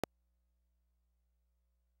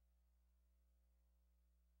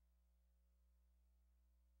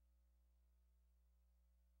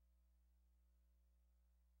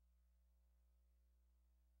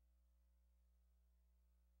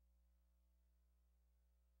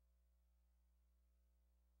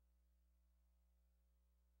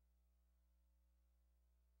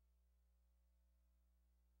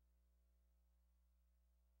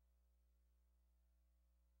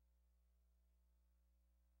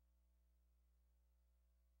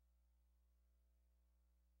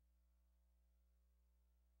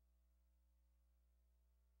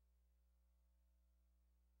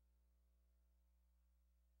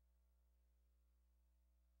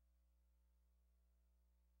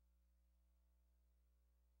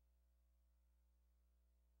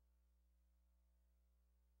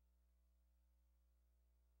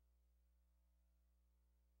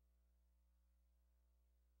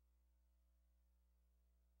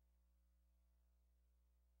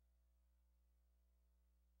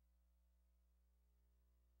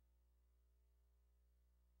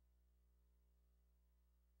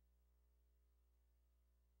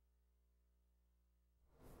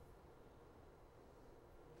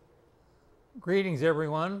Greetings,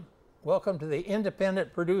 everyone. Welcome to the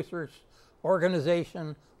Independent Producers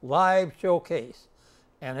Organization Live Showcase.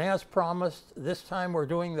 And as promised, this time we're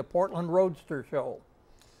doing the Portland Roadster Show.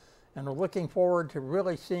 And we're looking forward to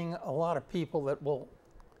really seeing a lot of people that will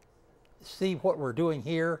see what we're doing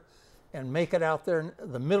here and make it out there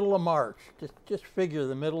in the middle of March. Just figure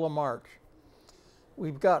the middle of March.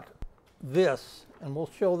 We've got this, and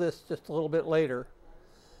we'll show this just a little bit later.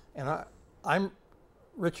 And I'm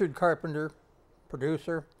Richard Carpenter,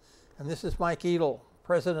 producer, and this is Mike Edel,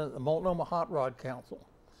 president of the Multnomah Hot Rod Council.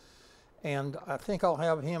 And I think I'll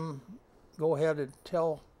have him go ahead and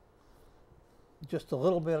tell just a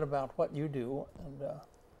little bit about what you do. And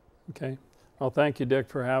okay. Well, thank you, Dick,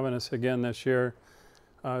 for having us again this year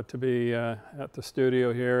to be at the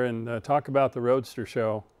studio here and talk about the Roadster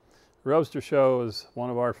Show. The Roadster Show is one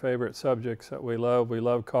of our favorite subjects that we love. We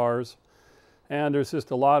love cars. And there's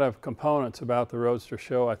just a lot of components about the Roadster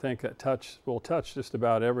Show, I think, that will touch just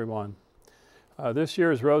about everyone. This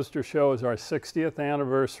year's Roadster Show is our 60th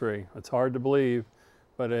anniversary. It's hard to believe,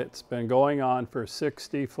 but it's been going on for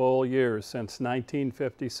 60 full years, since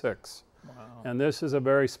 1956. Wow. And this is a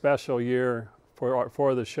very special year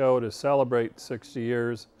for the show to celebrate 60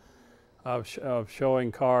 years of showing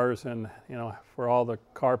cars, and for all the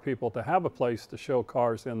car people to have a place to show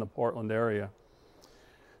cars in the Portland area.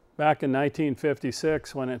 Back in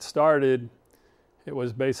 1956, when it started, it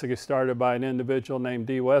was basically started by an individual named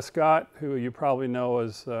D. Westcott, who you probably know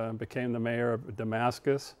became the mayor of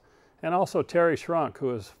Damascus, and also Terry Shrunk, who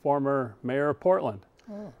was former mayor of Portland.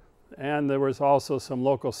 Oh. And there was also some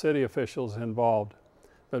local city officials involved.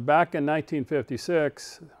 But back in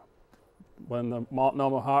 1956, when the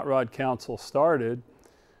Multnomah Hot Rod Council started,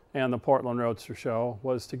 and the Portland Roadster Show,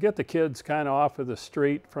 was to get the kids kind of off of the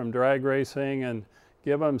street from drag racing and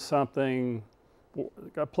give them something,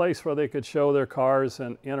 a place where they could show their cars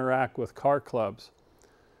and interact with car clubs.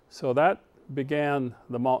 So that began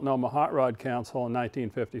the Multnomah Hot Rod Council in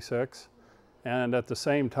 1956, and at the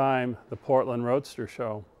same time, the Portland Roadster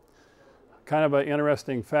Show. Kind of an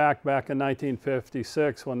interesting fact, back in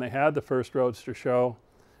 1956, when they had the first Roadster Show,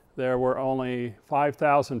 there were only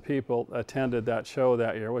 5,000 people attended that show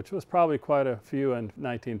that year, which was probably quite a few in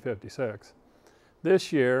 1956.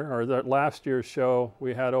 This year, or the last year's show,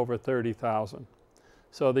 we had over 30,000.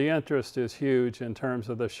 So the interest is huge in terms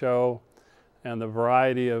of the show, and the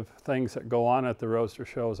variety of things that go on at the Roadster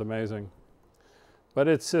Show is amazing. But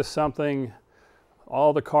it's just something,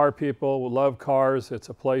 all the car people love cars. It's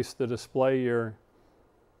a place to display your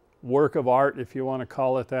work of art, if you want to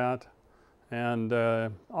call it that, and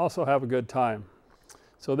also have a good time.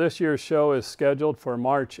 So this year's show is scheduled for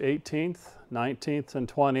March 18th, 19th, and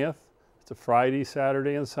 20th. It's a Friday,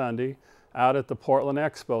 Saturday, and Sunday out at the Portland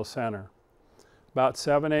Expo Center. About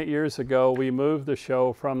 7-8 years ago, we moved the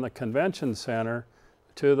show from the Convention Center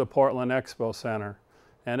to the Portland Expo Center.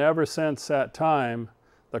 And ever since that time,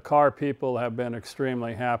 the car people have been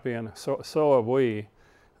extremely happy, and so have we.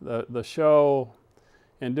 The show,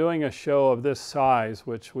 in doing a show of this size,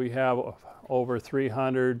 which we have over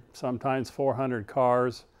 300, sometimes 400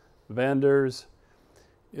 cars, vendors,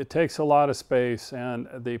 it takes a lot of space, and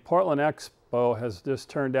the Portland Expo has just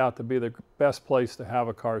turned out to be the best place to have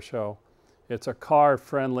a car show. It's a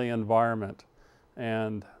car-friendly environment,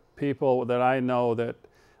 and people that I know that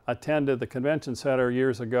attended the Convention Center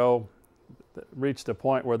years ago reached a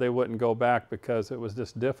point where they wouldn't go back because it was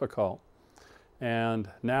just difficult. And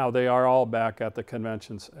now they are all back at the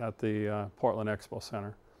conventions at the Portland Expo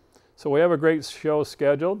Center. So we have a great show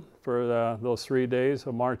scheduled for those 3 days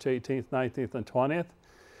of March 18th, 19th, and 20th.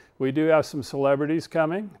 We do have some celebrities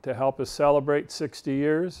coming to help us celebrate 60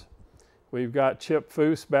 years. We've got Chip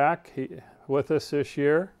Foose back with us this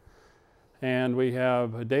year. And we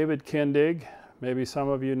have David Kindig. Maybe some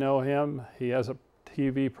of you know him. He has a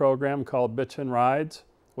TV program called Bitchin' Rides,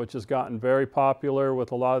 which has gotten very popular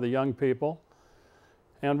with a lot of the young people.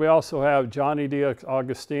 And we also have Johnny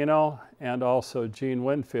D'Agostino and also Gene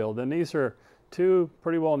Winfield. And these are two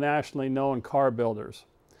pretty well nationally known car builders.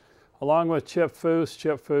 Along with Chip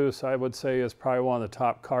Foose, I would say, is probably one of the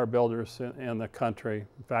top car builders in the country,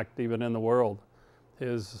 in fact, even in the world.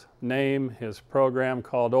 His name, his program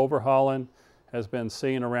called Overhaulin', has been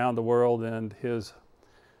seen around the world, and his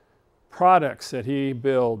products that he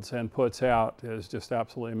builds and puts out is just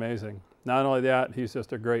absolutely amazing. Not only that, he's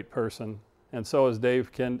just a great person, and so is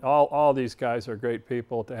Dave Kind. All these guys are great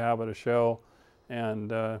people to have at a show,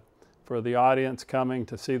 and for the audience coming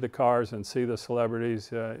to see the cars and see the celebrities,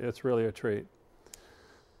 it's really a treat.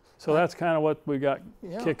 So that's kind of what we got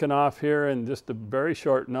kicking off here in just a very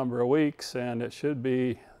short number of weeks, and it should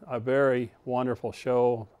be a very wonderful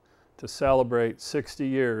show to celebrate 60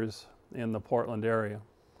 years in the Portland area.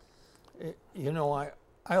 You know,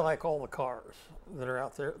 I like all the cars that are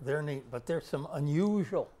out there. They're neat, but there's some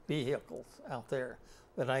unusual vehicles out there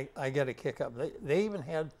that I get a kick up. They even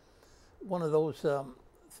had one of those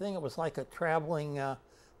thing. It was like a traveling,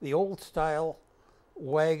 the old style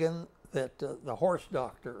wagon that the horse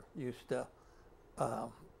doctor used to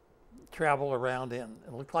travel around in.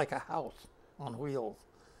 It looked like a house on wheels.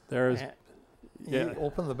 There's, you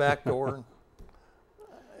open the back door.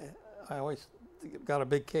 And I always got a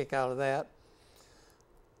big kick out of that.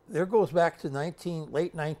 There goes back to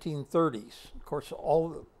late 1930s. Of course,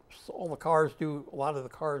 all the cars do. A lot of the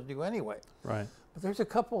cars do anyway. Right. But there's a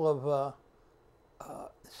couple of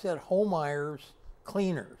said Homeyer's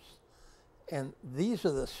cleaners, and these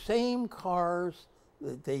are the same cars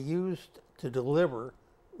that they used to deliver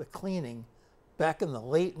the cleaning back in the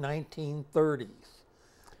late 1930s,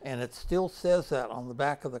 and it still says that on the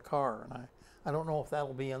back of the car. And I don't know if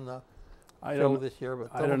that'll be in the show this year, but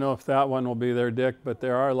I don't know if that one will be there, Dick, but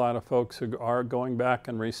there are a lot of folks who are going back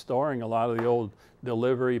and restoring a lot of the old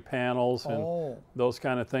delivery panels and those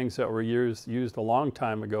kind of things that were used a long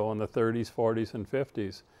time ago in the 30s, 40s, and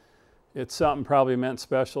 50s. It's something probably meant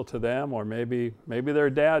special to them, or maybe their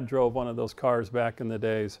dad drove one of those cars back in the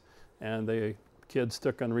days, and the kids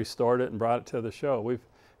took and restored it and brought it to the show. We've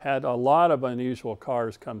had a lot of unusual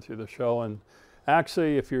cars come through the show, and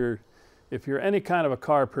actually, if you're any kind of a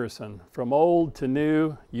car person, from old to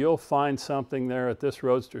new, you'll find something there at this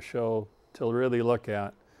Roadster show to really look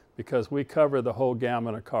at, because we cover the whole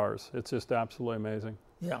gamut of cars. It's just absolutely amazing.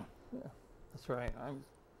 Yeah, that's right.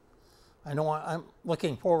 I know I'm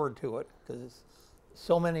looking forward to it, because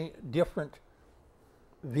so many different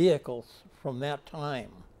vehicles from that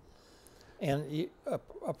time. And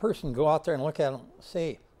a person go out there and look at them and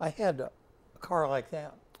say, I had a car like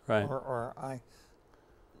that. Right. Or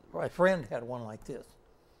my friend had one like this.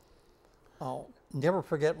 I'll never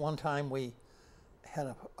forget one time we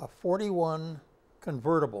had a 41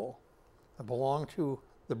 convertible that belonged to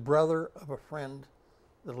the brother of a friend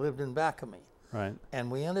that lived in back of me. Right. And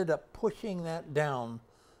we ended up pushing that down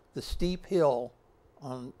the steep hill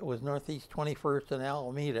it was Northeast 21st and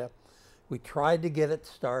Alameda. We tried to get it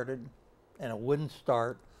started, and it wouldn't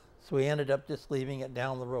start, so we ended up just leaving it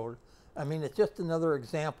down the road. I mean, it's just another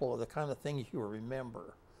example of the kind of things you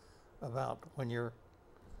remember about when you're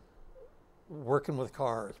working with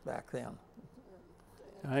cars back then.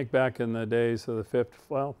 I think back in the days of the 50s,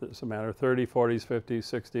 well, it doesn't matter, 30s, 40s, 50s,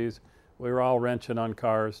 60s, we were all wrenching on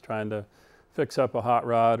cars, trying to fix up a hot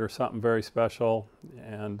rod or something very special,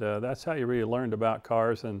 and that's how you really learned about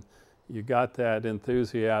cars, and you got that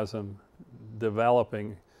enthusiasm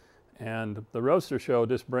developing. And the Roadster Show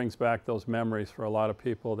just brings back those memories for a lot of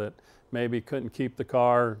people that maybe couldn't keep the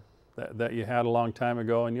car that you had a long time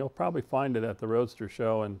ago, and you'll probably find it at the Roadster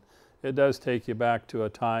Show, and it does take you back to a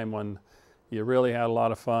time when you really had a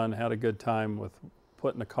lot of fun, had a good time with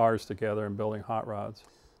putting the cars together and building hot rods.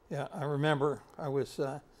 Yeah, I remember I was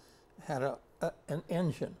had an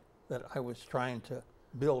engine that I was trying to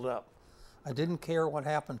build up. I didn't care what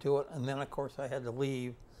happened to it, and then of course I had to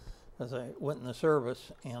leave as I went in the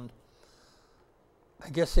service, and I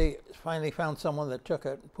guess they finally found someone that took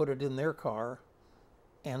it and put it in their car,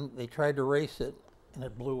 and they tried to race it, and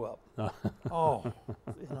it blew up. Oh,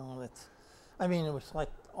 you know, I mean, it was like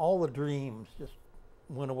all the dreams just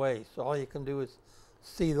went away. So all you can do is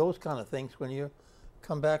see those kind of things when you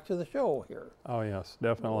come back to the show here. Oh yes,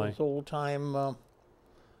 definitely. Those old time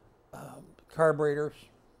carburetors,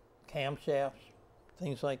 camshafts,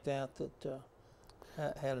 things like that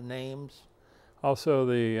had names. Also,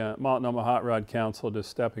 the Multnomah Hot Rod Council, just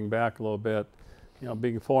stepping back a little bit, you know,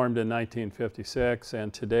 being formed in 1956,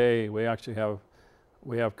 and today we actually have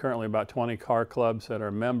currently about 20 car clubs that are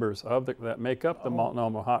members of that make up the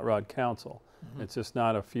Multnomah Hot Rod Council. Mm-hmm. It's just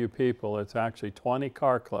not a few people; it's actually 20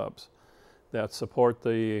 car clubs that support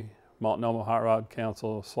the Multnomah Hot Rod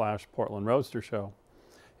Council / Portland Roadster Show.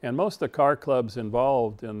 And most of the car clubs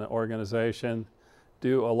involved in the organization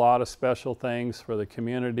do a lot of special things for the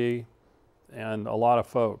community and a lot of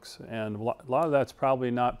folks. And a lot of that's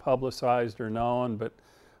probably not publicized or known, but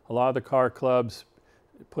a lot of the car clubs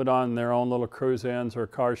put on their own little cruise-ins or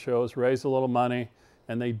car shows, raise a little money,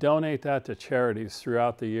 and they donate that to charities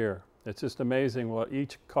throughout the year. It's just amazing what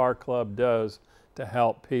each car club does to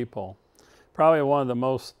help people. Probably one of the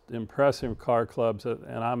most impressive car clubs,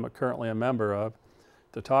 and I'm currently a member of,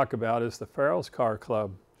 to talk about is the Farrell's Car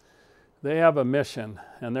Club. They have a mission,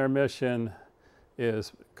 and their mission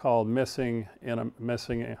is called Missing in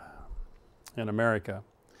America.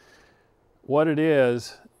 What it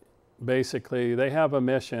is, basically, they have a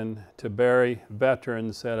mission to bury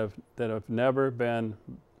veterans that have never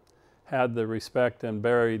had the respect and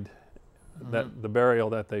buried the burial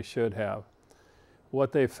that they should have.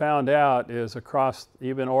 What they found out is across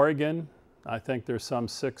even Oregon, I think there's some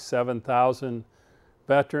 6,000 to 7,000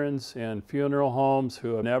 veterans in funeral homes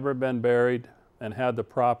who have never been buried and had the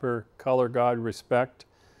proper color guard respect.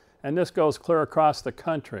 And this goes clear across the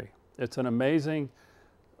country. It's an amazing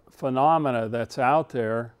phenomena that's out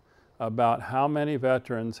there about how many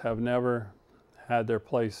veterans have never had their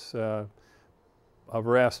place of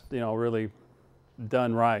rest, really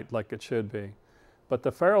done right like it should be. But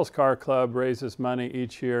the Farrell's Car Club raises money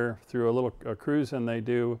each year through a cruising they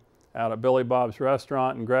do out at Billy Bob's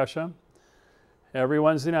Restaurant in Gresham. Every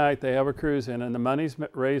Wednesday night they have a cruise-in, and the monies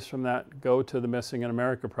raised from that go to the Missing in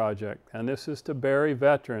America project. And this is to bury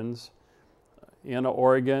veterans in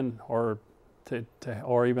Oregon or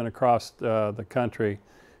even across the country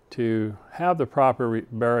to have the proper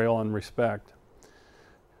burial and respect.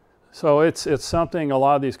 So it's something a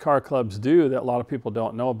lot of these car clubs do that a lot of people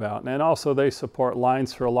don't know about. And also they support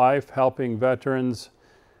Lines for Life, helping veterans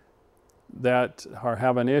that are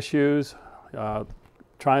having issues,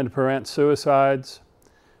 trying to prevent suicides.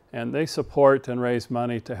 And they support and raise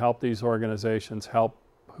money to help these organizations help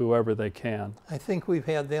whoever they can. I think we've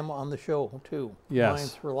had them on the show too. Yes.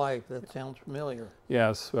 Lines for Life, that sounds familiar.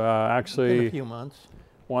 Yes, actually, in a few months.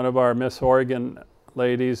 One of our Miss Oregon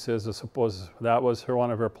ladies that was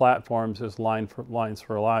one of her platforms is Lines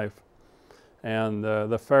for Life. And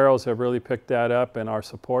the Farrells have really picked that up and are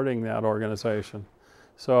supporting that organization.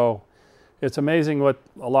 So it's amazing what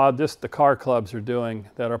a lot of the car clubs are doing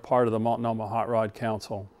that are part of the Multnomah Hot Rod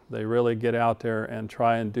Council. They really get out there and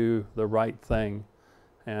try and do the right thing.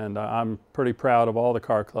 And I'm pretty proud of all the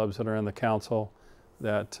car clubs that are in the council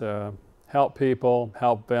that help people,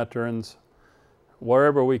 help veterans.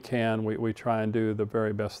 Wherever we can, we try and do the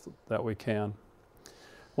very best that we can.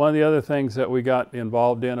 One of the other things that we got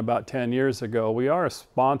involved in about 10 years ago, we are a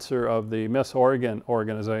sponsor of the Miss Oregon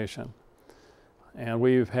organization. And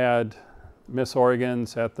we've had Miss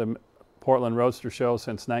Oregons at the Portland Roadster Show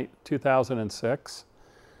since 2006.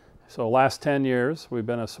 So last 10 years, we've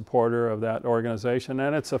been a supporter of that organization,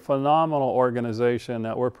 and it's a phenomenal organization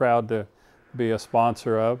that we're proud to be a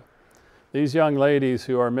sponsor of. These young ladies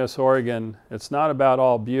who are Miss Oregon, it's not about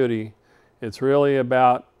all beauty. It's really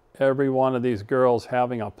about every one of these girls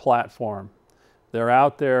having a platform. They're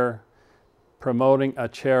out there promoting a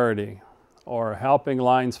charity or helping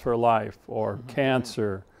Lines for Life or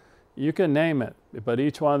cancer. You can name it, but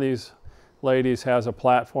each one of these ladies has a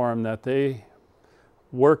platform that they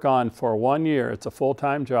work on for 1 year. It's a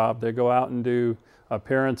full-time job. They go out and do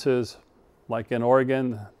appearances. Like in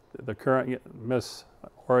Oregon, the current Miss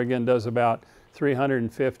Oregon does about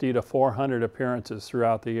 350 to 400 appearances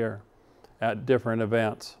throughout the year at different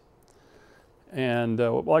events. And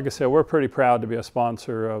like I said, we're pretty proud to be a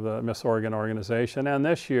sponsor of the Miss Oregon organization. And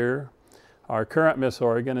this year, our current Miss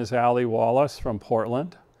Oregon is Allie Wallace from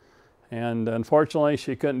Portland. And unfortunately,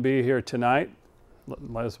 she couldn't be here tonight,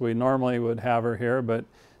 as we normally would have her here, but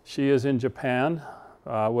she is in Japan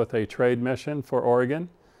with a trade mission for Oregon,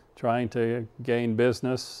 trying to gain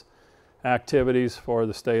business activities for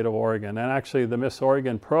the state of Oregon. And actually the Miss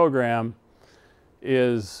Oregon program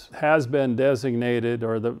has been designated,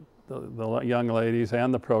 or the young ladies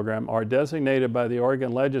and the program are designated by the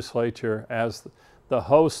Oregon legislature as the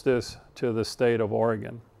hostess to the state of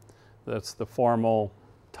Oregon. That's the formal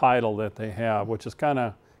title that they have, which is kind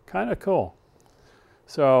of cool.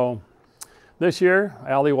 So this year,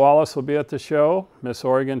 Allie Wallace will be at the show, Miss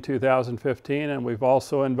Oregon 2015, and we've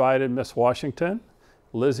also invited Miss Washington.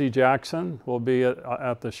 Lizzie Jackson will be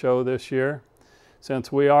at the show this year.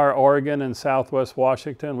 Since we are Oregon and Southwest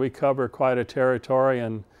Washington, we cover quite a territory,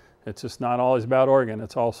 and it's just not always about Oregon.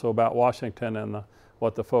 It's also about Washington and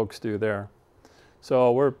what the folks do there.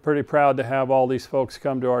 So we're pretty proud to have all these folks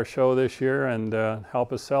come to our show this year and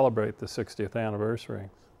help us celebrate the 60th anniversary.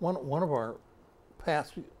 One of our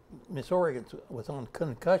past Miss Oregons was on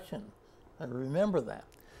concussion. I remember that.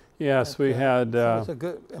 Yes, we had. It's a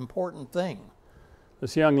good, important thing.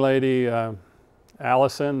 This young lady,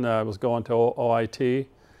 Allison, was going to OIT,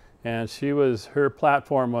 and her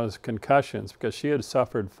platform was concussions because she had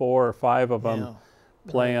suffered 4 or 5 of them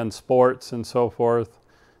playing sports and so forth.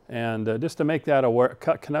 And just to make that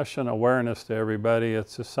concussion awareness to everybody,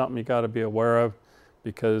 it's just something you got to be aware of,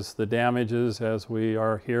 because the damages, as we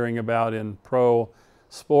are hearing about in pro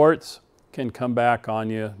sports, can come back on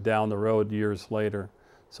you down the road years later.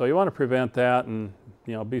 So you want to prevent that and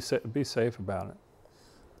be safe about it.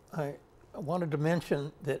 I wanted to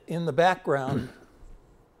mention that in the background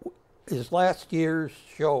is last year's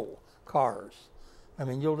show, Cars. I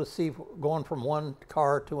mean, you'll just see going from one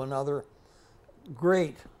car to another.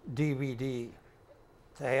 great DVD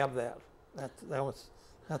to have that.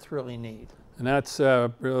 That's really neat. And that's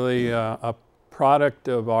really a product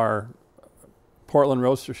of our Portland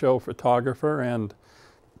Roadster Show photographer, and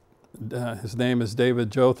his name is David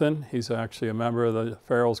Jothan. He's actually a member of the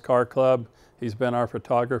Farrell's Car Club. He's been our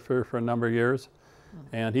photographer for a number of years.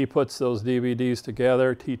 And he puts those DVDs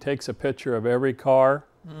together. He takes a picture of every car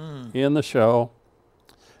in the show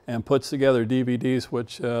and puts together DVDs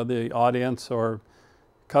which the audience or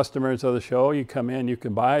customers of the show, you come in, you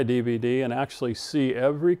can buy a DVD and actually see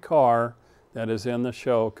every car that is in the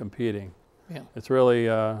show competing. Yeah. It's really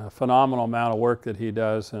a phenomenal amount of work that he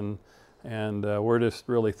does, and we're just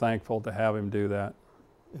really thankful to have him do that.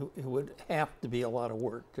 It would have to be a lot of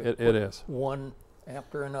work to It is. one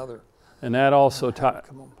after another. And that also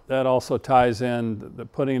ties in the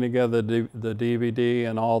putting together the DVD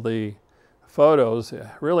and all the photos. It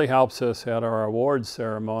really helps us at our awards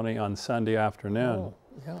ceremony on Sunday afternoon. Oh,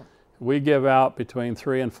 yeah. We give out between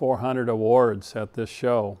 300 and 400 awards at this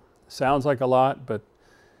show. Sounds like a lot, but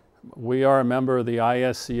we are a member of the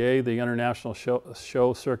ISCA, the International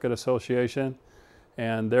Show Circuit Association,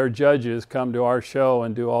 and their judges come to our show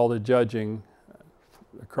and do all the judging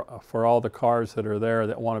for all the cars that are there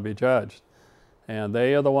that want to be judged. And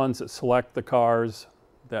they are the ones that select the cars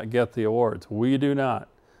that get the awards. We do not.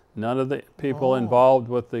 None of the people involved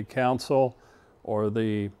with the council or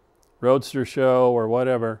the Roadster Show or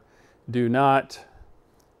whatever do not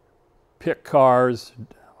pick cars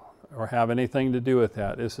or have anything to do with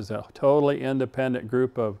that. This is a totally independent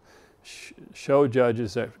group of show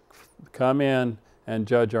judges that come in and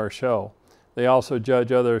judge our show. They also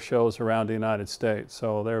judge other shows around the United States.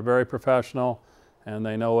 So they're very professional and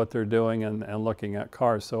they know what they're doing and looking at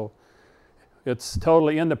cars. So it's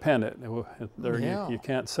totally independent. Yeah. You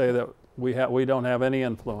can't say that we don't have any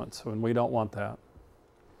influence, and we don't want that.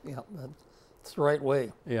 Yeah, that's the right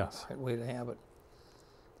way. Yes. Right way to have it.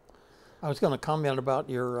 I was going to comment about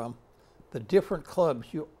your the different clubs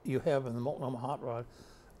you have in the Multnomah Hot Rod.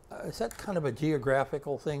 Is that kind of a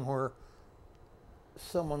geographical thing where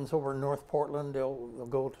someone's over in North Portland, they'll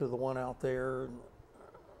go to the one out there?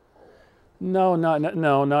 No,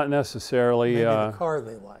 not necessarily. Maybe the car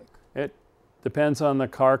they like. It depends on the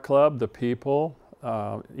car club, the people.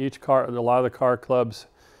 A lot of the car clubs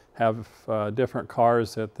have different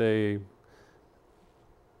cars that they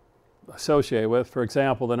associate with. For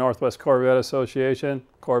example, the Northwest Corvette Association,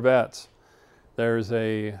 Corvettes. There's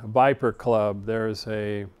a Viper Club. There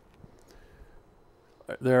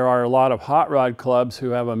are a lot of hot rod clubs who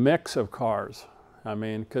have a mix of cars. I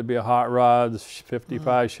mean, it could be a hot rods,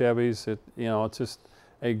 55 Chevys. It's just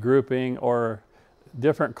a grouping, or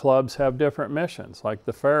different clubs have different missions, like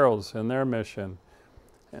the Farrells and their mission.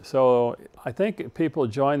 So I think people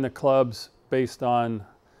join the clubs based on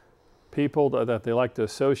people that they like to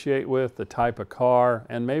associate with, the type of car,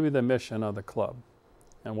 and maybe the mission of the club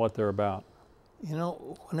and what they're about. You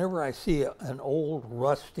know, whenever I see an old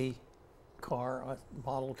rusty car, a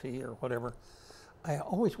Model T or whatever, I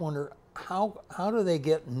always wonder how do they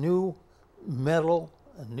get new metal,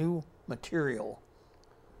 a new material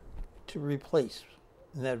to replace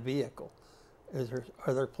in that vehicle?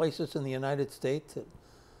 Are there places in the United States that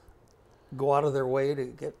go out of their way to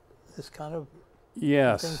get this kind of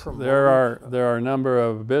Yes, thing from there are a number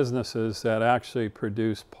of businesses that actually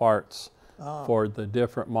produce parts for the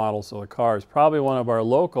different models of the cars. Probably one of our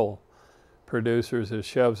local producers is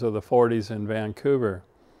Chevs of the 40s in Vancouver.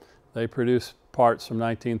 They produce parts from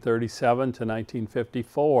 1937 to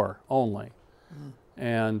 1954 only.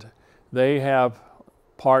 And they have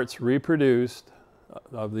parts reproduced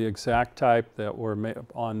of the exact type that were made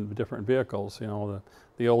on different vehicles,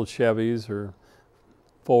 the old Chevys or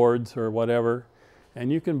Fords or whatever. And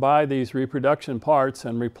you can buy these reproduction parts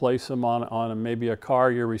and replace them on maybe a car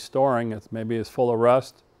you're restoring. Maybe it's full of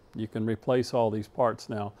rust. You can replace all these parts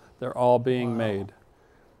now. They're all being made.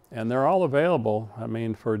 And they're all available, I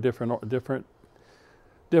mean, for different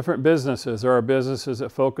businesses. There are businesses that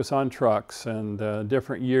focus on trucks and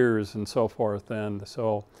different years and so forth. And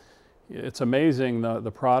so it's amazing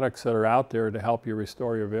the products that are out there to help you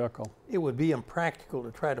restore your vehicle. It would be impractical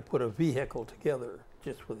to try to put a vehicle together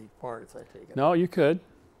just with these parts, I take it. No, you could.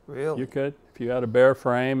 Really? You could. If you had a bare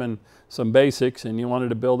frame and some basics and you wanted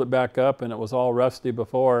to build it back up and it was all rusty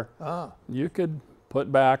before, you could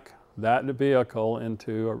put back that vehicle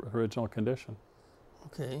into original condition.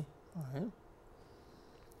 Okay, all right.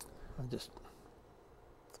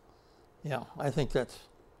 I think that's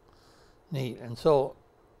neat. And so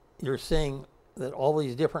you're saying that all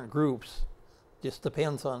these different groups just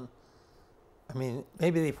depends on, I mean,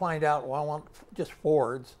 maybe they find out, well, I want just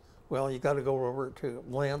Fords well, you got to go over to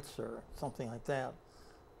Lentz or something like that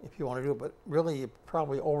if you want to do it. But really, you're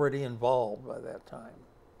probably already involved by that time.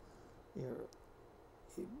 You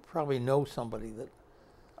probably know somebody that.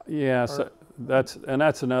 Yeah, so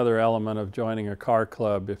that's another element of joining a car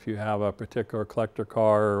club. If you have a particular collector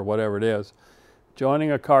car or whatever it is,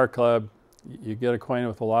 joining a car club, you get acquainted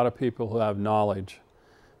with a lot of people who have knowledge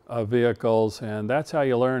of vehicles, and that's how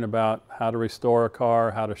you learn about how to restore a car,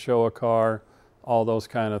 how to show a car, all those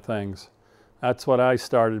kind of things. That's what I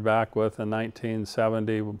started back with in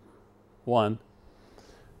 1971.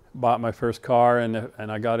 Bought my first car, and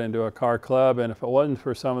I got into a car club, and if it wasn't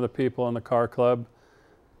for some of the people in the car club,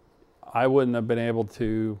 I wouldn't have been able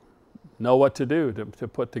to know what to do to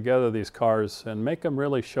put together these cars and make them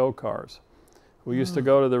really show cars. We used to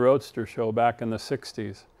go to the Roadster show back in the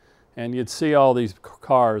 60s, and you'd see all these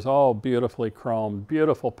cars, all beautifully chromed,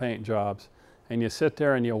 beautiful paint jobs, and you sit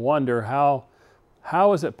there and you wonder how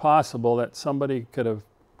is it possible that somebody could have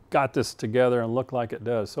got this together and look like it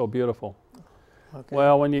does, so beautiful. Okay.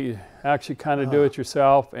 Well, when you actually kind of do it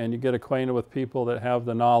yourself and you get acquainted with people that have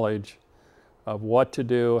the knowledge of what to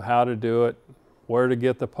do, how to do it, where to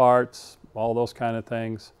get the parts, all those kind of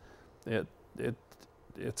things,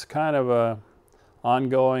 it's kind of a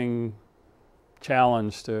ongoing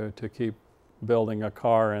challenge to keep building a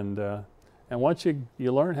car, and once you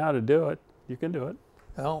learn how to do it, you can do it.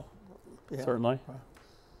 Oh, yeah. Certainly.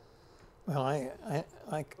 Well,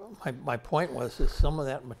 my point was that some of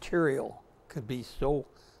that material could be so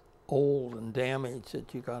old and damaged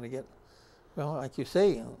that you got to get, well, like you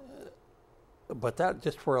say, but that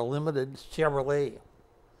just for a limited Chevrolet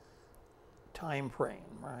time frame,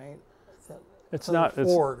 right? It's not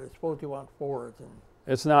Ford. I suppose you want Fords.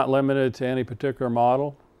 It's not limited to any particular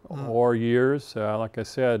model or years. Like I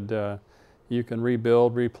said, you can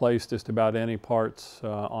rebuild, replace just about any parts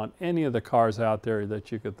on any of the cars out there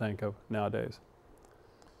that you could think of nowadays.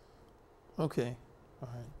 Okay, all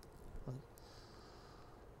right.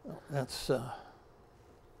 That's.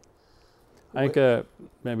 I think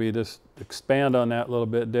maybe just expand on that a little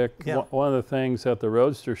bit, Dick. Yeah. One of the things at the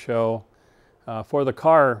Roadster show, for the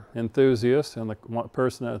car enthusiast and the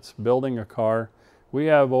person that's building a car, we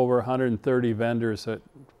have over 130 vendors that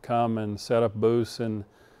come and set up booths and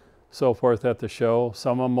so forth at the show.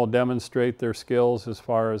 Some of them will demonstrate their skills as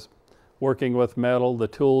far as working with metal, the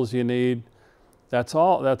tools you need. That's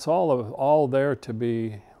all there to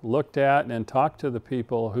be looked at, and talk to the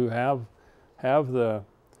people who have the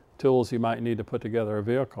tools you might need to put together a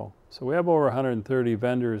vehicle. So we have over 130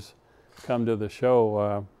 vendors come to the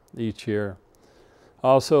show each year.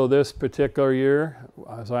 Also this particular year,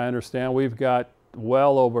 as I understand, we've got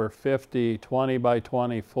well over 50 20 by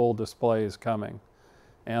 20 full displays coming.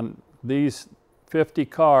 And these 50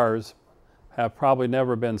 cars have probably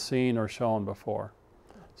never been seen or shown before.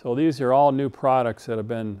 So these are all new products that have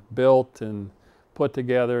been built and put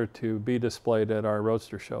together to be displayed at our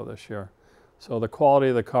Roadster show this year. So the quality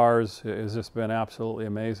of the cars has just been absolutely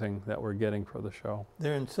amazing that we're getting for the show.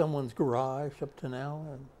 They're in someone's garage up to now?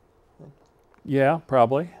 Yeah,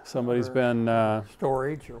 probably. Somebody's been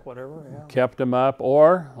storage or whatever. Yeah. Kept them up,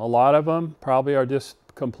 or a lot of them probably are just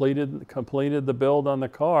completed the build on the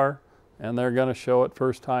car, and they're going to show it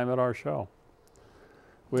first time at our show.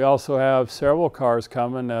 We also have several cars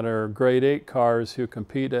coming that are grade 8 cars who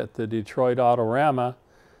compete at the Detroit Autorama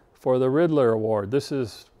for the Riddler Award. This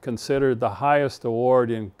is considered the highest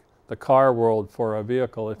award in the car world for a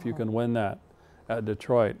vehicle if you can win that at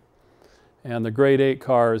Detroit. And the grade 8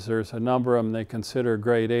 cars, there's a number of them they consider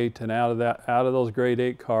grade 8, and out of those grade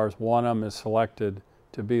 8 cars, one of them is selected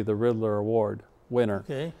to be the Riddler Award winner.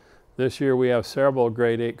 Okay. This year we have several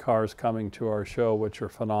grade 8 cars coming to our show, which are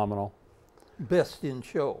phenomenal. Best in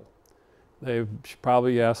show. They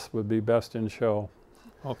probably, yes, would be best in show.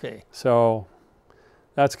 Okay. So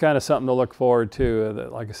that's kind of something to look forward to.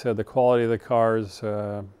 Like I said, the quality of the cars,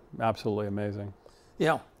 absolutely amazing.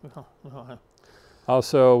 Yeah.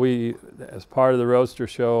 Also, we, as part of the Roadster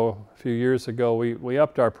show a few years ago, we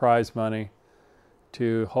upped our prize money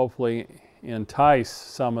to hopefully entice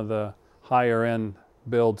some of the higher end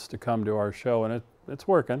builds to come to our show, and it's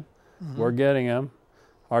working. Mm-hmm. We're getting them.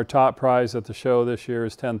 Our top prize at the show this year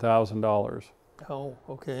is $10,000. Oh,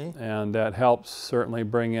 okay. And that helps certainly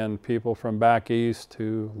bring in people from back east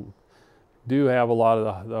who do have a lot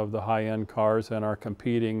of the high-end cars and are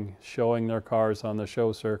competing, showing their cars on the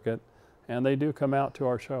show circuit, and they do come out to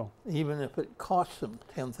our show. Even if it costs them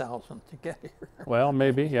 $10,000 to get here. Well,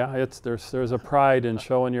 maybe, yeah. There's a pride in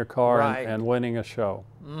showing your car right. and winning a show.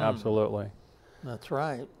 Absolutely. That's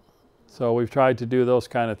right. So we've tried to do those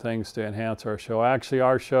kind of things to enhance our show. Actually,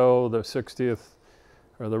 our show, the 60th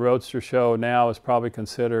or the Roadster Show now is probably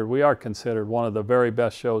considered, we are considered one of the very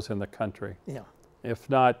best shows in the country. Yeah. If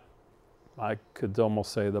not, I could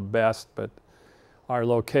almost say the best, but our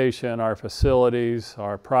location, our facilities,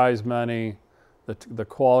 our prize money, the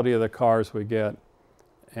quality of the cars we get,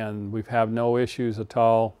 and we've had no issues at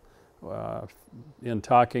all. In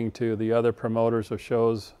talking to the other promoters of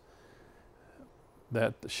shows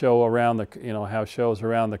that show around the, have shows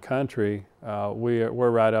around the country,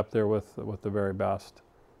 we're right up there with the very best.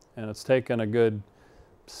 And it's taken a good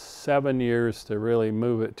 7 years to really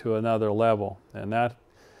move it to another level. And that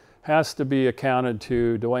has to be accounted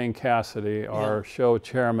to Dwayne Cassidy, our show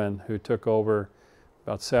chairman, who took over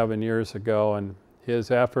about 7 years ago, and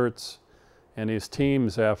his efforts and his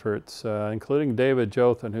team's efforts, including David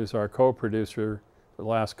Jothan, who's our co-producer for the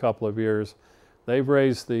last couple of years. They've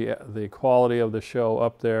raised the quality of the show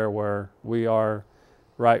up there where we are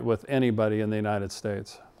right with anybody in the United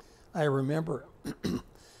States. I remember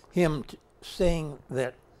him saying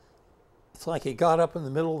that it's like he got up in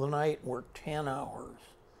the middle of the night and worked 10 hours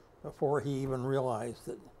before he even realized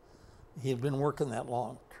that he had been working that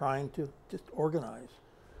long, trying to just organize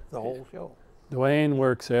the whole show. Dwayne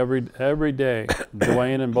works every day.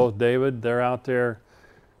 Dwayne and both David, they're out there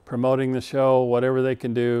promoting the show, whatever they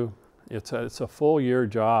can do. It's a full year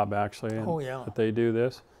job, actually, that they do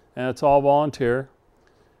this. And it's all volunteer.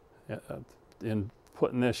 In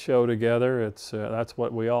putting this show together, that's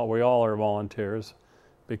what we all are volunteers.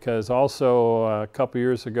 Because also a couple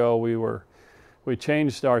years ago we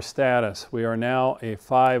changed our status. We are now a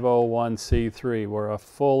 501c3. We're a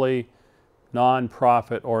fully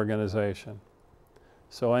non-profit organization.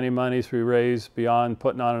 So any monies we raise beyond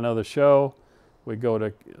putting on another show, we go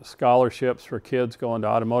to scholarships for kids going to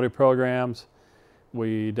automotive programs.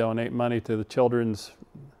 We donate money to the Children's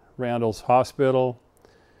Randall's Hospital,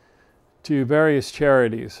 to various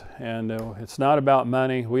charities. And it's not about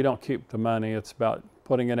money. We don't keep the money. It's about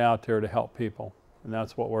putting it out there to help people. And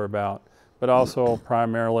that's what we're about. But also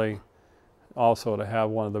primarily also to have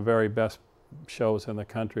one of the very best shows in the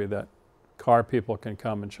country that car people can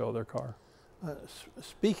come and show their car.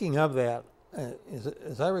 Speaking of that,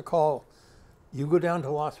 as I recall, you go down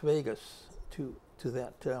to Las Vegas to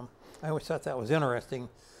that. I always thought that was interesting.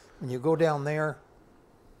 When you go down there,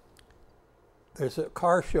 there's a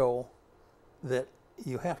car show that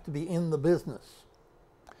you have to be in the business.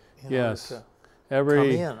 Yes.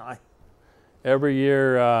 Every year,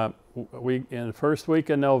 in the first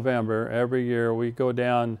week in November, every year we go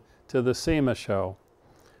down to the SEMA show,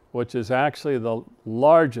 which is actually the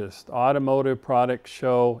largest automotive product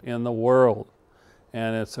show in the world.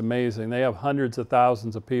 And it's amazing. They have hundreds of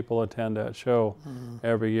thousands of people attend that show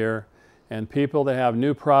every year. And people that have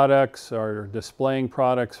new products or displaying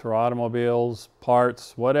products for automobiles,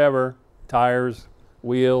 parts, whatever, tires,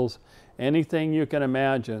 wheels, anything you can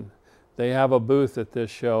imagine, they have a booth at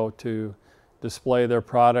this show to display their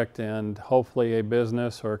product, and hopefully a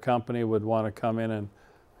business or a company would want to come in and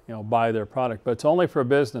buy their product. But it's only for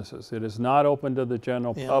businesses. It is not open to the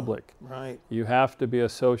general public. Right. You have to be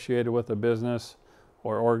associated with a business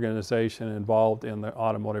or organization involved in the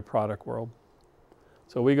automotive product world.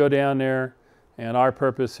 So we go down there, and our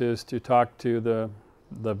purpose is to talk to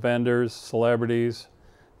the vendors, celebrities,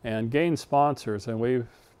 and gain sponsors. And we've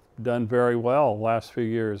done very well the last few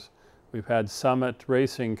years. We've had Summit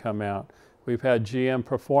Racing come out. We've had GM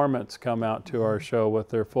Performance come out to our show with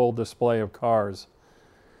their full display of cars.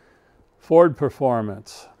 Ford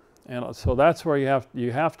Performance. And so that's where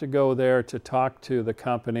you have to go there to talk to the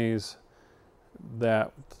companies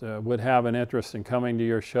that would have an interest in coming to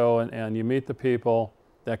your show, and you meet the people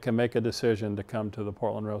that can make a decision to come to the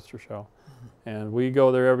Portland Roadster Show. And we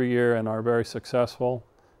go there every year and are very successful,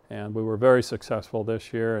 and we were very successful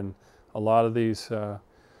this year, and a lot of these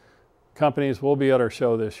companies will be at our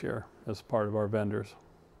show this year as part of our vendors.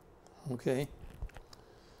 Okay.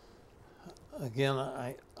 Again,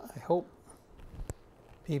 I hope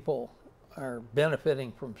people are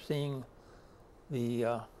benefiting from seeing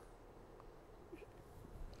the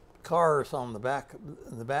cars on the back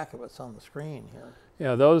of it's on the screen here.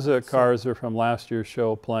 Yeah, those cars are from last year's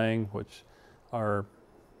show playing, which are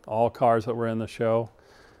all cars that were in the show.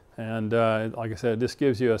 And like I said, it just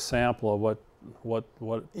gives you a sample of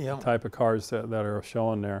what type of cars that are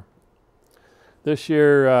shown there. This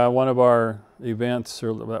year, one of our events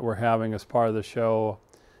that we're having as part of the show,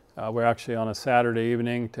 we're actually on a Saturday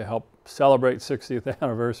evening to help celebrate 60th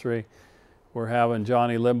anniversary. We're having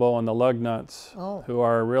Johnny Limbo and the Lugnuts, who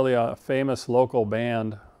are really a famous local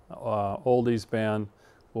band, oldies band,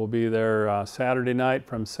 will be there Saturday night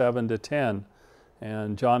from 7 to 10.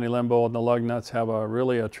 And Johnny Limbo and the Lugnuts have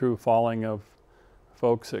really a true following of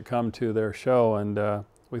folks that come to their show. And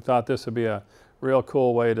we thought this would be a real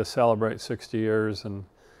cool way to celebrate 60 years. And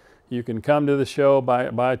you can come to the show, buy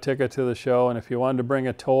a ticket to the show, and if you wanted to bring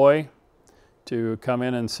a toy to come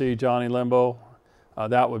in and see Johnny Limbo,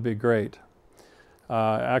 that would be great.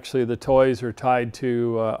 Actually, the toys are tied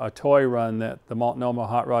to a toy run that the Multnomah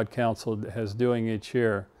Hot Rod Council is doing each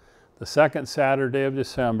year. The second Saturday of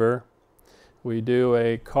December, we do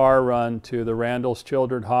a car run to the Randall's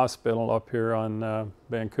Children's Hospital up here on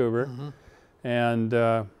Vancouver. And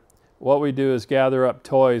what we do is gather up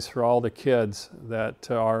toys for all the kids that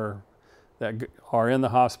are in the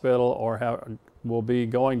hospital or will be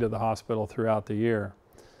going to the hospital throughout the year.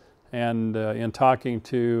 And in talking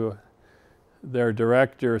to their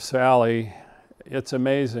director, Sally, it's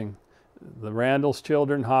amazing. The Randall's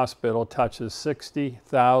Children's Hospital touches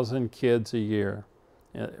 60,000 kids a year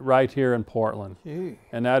right here in Portland. Gee.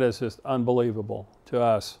 And that is just unbelievable to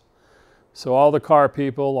us. So all the car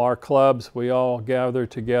people, our clubs, we all gather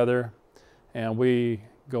together and we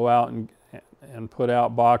go out and put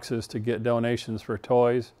out boxes to get donations for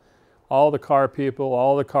toys. All the car people,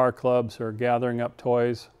 all the car clubs are gathering up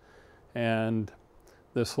toys. And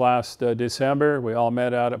this last December, we all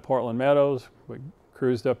met out at Portland Meadows. We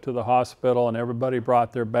cruised up to the hospital and everybody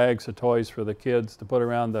brought their bags of toys for the kids to put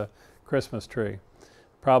around the Christmas tree.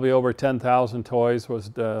 Probably over 10,000 toys was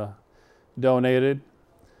donated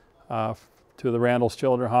to the Randall's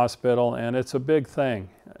Children's Hospital, and it's a big thing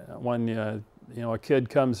when a kid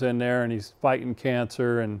comes in there and he's fighting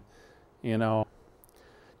cancer, and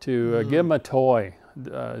to give him a toy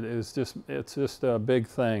it's just a big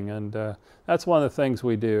thing, and that's one of the things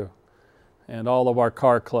we do, and all of our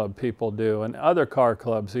car club people do, and other car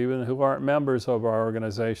clubs even who aren't members of our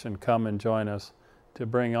organization come and join us to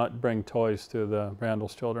bring toys to the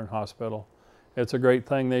Randall's Children's Hospital. It's a great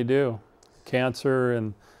thing they do. Cancer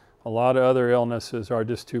and a lot of other illnesses are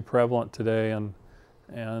just too prevalent today,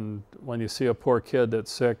 and when you see a poor kid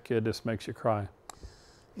that's sick, it just makes you cry.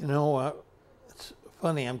 It's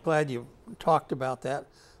funny, I'm glad you talked about that,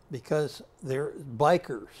 because they're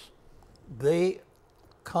bikers. They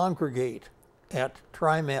congregate at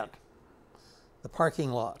TriMet, the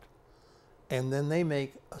parking lot, and then they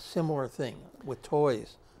make a similar thing with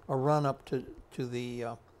toys, a run up to the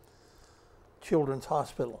Children's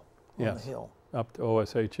Hospital on the hill. Up to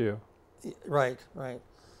OSHU. Right.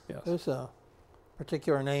 Yes. There's a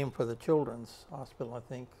particular name for the Children's Hospital, I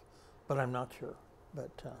think, but I'm not sure.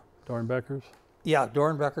 But Dornbecker's? Yeah,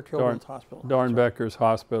 Dornbecker Children's Hospital. Dornbecker's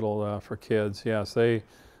Hospital for kids, yes. They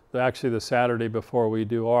actually, the Saturday before we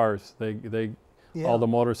do ours, they all the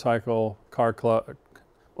motorcycle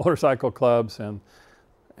clubs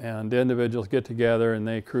and individuals get together and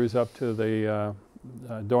they cruise up to the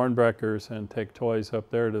Dornbreckers and take toys up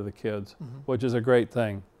there to the kids, which is a great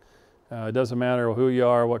thing. It doesn't matter who you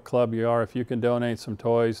are, what club you are. If you can donate some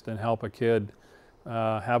toys and help a kid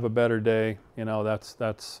have a better day, that's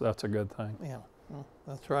a good thing. Yeah, well,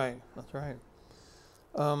 that's right.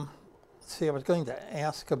 See, I was going to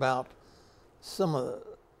ask about some of the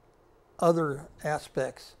other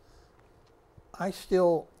aspects. I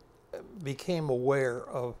still became aware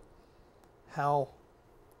of how,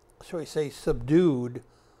 shall we say, subdued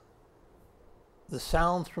the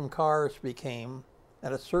sounds from cars became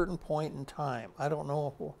at a certain point in time. I don't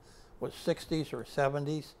know if it was 60s or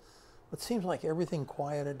 70s, but it seems like everything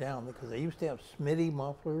quieted down because they used to have Smitty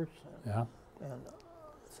mufflers and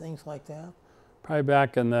things like that. Probably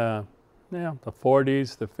back in the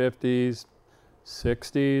 40s, the 50s,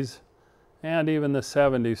 60s, and even the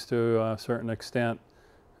 70s to a certain extent.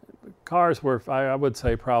 Cars were, I would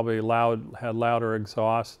say, probably had louder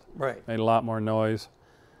exhaust, made a lot more noise.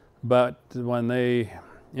 But when they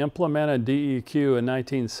implemented DEQ in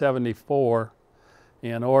 1974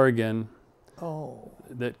 in Oregon,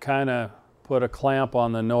 that kind of put a clamp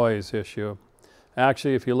on the noise issue.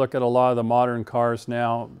 Actually, if you look at a lot of the modern cars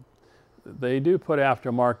now, they do put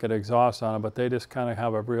aftermarket exhaust on them, but they just kind of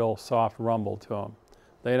have a real soft rumble to them.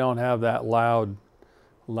 They don't have that loud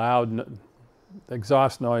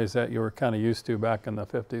exhaust noise that you were kind of used to back in the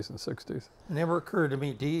 50s and 60s. It never occurred to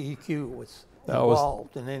me DEQ was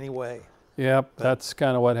involved in any way. Yep, that's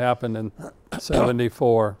kind of what happened in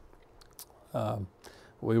 74.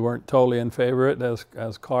 We weren't totally in favor of it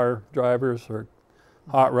as car drivers or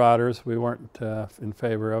hot rodders. We weren't in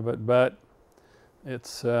favor of it, but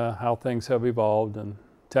it's how things have evolved, and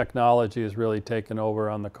technology has really taken over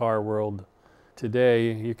on the car world.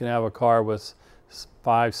 Today, you can have a car with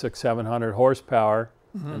 500, 600, 700 horsepower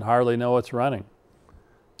and hardly know it's running.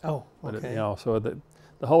 Oh, okay. But so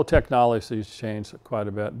the whole technology has changed quite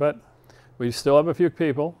a bit, but we still have a few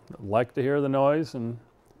people that like to hear the noise, and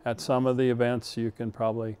at some of the events you can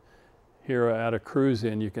probably here at a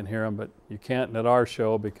cruise-in, you can hear them, but you can't at our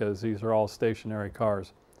show because these are all stationary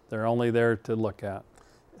cars. They're only there to look at.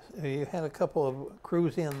 You had a couple of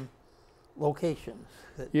cruise-in locations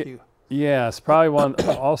that you... Yes, probably one.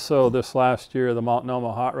 Also, this last year, the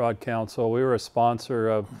Multnomah Hot Rod Council, we were a sponsor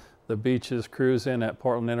of the Beaches Cruise-In at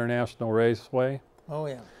Portland International Raceway. Oh,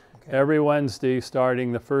 yeah. Okay. Every Wednesday,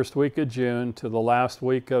 starting the first week of June to the last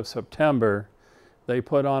week of September, they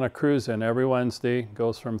put on a cruise-in every Wednesday.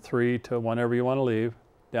 Goes from 3 to whenever you want to leave,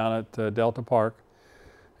 down at Delta Park.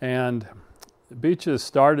 And Beaches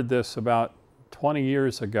started this about 20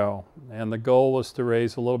 years ago, and the goal was to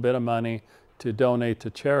raise a little bit of money to donate to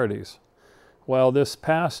charities. Well, this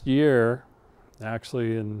past year,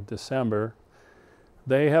 actually in December,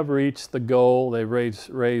 they have reached the goal. They raised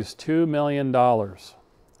 $2 million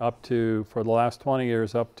up to, for the last 20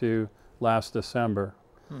 years, up to last December.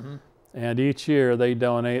 Mm-hmm. And each year they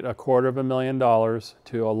donate $250,000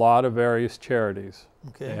 to a lot of various charities.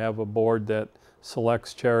 Okay. They have a board that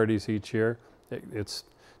selects charities each year. It's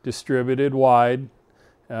distributed wide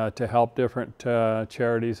to help different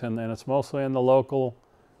charities, and it's mostly in the local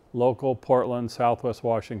Portland, Southwest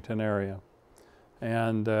Washington area.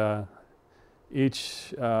 And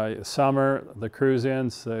each summer, the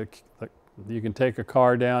cruise-ins, you can take a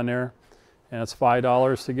car down there, and it's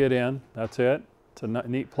 $5 to get in. That's it. It's a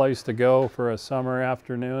neat place to go for a summer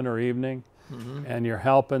afternoon or evening, and you're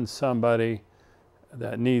helping somebody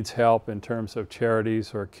that needs help in terms of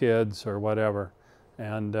charities or kids or whatever.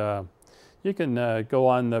 And you can go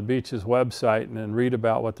on the Beaches website and read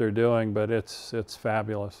about what they're doing, but it's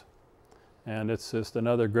fabulous. And it's just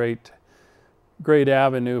another great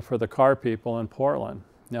avenue for the car people in Portland.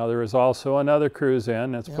 Now there is also another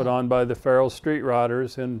cruise-in that's put on by the Farrell Street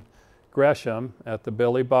Rodders in Gresham at the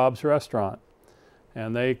Billy Bob's restaurant.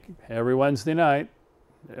 And they, every Wednesday night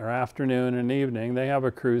or afternoon and evening, they have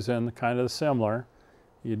a cruise-in kind of similar.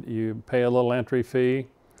 You pay a little entry fee,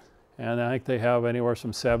 and I think they have anywhere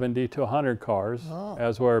from 70 to 100 cars,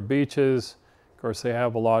 as where Beaches, of course, they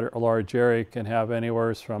have a large area, can have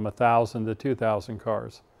anywhere from 1,000 to 2,000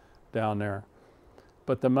 cars down there.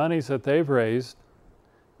 But the monies that they've raised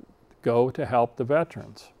go to help the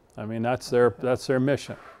veterans. I mean, that's their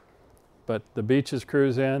mission. But the Beaches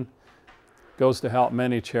Cruise-In goes to help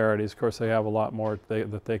many charities. Of course, they have a lot more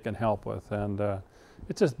that they can help with, and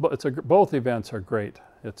both events are great.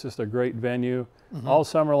 It's just a great venue. All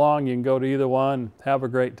summer long, you can go to either one, have a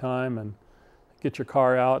great time, and get your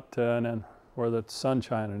car out, and then where the sun's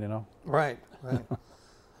shining, you know. Right, right.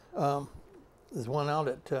 There's one out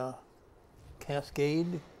at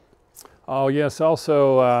Cascade. Oh yes,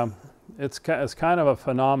 also it's kind of a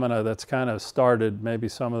phenomena that's kind of started. Maybe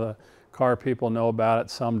some of the car people know about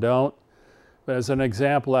it, some don't. But as an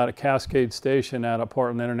example, out at Cascade Station out at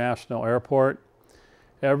Portland International Airport,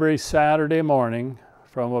 every Saturday morning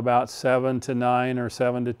from about 7 to 9 or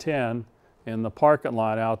 7 to 10 in the parking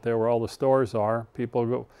lot out there where all the stores are,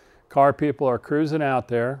 car people are cruising out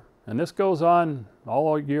there, and this goes on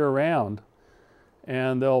all year round,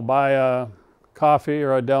 and they'll buy a coffee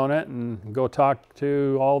or a donut and go talk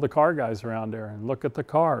to all the car guys around there and look at the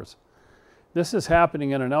cars. This is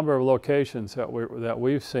happening in a number of locations that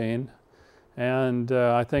we've seen. And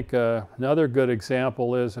I think another good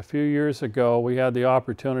example is a few years ago we had the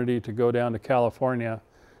opportunity to go down to California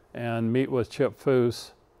and meet with Chip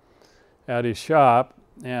Foose at his shop,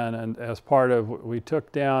 and as part of, we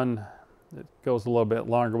took down, it goes a little bit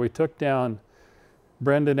longer, we took down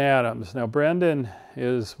Brendan Adams. Now Brendan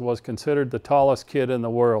was considered the tallest kid in the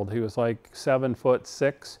world. He was like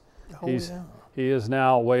 7'6". He is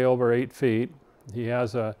now way over 8 feet. He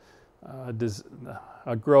has a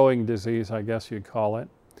growing disease, I guess you'd call it.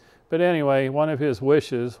 But anyway, one of his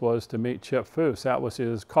wishes was to meet Chip Foose. That was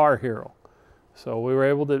his car hero. So we were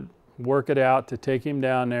able to work it out to take him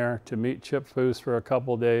down there to meet Chip Foose for a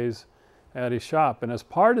couple days at his shop. And as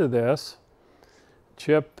part of this,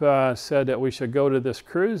 Chip said that we should go to this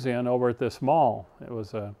cruise-in over at this mall. It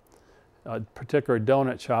was a particular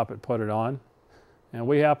donut shop that put it on. And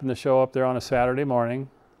we happened to show up there on a Saturday morning,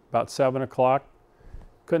 about 7 o'clock.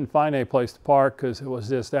 Couldn't find any place to park because it was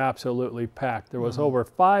just absolutely packed. There was over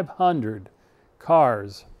 500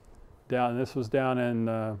 cars down, this was down in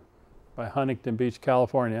by Huntington Beach,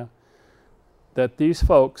 California, that these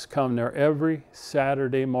folks come there every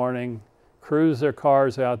Saturday morning, cruise their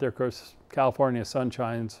cars out there. Of course, California sun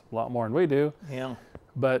shines a lot more than we do. Yeah.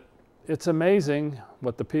 But it's amazing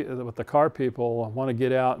what the car people want to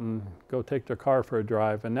get out and go take their car for a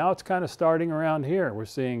drive. And now it's kind of starting around here. We're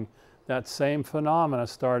seeing that same phenomena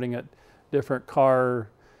starting at different car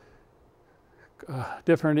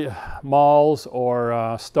different malls or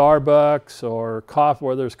Starbucks or coffee,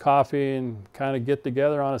 where there's coffee, and kind of get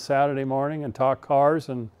together on a Saturday morning and talk cars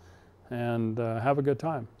and have a good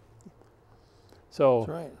time. So That's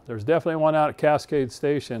right. there's definitely one out at Cascade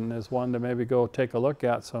Station. There's one to maybe go take a look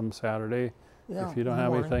at some Saturday if you don't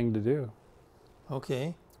have anything to do.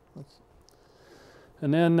 Okay.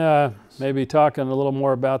 And then maybe talking a little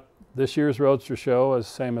more about this year's Roadster Show, as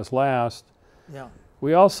same as last. Yeah.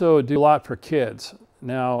 We also do a lot for kids.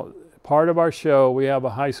 Now, part of our show, we have a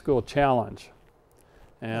high school challenge.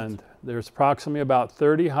 And there's approximately about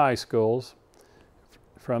 30 high schools.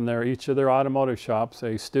 From each of their automotive shops,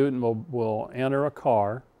 a student will enter a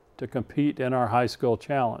car to compete in our high school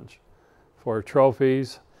challenge for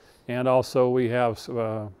trophies. And also we have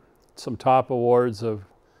some top awards of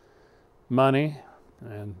money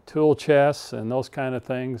and tool chests and those kind of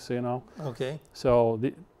things, you know. Okay. So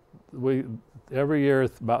every year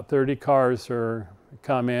about 30 cars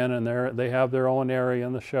come in, and they have their own area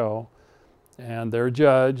in the show, and they're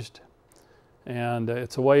judged. And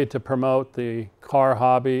it's a way to promote the car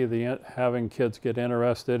hobby, having kids get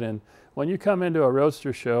interested. And when you come into a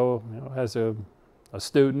Roadster Show, you know, as a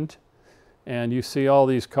student, and you see all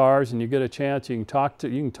these cars, and you get a chance, you can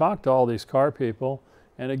talk to all these car people,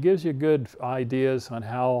 and it gives you good ideas on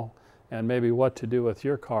how and maybe what to do with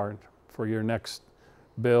your car for your next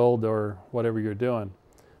build or whatever you're doing.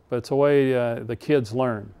 But it's a way the kids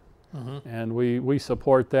learn, and we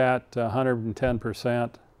support that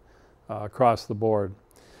 110%. Across the board.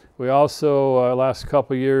 We also, last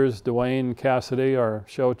couple years, Dwayne Cassidy, our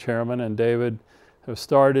show chairman, and David have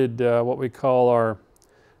started what we call our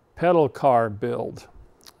pedal car build.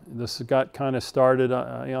 This got kind of started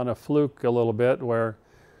on a fluke a little bit, where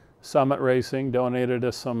Summit Racing donated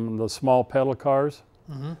us some of the small pedal cars.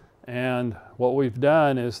 And what we've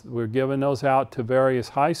done is we're giving those out to various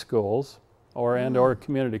high schools or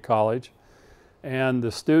community college. And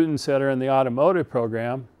the students that are in the automotive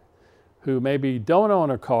program who maybe don't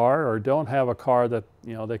own a car or don't have a car that,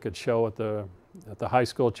 you know, they could show at the high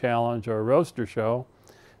school challenge or Roadster Show,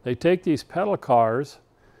 they take these pedal cars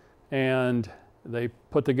and they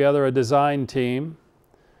put together a design team.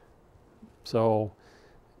 So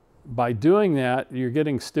by doing that, you're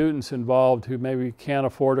getting students involved who maybe can't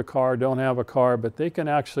afford a car, don't have a car, but they can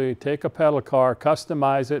actually take a pedal car,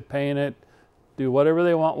 customize it, paint it, do whatever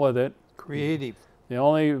they want with it. Creative. The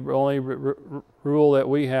only rule that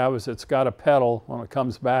we have is it's got a pedal when it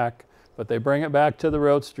comes back, but they bring it back to the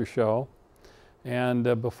Roadster Show.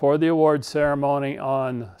 And before the award ceremony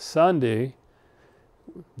on Sunday,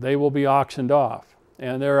 they will be auctioned off.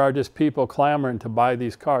 And there are just people clamoring to buy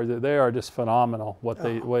these cars. They are just phenomenal,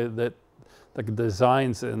 the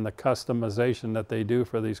designs and the customization that they do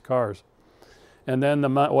for these cars. And then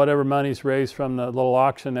whatever money's raised from the little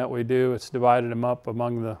auction that we do, it's divided them up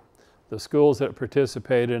among the schools that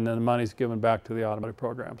participated, and then the money's given back to the automotive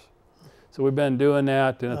programs. So we've been doing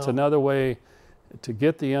that, and it's another way to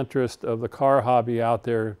get the interest of the car hobby out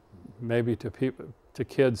there, maybe to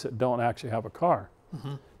kids that don't actually have a car.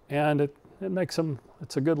 And it makes them,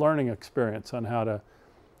 it's a good learning experience on how to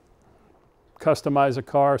customize a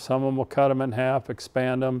car. Some of them will cut them in half,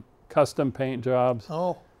 expand them, custom paint jobs,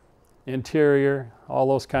 interior, all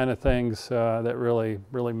those kind of things that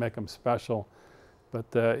really make them special.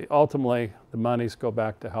 But ultimately, the monies go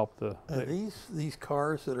back to help Are these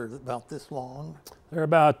cars that are about this long? They're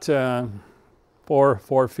about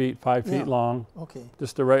 4 feet, 5 feet long. Okay.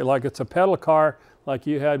 Just like it's a pedal car like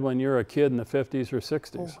you had when you were a kid in the 50s or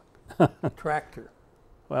 60s. Tractor.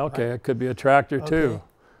 Well, okay, it could be a tractor too,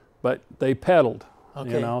 but they pedaled,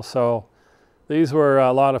 you know. So these were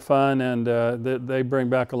a lot of fun, and they bring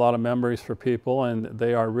back a lot of memories for people, and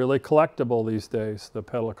they are really collectible these days, the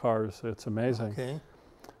pedal cars. It's amazing. Okay.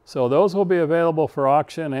 So those will be available for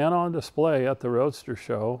auction and on display at the Roadster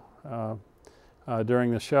Show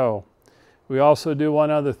during the show. We also do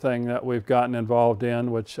one other thing that we've gotten involved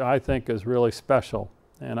in, which I think is really special.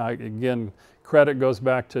 And again, credit goes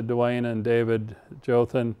back to Dwayne and David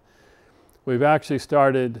Jothan. We've actually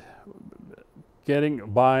started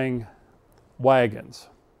buying wagons.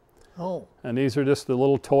 And these are just the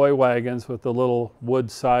little toy wagons with the little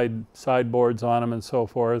wood sideboards on them and so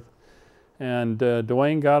forth. And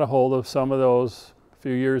Dwayne got a hold of some of those a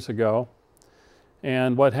few years ago.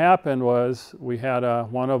 And what happened was we had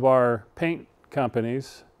one of our paint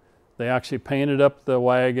companies. They actually painted up the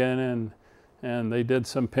wagon, and they did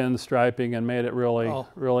some pinstriping and made it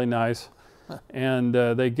really nice. And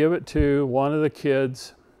they give it to one of the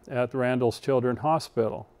kids at Randall's Children's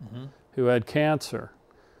Hospital who had cancer.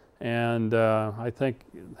 And I think,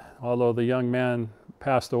 although the young man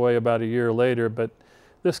passed away about a year later, but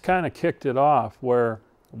this kind of kicked it off, where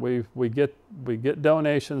we get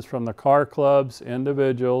donations from the car clubs,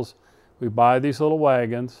 individuals. We buy these little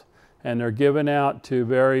wagons, and they're given out to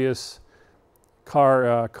various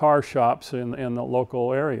car shops in the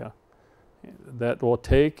local area that will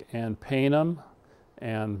take and paint them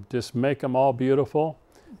and just make them all beautiful.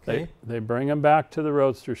 Okay. They bring them back to the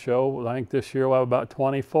Roadster Show. I think this year we'll have about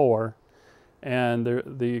 24. And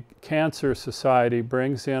the Cancer Society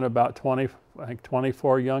brings in about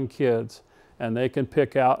 24 young kids, and they can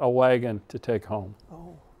pick out a wagon to take home.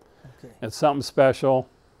 Oh, okay. It's something special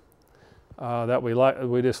that we like.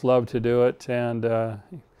 We just love to do it. And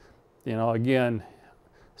you know, again,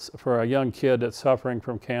 for a young kid that's suffering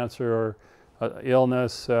from cancer or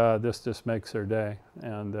illness, this just makes their day.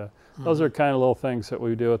 And those are kind of little things that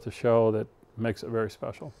we do at the show that makes it very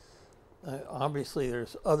special. Obviously,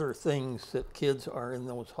 there's other things that kids are in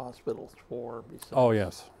those hospitals for besides. Oh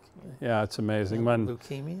yes, yeah, it's amazing. When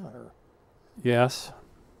leukemia, or yes,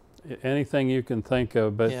 anything you can think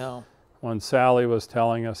of. But yeah. When Sally was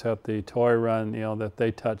telling us at the toy run, you know, that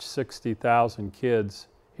they touch 60,000 kids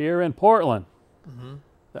here in Portland,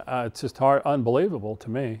 it's just unbelievable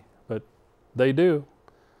to me, but they do.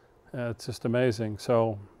 It's just amazing.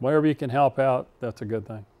 So wherever you can help out, that's a good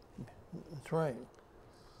thing. That's right.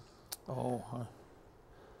 Oh,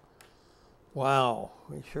 wow,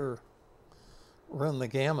 we sure run the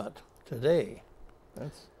gamut today.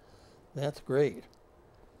 That's great.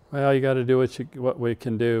 Well, you got to do what we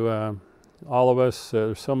can do. All of us,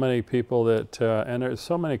 there's so many people that, and there's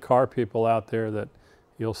so many car people out there that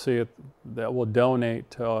you'll see it, that will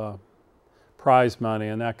donate prize money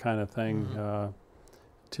and that kind of thing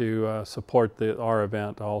to support our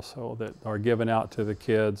event also, that are given out to the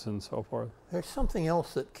kids and so forth. There's something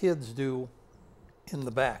else that kids do in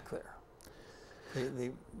the back there.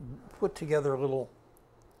 They put together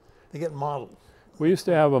they get models. We used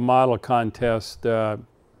to have a model contest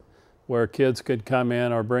where kids could come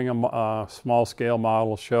in or bring a small scale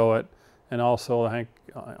model, show it, and also I think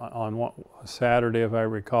on Saturday, if I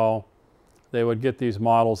recall, they would get these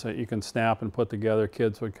models that you can snap and put together.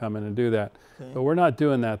 Kids would come in and do that. Okay. But we're not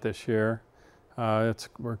doing that this year.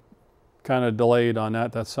 We're kind of delayed on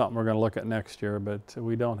that. That's something we're going to look at next year, but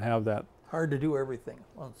we don't have that. Hard to do everything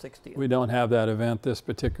on 60th. We don't have that event this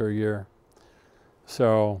particular year.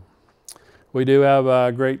 So we do have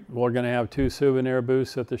we're going to have 2 souvenir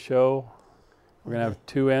booths at the show. We're going to have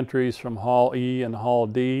 2 entries from Hall E and Hall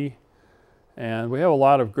D. And we have a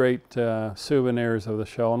lot of great souvenirs of the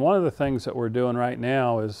show. And one of the things that we're doing right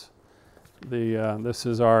now is this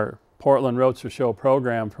is our Portland Roadster Show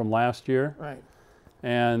program from last year. Right.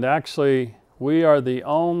 And actually, we are the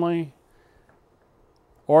only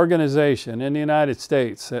organization in the United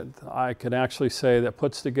States that I could actually say that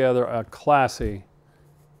puts together a classy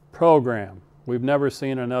program. We've never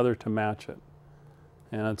seen another to match it.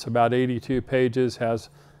 And it's about 82 pages, has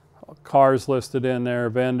cars listed in there,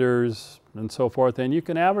 vendors, and so forth. And you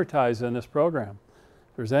can advertise in this program.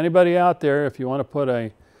 If there's anybody out there, if you want to put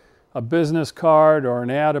a business card or an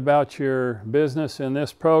ad about your business in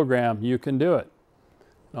this program, you can do it.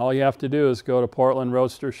 And all you have to do is go to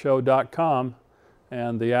portlandroadstershow.com,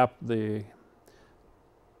 and the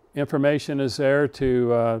information is there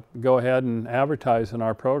to go ahead and advertise in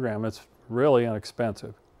our program. It's really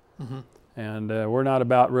inexpensive. And we're not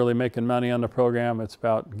about really making money on the program. It's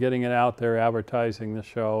about getting it out there, advertising the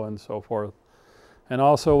show, and so forth. And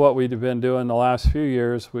also what we've been doing the last few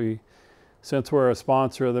years, since we're a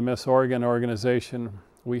sponsor of the Miss Oregon organization,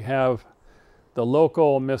 we have the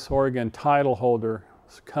local Miss Oregon title holder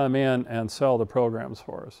come in and sell the programs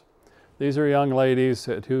for us. These are young ladies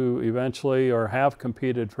who eventually or have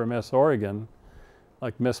competed for Miss Oregon,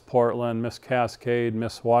 like Miss Portland, Miss Cascade,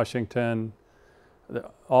 Miss Washington,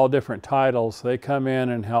 all different titles. They come in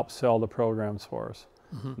and help sell the programs for us.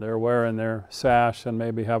 They're wearing their sash and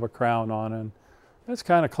maybe have a crown on, and it's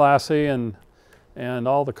kind of classy, and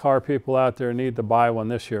all the car people out there need to buy one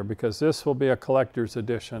this year, because this will be a collector's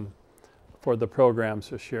edition for the programs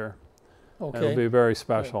this year. Okay. It'll be very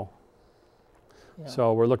special. Yeah.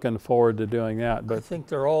 So we're looking forward to doing that. But I think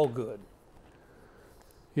they're all good.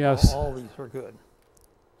 Yes. All these are good.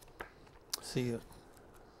 See,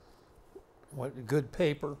 what good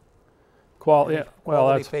paper. Quality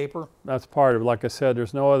paper. That's part of it. Like I said,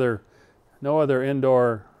 there's no other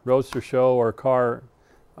indoor roadster show or car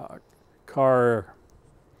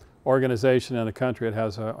organization in the country that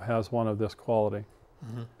has one of this quality.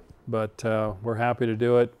 But we're happy to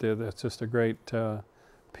do it. It's just a great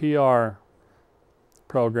PR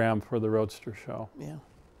program for the Roadster Show. Yeah,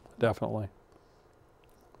 definitely.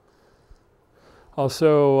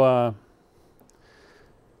 Also,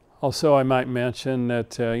 Also, I might mention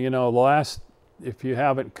that, you know, if you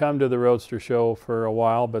haven't come to the Roadster Show for a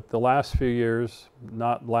while, but the last few years,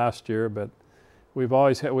 not last year, but we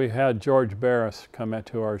had George Barris come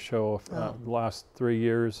to our show the last 3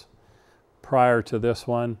 years prior to this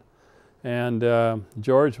one. And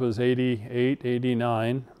George was 88,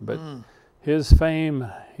 89, but his fame,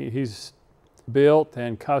 he's built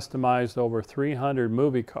and customized over 300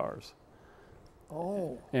 movie cars.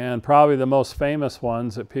 Oh. And probably the most famous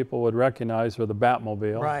ones that people would recognize are the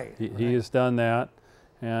Batmobile. Right. He has done that.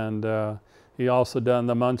 And he also done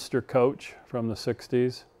the Munster coach from the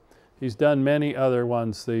 60s. He's done many other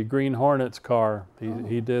ones. The Green Hornets car,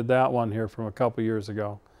 he did that one here from a couple years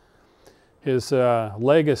ago. His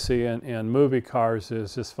legacy in movie cars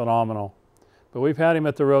is just phenomenal. But we've had him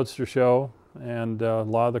at the Roadster Show, and a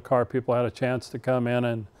lot of the car people had a chance to come in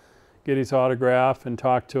and get his autograph and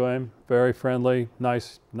talk to him. Very friendly,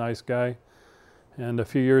 nice guy. And a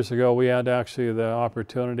few years ago, we had actually the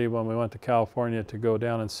opportunity when we went to California to go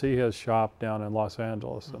down and see his shop down in Los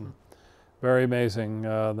Angeles. And very amazing,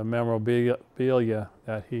 the memorabilia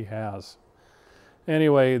that he has.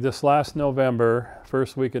 Anyway, this last November,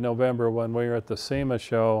 first week of November, when we were at the SEMA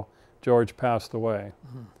show, George passed away.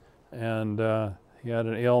 And he had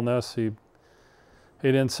an illness. He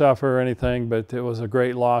didn't suffer or anything, but it was a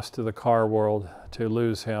great loss to the car world to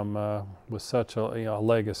lose him with such a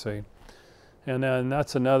legacy. And then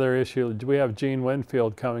that's another issue. We have Gene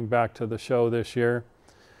Winfield coming back to the show this year.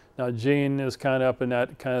 Now Gene is kind of up in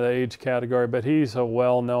that kind of the age category, but he's a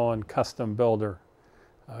well-known custom builder.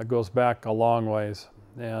 Goes back a long ways.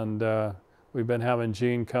 And we've been having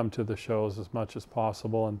Gene come to the shows as much as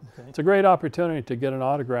possible. And it's a great opportunity to get an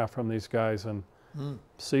autograph from these guys and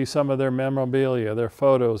see some of their memorabilia, their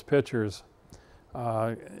photos, pictures.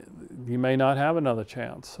 You may not have another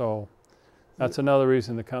chance. So that's another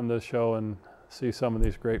reason to come to the show and see some of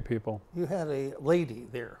these great people. You had a lady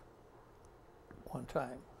there one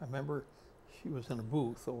time. I remember she was in a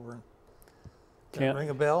booth over in... Does that ring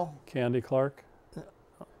a bell? Candy Clark.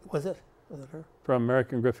 Was it her? From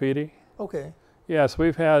American Graffiti. Okay. Yes,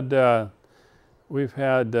 we've had some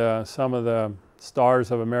of the stars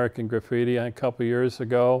of American Graffiti. A couple years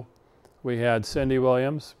ago, we had Cindy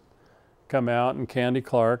Williams come out and Candy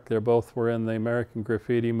Clark. They both were in the American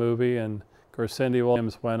Graffiti movie, and of course Cindy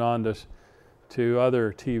Williams went on to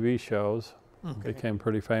other TV shows. Became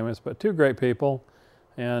pretty famous, but two great people.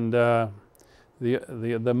 And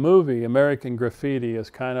the movie American Graffiti is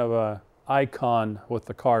kind of a icon with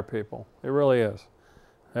the car people. It really is.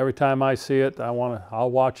 Every time I see it,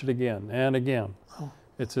 I'll watch it again and again.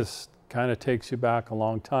 It just kind of takes you back a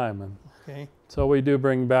long time. And so we do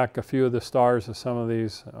bring back a few of the stars of some of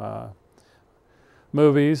these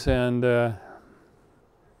movies and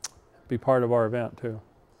be part of our event too.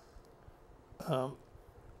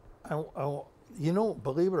 You know,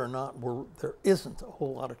 believe it or not, there isn't a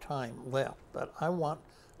whole lot of time left, but are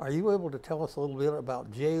you able to tell us a little bit about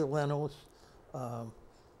Jay Leno's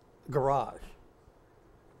garage?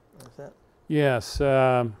 Is that? Yes.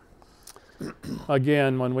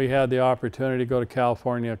 Again, when we had the opportunity to go to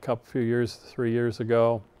California 3 years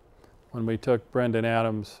ago, when we took Brendan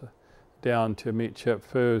Adams down to meet Chip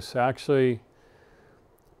Foose, actually,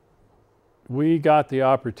 we got the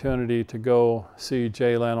opportunity to go see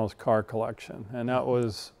Jay Leno's car collection. And that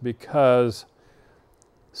was because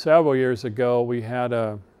several years ago, we had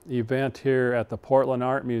an event here at the Portland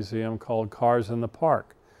Art Museum called Cars in the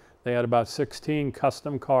Park. They had about 16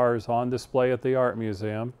 custom cars on display at the Art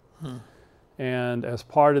Museum. And as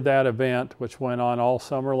part of that event, which went on all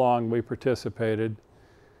summer long, we participated.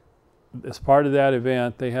 As part of that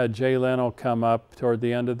event, they had Jay Leno come up toward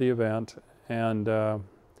the end of the event and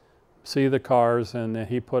see the cars, and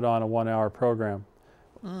he put on a 1-hour program.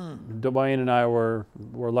 Dwayne and I were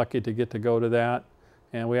lucky to get to go to that,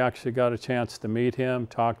 and we actually got a chance to meet him,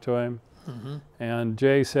 talk to him. And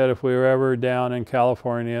Jay said if we were ever down in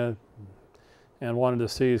California and wanted to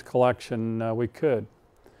see his collection, we could.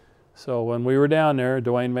 So when we were down there,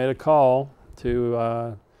 Dwayne made a call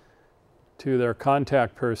to their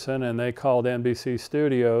contact person, and they called NBC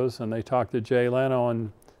Studios, and they talked to Jay Leno,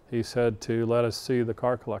 and he said to let us see the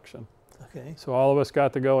car collection. So all of us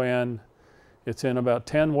got to go in. It's in about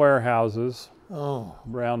 10 warehouses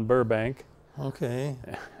around Burbank.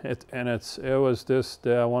 It was just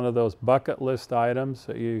one of those bucket list items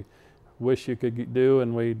that you wish you could do,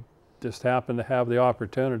 and we just happened to have the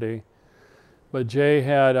opportunity. But Jay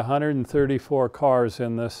had 134 cars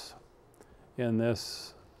in this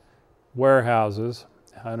warehouses,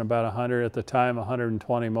 and about 100 at the time,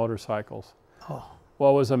 120 motorcycles.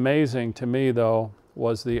 What was amazing to me, though,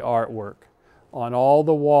 was the artwork. on all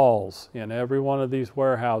the walls in every one of these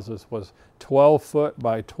warehouses was 12-foot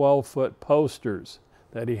by 12-foot posters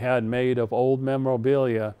that he had made of old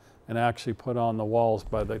memorabilia and actually put on the walls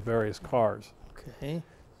by the various cars. Okay.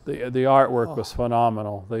 The artwork was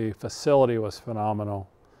phenomenal. The facility was phenomenal.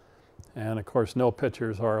 And of course, no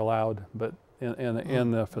pictures are allowed but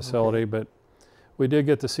in the facility, but we did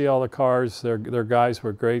get to see all the cars. Their guys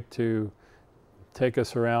were great to take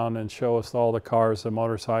us around and show us all the cars, the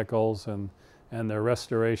motorcycles, and their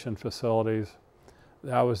restoration facilities.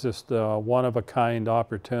 That was just a one-of-a-kind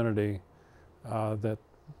opportunity that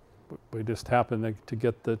we just happened to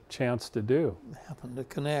get the chance to do. Happened to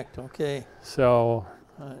connect, okay. So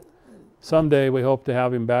someday we hope to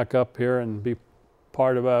have him back up here and be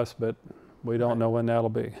part of us, but we don't know when that'll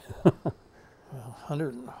be. Well,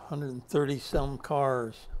 130 some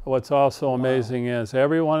cars. What's also amazing is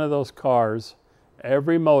every one of those cars,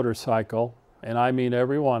 every motorcycle, and I mean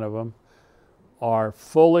every one of them, are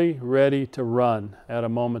fully ready to run at a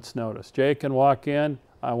moment's notice. Jay can walk in,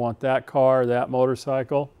 I want that car, that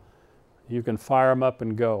motorcycle. You can fire them up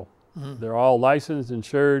and go. They're all licensed,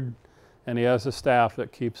 insured, and he has a staff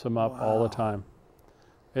that keeps them up all the time.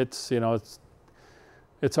 It's, you know,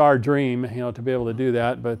 it's our dream, you know, to be able to do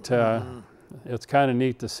that, but it's kind of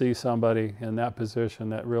neat to see somebody in that position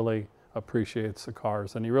that really appreciates the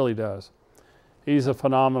cars, and he really does. He's a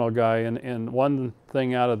phenomenal guy, and one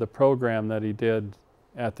thing out of the program that he did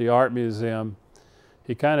at the art museum,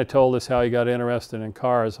 he kind of told us how he got interested in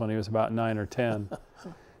cars when he was about 9 or 10.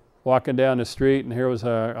 Walking down the street, and here was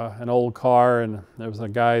an old car, and there was a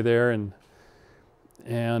guy there, and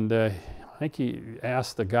I think he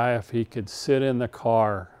asked the guy if he could sit in the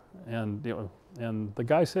car, and the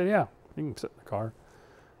guy said, "Yeah, you can sit in the car."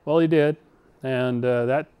 Well, he did, and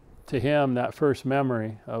that to him, that first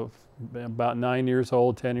memory of about 9 years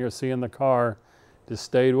old, 10 years, seeing the car, just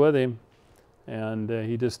stayed with him, and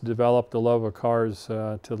he just developed a love of cars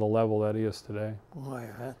to the level that he is today. Boy,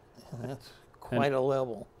 that's quite a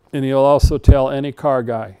level. And he'll also tell any car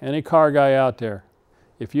guy out there,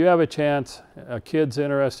 if you have a chance, a kid's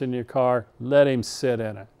interested in your car, let him sit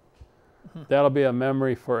in it. That'll be a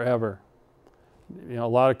memory forever. You know, a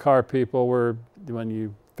lot of car people when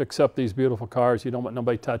you fix up these beautiful cars, you don't want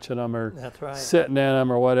nobody touching them or sitting in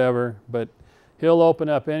them or whatever, but he'll open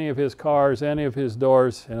up any of his cars, any of his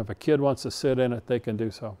doors, and if a kid wants to sit in it, they can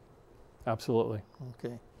do so. Absolutely.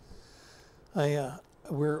 Okay.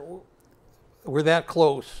 We're that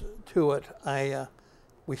close to it.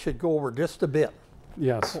 We should go over just a bit.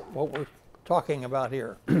 Yes. What we're talking about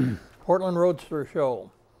here. Portland Roadster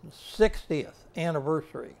Show, 60th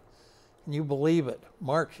anniversary. Can you believe it?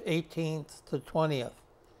 March 18th to 20th.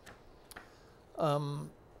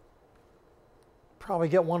 Probably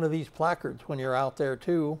get one of these placards when you're out there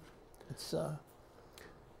too.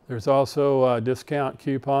 There's also discount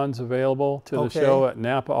coupons available to the show at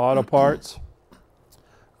Napa Auto Parts.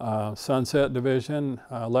 Sunset Division,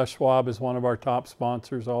 Les Schwab is one of our top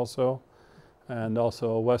sponsors also, and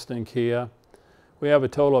also Weston Kia. We have a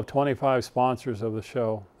total of 25 sponsors of the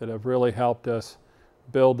show that have really helped us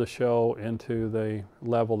build the show into the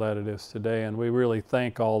level that it is today, and we really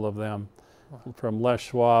thank all of them, from Les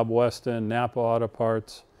Schwab, Weston, Napa Auto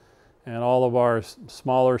Parts, and all of our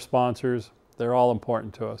smaller sponsors. They're all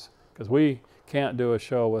important to us because we can't do a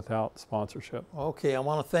show without sponsorship. Okay, I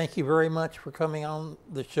want to thank you very much for coming on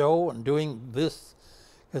the show and doing this,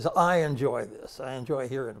 because I enjoy this. I enjoy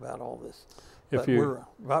hearing about all this. But we're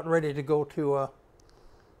about ready to go to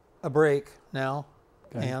a break now,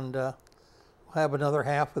 and we'll have another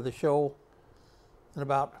half of the show in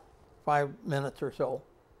about 5 minutes or so.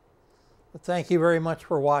 But thank you very much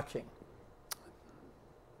for watching.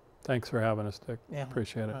 Thanks for having us, Dick. Yeah,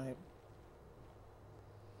 appreciate it. Right.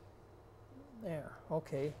 There,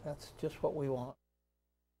 okay, that's just what we want.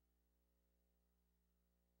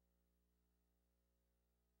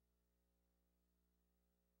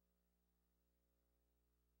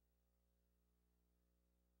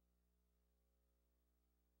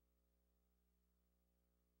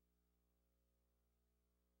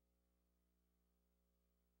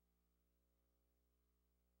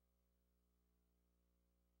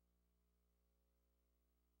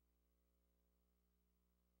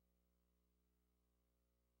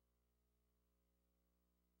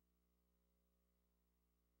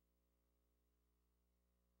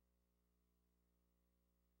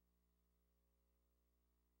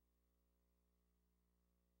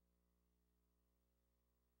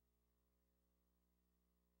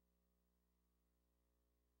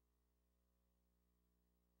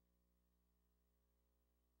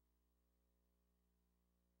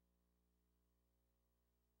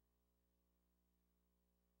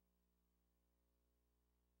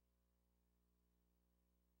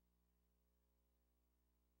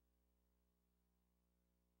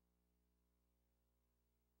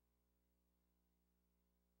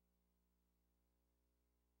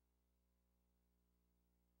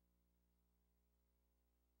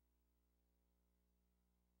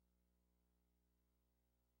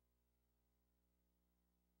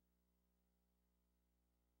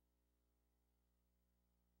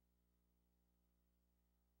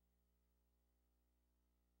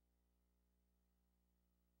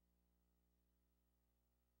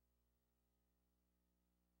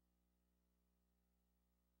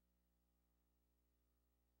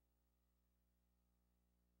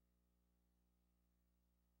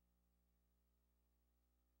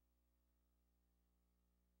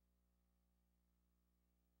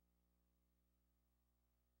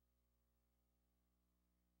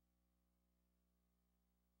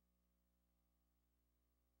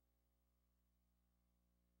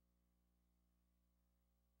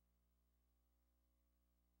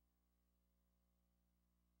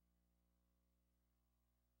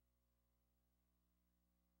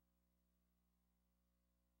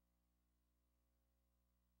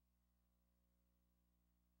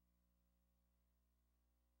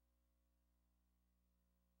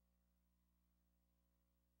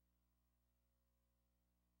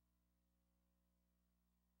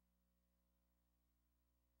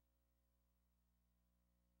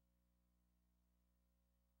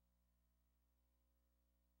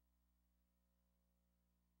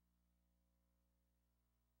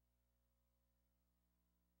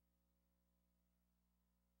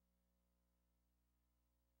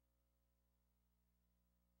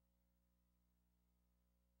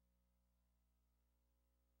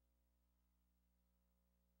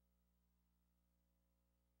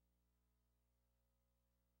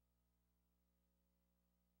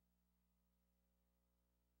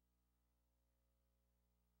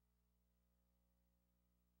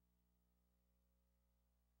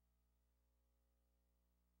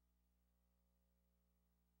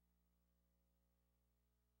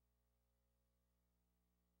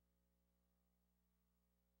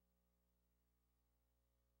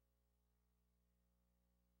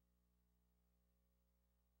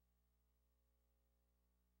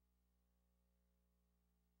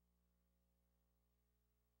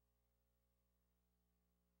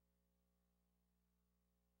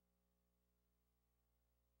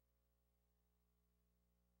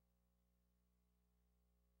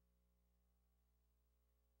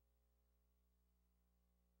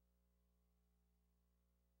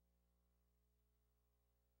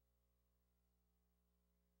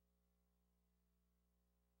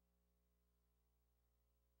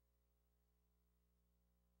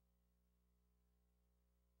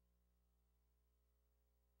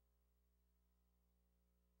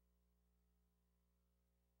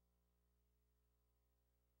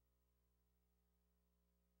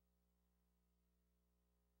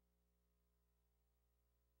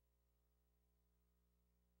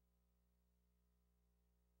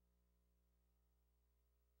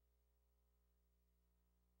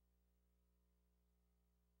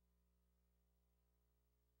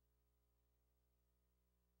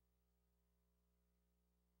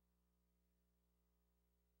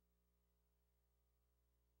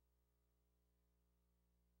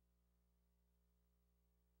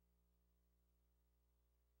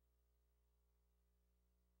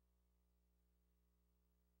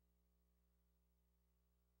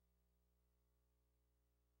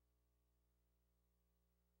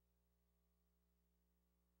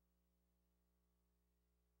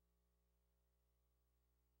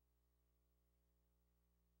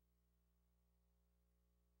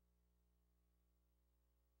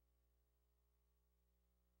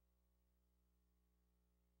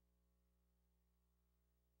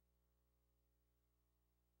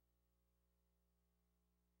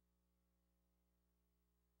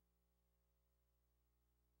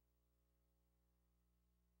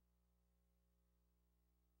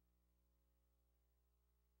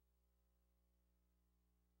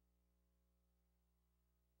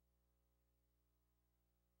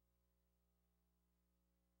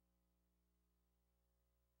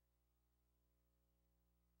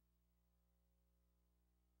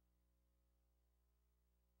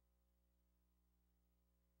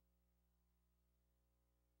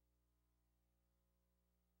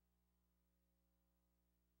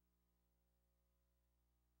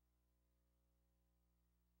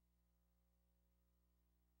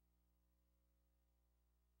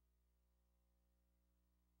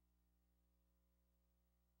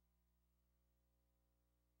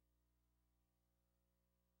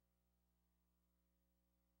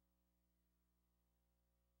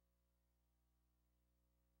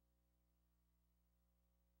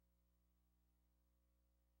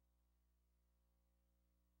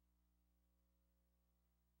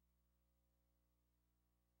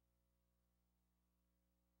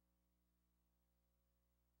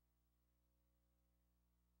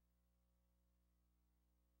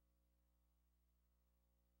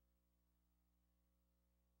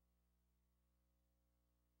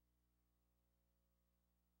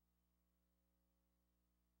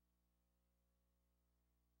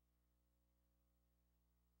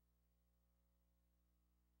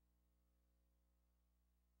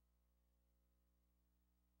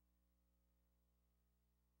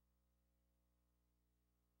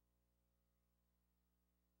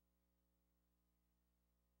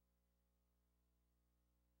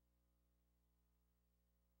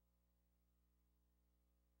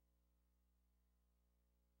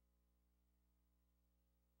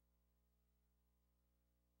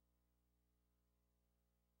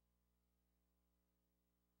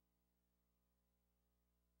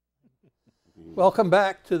 Welcome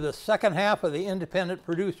back to the second half of the Independent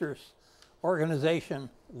Producers Organization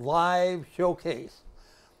live showcase.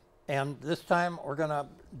 And this time we're going to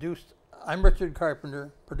do, I'm Richard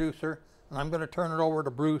Carpenter, producer, and I'm going to turn it over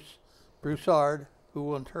to Bruce Broussard, who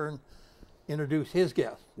will in turn introduce his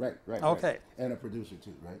guest. Right. Okay. Right. And a producer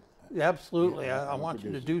too, right? Yeah, absolutely. Yeah, I want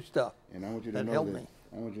you to do stuff and I want you to that know help that me.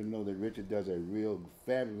 I want you to know that Richard does a real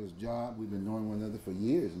fabulous job. We've been knowing one another for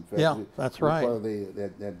years. In fact, Yeah, that's right. Part of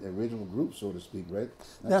that original group, so to speak, right?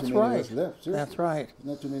 Not That's too many right. of us left. Seriously. That's right.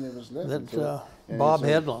 Not too many of us left. That's Bob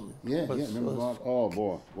Headlam. Yeah, remember Bob? Oh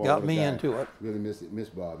boy, got what a me guy. into it. Really miss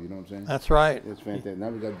Bob. You know what I'm saying? That's right. It's fantastic. Now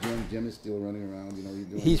we got Jim. Jim is still running around. You know, he's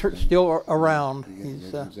doing He's his thing. still around. You know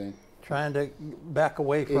He's what I'm saying? trying to back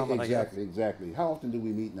away from it, I guess. Exactly. How often do we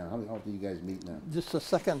meet now? How often do you guys meet now? Just a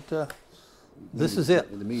second. This is it.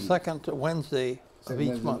 In the meeting. Second Wednesday of each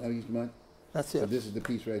Wednesday month. of each month. That's So it. this is the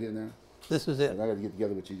piece right here now. This is I it. got to get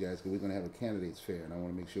together with you guys because we're going to have a candidates fair, and I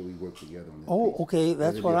want to make sure we work together on this. Oh, piece. okay.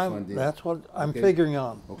 That's That'll what be a I'm. fun deal. That's what I'm Okay. figuring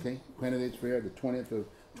on. Okay, candidates fair, the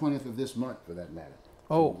 20th of this month, for that matter.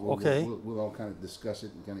 Oh, We'll- okay. We'll all kind of discuss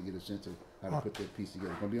it and kind of get a sense of how to put that piece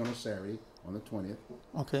together. It's going to be on a Saturday, on the 20th.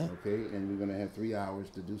 Okay. Okay, and we're going to have 3 hours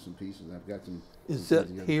to do some pieces. I've got some. Is some it things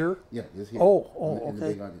together. here? Yeah, it's here. Oh, in the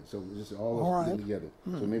okay. big audience. So just all All of us right. get together.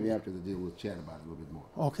 So maybe after the deal, we'll chat about it a little bit more.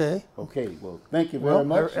 Okay. Okay, well, thank you very Well,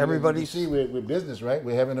 much. everybody's- You see, we're business, right?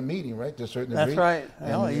 We're having a meeting, right, to a certain That's degree. right.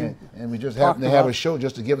 Well, you And we just talked happen to have a about- show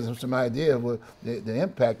just to give us some idea of what the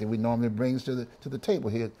impact that we normally brings to the table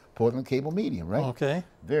here at Portland Cable Media, right? Okay.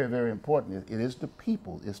 Very, very important. It is the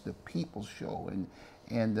people. It's the people's show,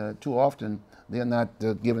 and too often they're not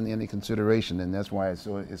given any consideration, and that's why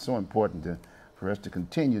it's so important for us to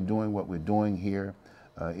continue doing what we're doing here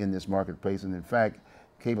in this marketplace. And in fact,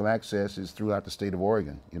 cable access is throughout the state of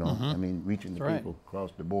Oregon. You know, I mean, reaching the That's right. people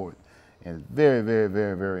across the board, and it's very, very,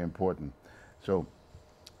 very, very important. So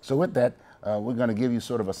with that, we're going to give you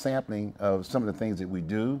sort of a sampling of some of the things that we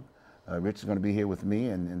do. Rich is going to be here with me,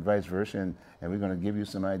 and vice versa, and we're going to give you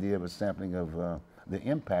some idea of a sampling of the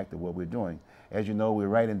impact of what we're doing. As you know, we're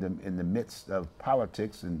right in the midst of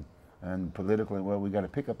politics and political, and well, we got to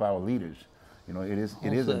pick up our leaders. You know, it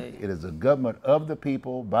is a government of the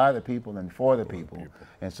people, by the people, and for the people.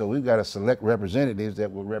 And so we've got to select representatives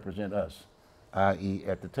that will represent us, i.e.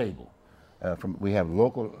 at the table. We have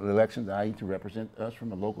local elections, i.e. to represent us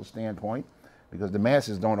from a local standpoint, because the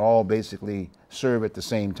masses don't all basically serve at the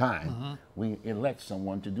same time. We elect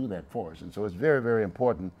someone to do that for us. And so it's very, very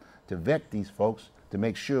important to vet these folks to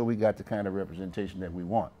make sure we got the kind of representation that we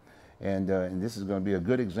want. And this is going to be a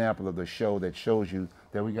good example of the show that shows you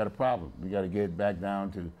that we got a problem. We got to get back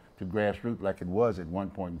down to grassroots like it was at one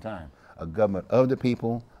point in time. A government of the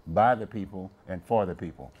people, by the people, and for the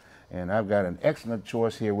people. And I've got an excellent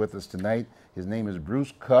choice here with us tonight. His name is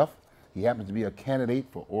Bruce Cuff. He happens to be a candidate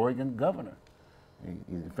for Oregon governor.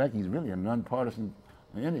 In fact, he's really a nonpartisan.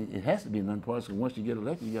 And it has to be nonpartisan. Once you get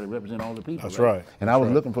elected, you got to represent all the people. That's right. And I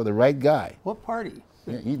was looking for the right guy. What party?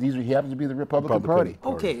 Yeah, he happens to be the Republican Party.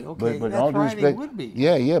 Okay. But That's all due right. respect, He would be.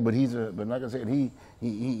 Yeah. But but like I said,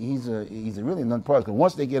 he's a really nonpartisan.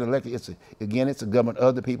 Once they get elected, it's a government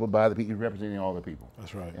of the people, by the people, representing all the people.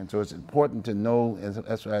 That's right. And so it's important to know. And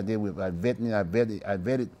that's what I did with I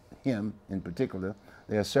vetted him in particular.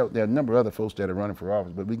 There are a number of other folks that are running for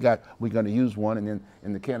office, but we're going to use one, and then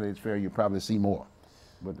in the candidates fair you'll probably see more.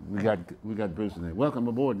 But we got Bruce in there. Welcome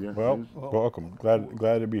aboard, yeah. Well, Bruce. welcome.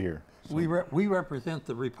 Glad to be here. We represent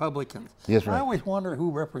the Republicans. Yes, right. I always wonder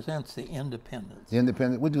who represents the independents. The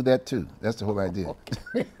independent, we do that too. That's the whole idea.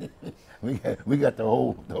 we got the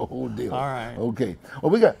whole deal. All right. Okay.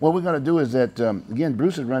 Well, what we're going to do is that again,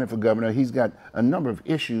 Bruce is running for governor. He's got a number of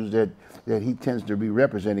issues that he tends to be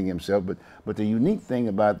representing himself. But the unique thing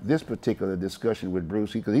about this particular discussion with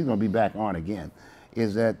Bruce, because he's going to be back on again,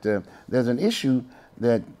 is that there's an issue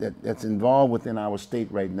that's involved within our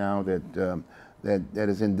state right now that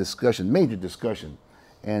is in discussion, major discussion.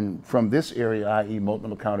 And from this area, i.e.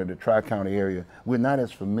 Multnomah County, the Tri-County area, we're not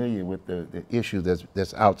as familiar with the issue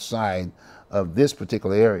that's outside of this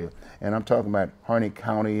particular area. And I'm talking about Harney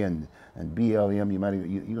County and BLM.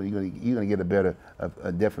 You're going to get a better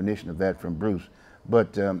a definition of that from Bruce.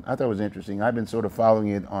 But I thought it was interesting. I've been sort of following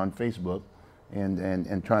it on Facebook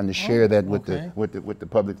and trying to share that with the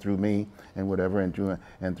public through me and whatever, and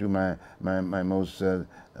through my most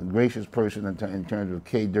gracious person in terms of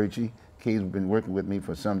Kay Durchie. Kay's been working with me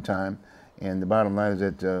for some time, and the bottom line is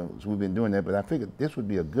that so we've been doing that. But I figured this would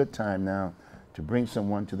be a good time now to bring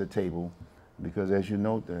someone to the table, because as you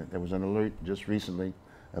know, there was an alert just recently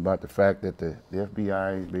about the fact that the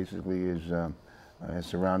FBI basically has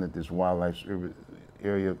surrounded this wildlife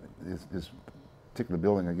area, this particular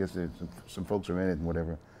building. I guess there's some folks are in it and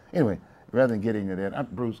whatever. Anyway, rather than getting into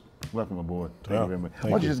that, Bruce, welcome aboard. Thank you very much. Why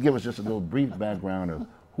don't you just give us just a little brief background of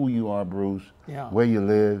who you are, Bruce, where you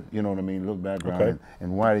live, you know what I mean, a little background,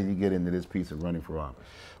 and why did you get into this piece of running for office?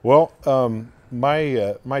 Well,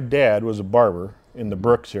 my dad was a barber in the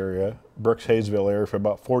Brooks area, Brooks-Hayesville area, for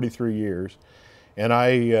about 43 years. And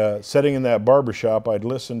I, sitting in that barber shop, I'd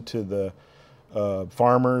listen to the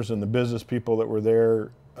farmers and the business people that were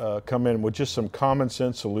there come in with just some common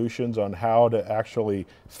sense solutions on how to actually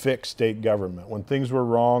fix state government. When things were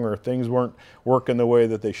wrong or things weren't working the way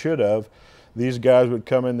that they should have, these guys would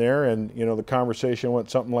come in there and, you know, the conversation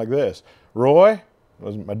went something like this. Roy,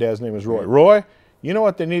 my dad's name is Roy. Roy, you know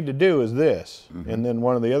what they need to do is this. And then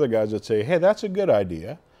one of the other guys would say, hey, that's a good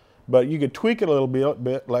idea, but you could tweak it a little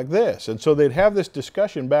bit like this. And so they'd have this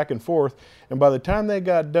discussion back and forth, and by the time they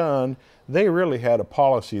got done, they really had a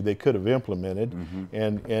policy they could have implemented.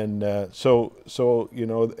 So you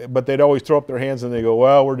know, but they'd always throw up their hands and they go,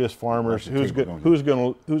 well, we're just farmers. Who's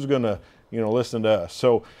gonna you know, listen to us?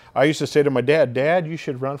 So I used to say to my dad, Dad, you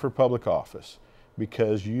should run for public office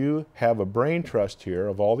because you have a brain trust here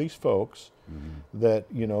of all these folks that,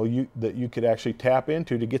 you know, that you could actually tap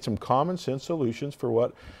into to get some common sense solutions for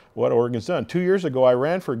what Oregon's done. 2 years ago, I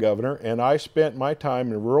ran for governor, and I spent my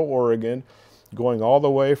time in rural Oregon, going all the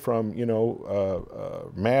way from, you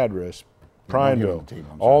know, Madras, Prineville,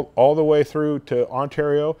 all the way through to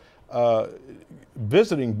Ontario,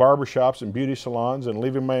 visiting barbershops and beauty salons and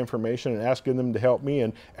leaving my information and asking them to help me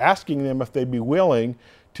and asking them if they'd be willing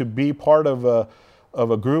to be part of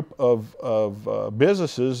a group of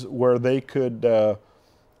businesses where they could,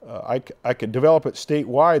 I could develop it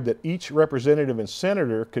statewide that each representative and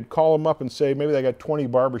senator could call them up and say, maybe they got 20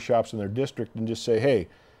 barbershops in their district, and just say, hey,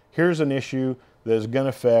 here's an issue that is going to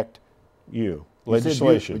affect you.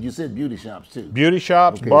 Legislation. But you said beauty shops too. Beauty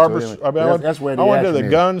shops, okay, barbers. So I mean, that's where I went to the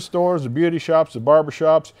gun stores, the beauty shops, the barber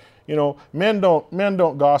shops. You know, men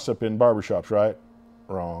don't gossip in barber shops, right?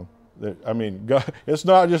 Wrong. I mean, it's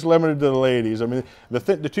not just limited to the ladies. I mean,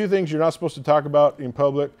 the two things you're not supposed to talk about in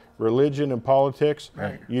public: religion and politics.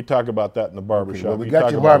 Right. You talk about that in the barber shop. Well, we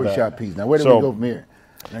got your barber shop piece. Now, where do we go from here?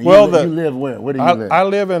 Now, well, you live where? Where do you live? I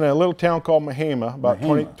live in a little town called Mahama,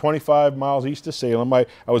 about 25 miles east of Salem. I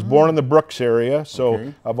was born in the Brooks area,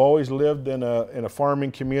 so I've always lived in a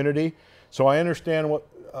farming community. So I understand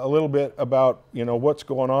a little bit about, you know, what's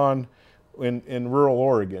going on in rural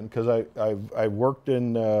Oregon, because I've worked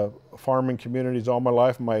in farming communities all my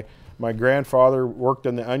life. My grandfather worked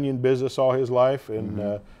in the onion business all his life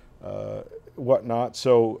and whatnot.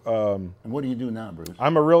 So and what do you do now, Bruce?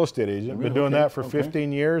 I'm a real estate agent. Been doing that for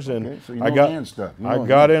 15 years, and so you know land stuff.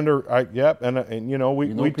 And you know,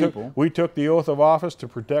 we took the oath of office to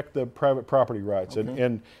protect the private property rights,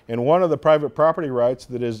 and one of the private property rights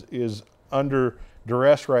that is under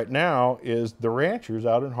duress right now is the ranchers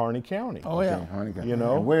out in Harney County. Oh yeah, Harney County. You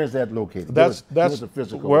know, and where is that located? That's the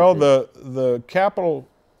physical. Well, location. the capital.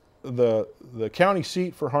 The county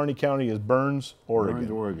seat for Harney County is Burns, Oregon.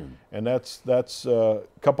 Burns, Oregon. And that's a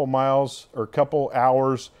couple miles or couple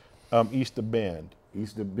hours east of Bend.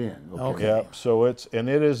 East of Bend. Okay. Yep. So it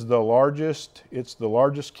is the largest. It's the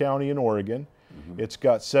largest county in Oregon. It's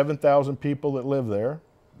got 7,000 people that live there,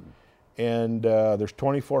 and there's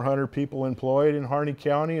 2,400 people employed in Harney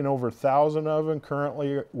County, and over 1,000 of them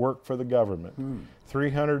currently work for the government.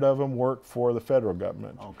 300 of them work for the federal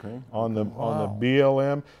government. On the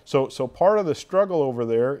BLM. So part of the struggle over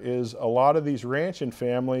there is a lot of these ranching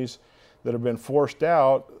families that have been forced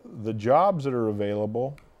out, the jobs that are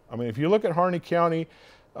available. I mean, if you look at Harney County,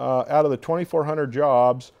 out of the 2,400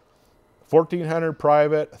 jobs, 1,400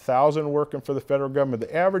 private, 1,000 working for the federal government.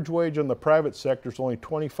 The average wage in the private sector is only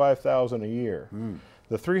 $25,000 a year.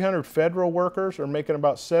 The 300 federal workers are making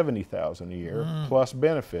about $70,000 a year plus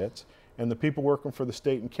benefits, and the people working for the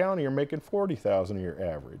state and county are making $40,000 a year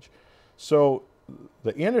average. So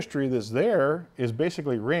the industry that's there is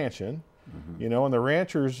basically ranching, you know, and the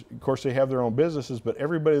ranchers, of course, they have their own businesses, but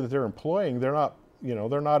everybody that they're employing, they're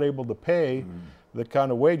not able to pay the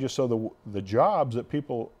kind of wages. So the jobs that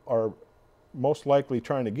people are most likely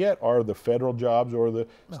trying to get are the federal jobs or the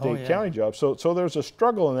state county jobs. So there's a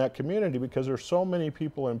struggle in that community because there's so many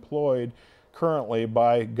people employed currently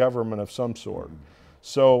by government of some sort.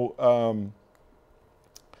 So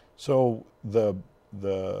the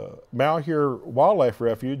Malheur Wildlife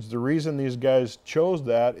Refuge, the reason these guys chose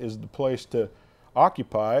that is the place to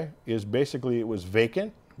occupy is basically it was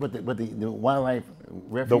vacant. But the wildlife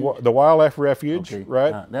refuge? The wildlife refuge,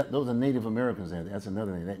 right? Those are Native Americans there. That's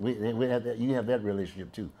another thing. We have that, you have that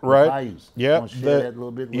relationship too. Right. The Paiutes. Yeah. Want to share that a little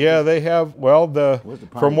bit with us? They have. Well,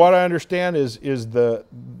 from what I understand is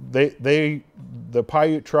they the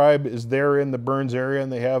Paiute tribe is there in the Burns area,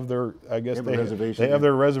 and they have their, I guess they have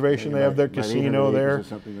their reservation, they have their casino there,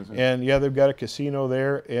 and yeah, they've got a casino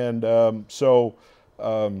there, and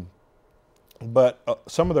but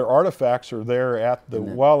some of their artifacts are there at the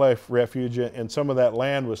wildlife refuge, and some of that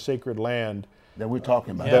land was sacred land that we're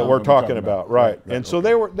talking about. That we're talking about, right? And so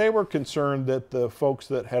they were concerned that the folks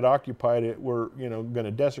that had occupied it were, going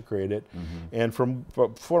to desecrate it. And from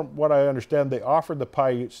what I understand, they offered the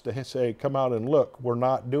Paiutes to say, "Come out and look. We're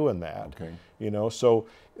not doing that." Okay.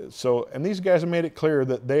 So and these guys have made it clear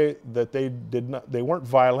that they weren't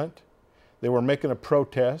violent. They were making a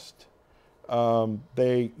protest.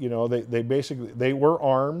 They basically, they were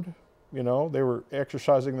armed. They were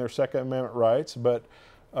exercising their Second Amendment rights, but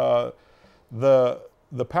the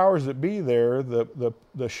powers that be there,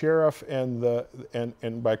 the sheriff and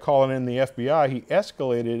by calling in the FBI, he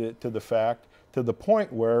escalated it to the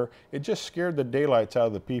point where it just scared the daylights out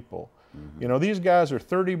of the people. These guys are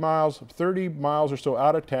 30 miles or so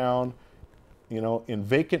out of town, in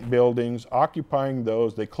vacant buildings, occupying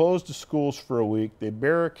those. They closed the schools for a week. They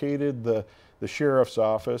barricaded the sheriff's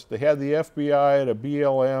office. They had the FBI at a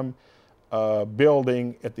BLM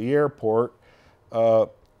building at the airport.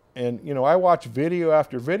 And I watched video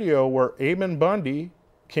after video where Amon Bundy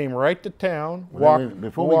came right to town, walked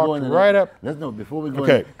right up. Before we go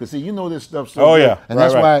in, because see, this stuff so good. Yeah, and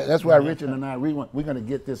that's why Richard and I we're going to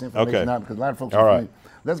get this information out, because a lot of folks.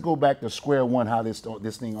 Let's go back to square one, how this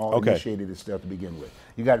thing all initiated this stuff to begin with.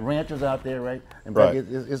 You got ranchers out there, right? And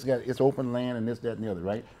it's open land and this, that, and the other,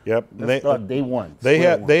 right? Yep. Let's start day one. They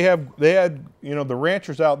had the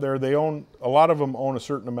ranchers out there. They own, a lot of them own a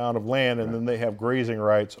certain amount of land, and then they have grazing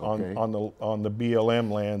rights on the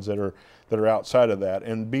BLM lands that are outside of that.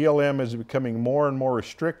 And BLM is becoming more and more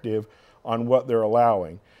restrictive on what they're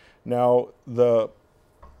allowing. Now the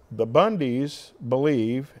Bundys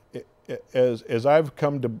believe, as I've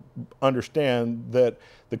come to understand, that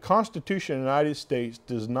the Constitution of the United States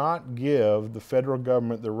does not give the federal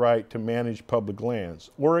government the right to manage public lands.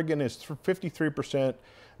 Oregon is 53%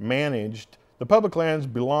 managed. The public lands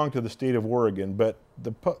belong to the state of Oregon, but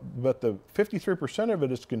the 53% of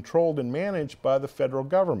it is controlled and managed by the federal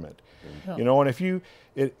government. Yeah. And if you,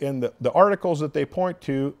 in the articles that they point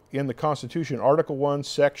to in the Constitution, Article 1,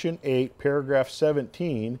 Section 8, Paragraph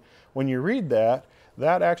 17, when you read that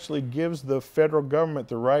actually gives the federal government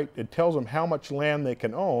the right. It tells them how much land they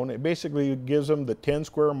can own. It basically gives them the 10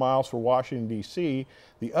 square miles for Washington, D.C.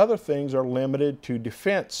 The other things are limited to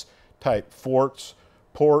defense type forts,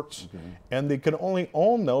 ports, and they can only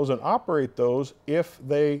own those and operate those if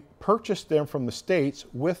they purchase them from the states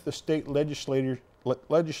with the state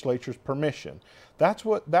legislature's permission. That's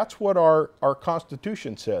what our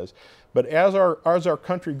Constitution says. But as our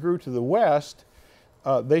country grew to the west,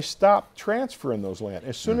 they stopped transferring those land.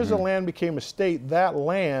 As soon as the land became a state, that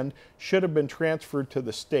land should have been transferred to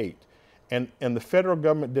the state. And the federal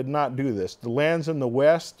government did not do this. The lands in the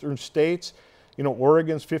western states,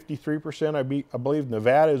 Oregon's 53%, I believe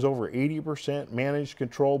Nevada is over 80% managed,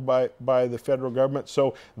 controlled by the federal government.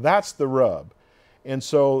 So that's the rub. And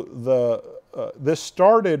so this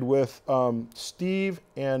started with Steve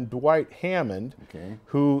and Dwight Hammond,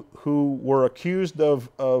 who were accused of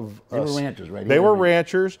they were ranchers, right? They were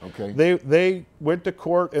ranchers. Okay. They went to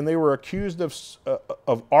court and they were accused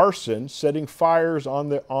of arson, setting fires on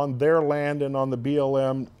their land and on the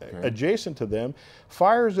BLM adjacent to them,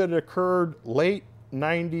 fires that occurred late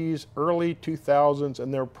 90s, early 2000s,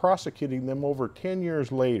 and they're prosecuting them over 10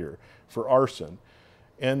 years later for arson.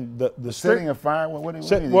 And the setting a fire. What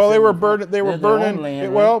they were burning. They were burning.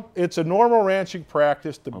 It's a normal ranching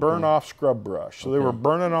practice to burn off scrub brush. So they were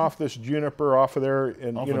burning off this juniper off of their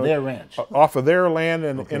their ranch, off of their land,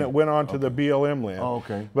 and it went on to the BLM land. Oh,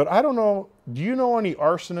 okay. But I don't know. Do you know any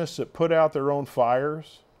arsonists that put out their own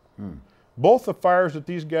fires? Both the fires that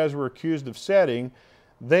these guys were accused of setting,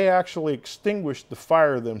 they actually extinguished the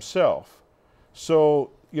fire themselves.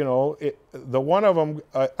 So. The one of them,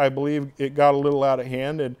 I believe, it got a little out of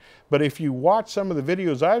hand. But if you watch some of the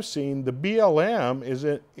videos I've seen, the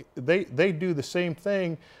BLM they do the same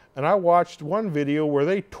thing. And I watched one video where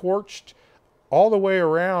they torched all the way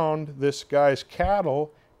around this guy's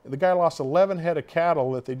cattle. The guy lost 11 head of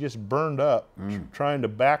cattle that they just burned up, trying to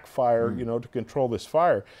backfire, to control this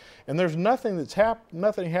fire. And there's nothing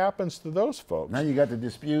nothing happens to those folks. Now you got the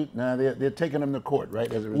dispute. Now they're taking them to court,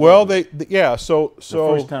 right? As a result well, So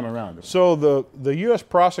the first time around. So the U.S.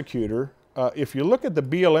 prosecutor if you look at the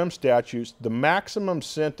BLM statutes, the maximum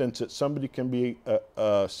sentence that somebody can be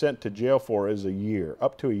sent to jail for is a year,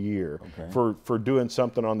 up to a year, for doing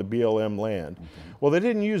something on the BLM land. Well, they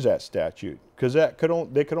didn't use that statute because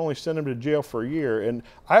they could only send them to jail for a year. And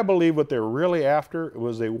I believe what they were really after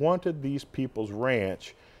was they wanted these people's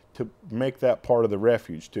ranch to make that part of the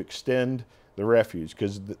refuge, to extend the refuge,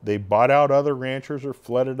 because they bought out other ranchers or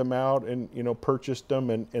flooded them out and, you know, purchased them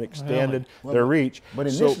and extended their reach. But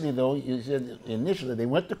initially, though, you said initially they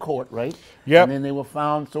went to court, right? Yep. And then they were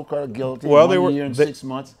found so-called guilty. Well, they were 1 year and 6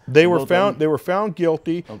 months. They were found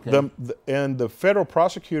guilty. Okay. And the federal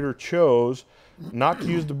prosecutor chose not to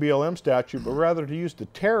use the BLM statute, but rather to use the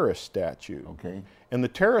terrorist statute. Okay. And the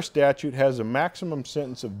terrorist statute has a maximum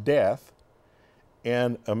sentence of death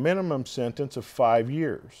and a minimum sentence of 5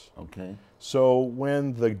 years. Okay. So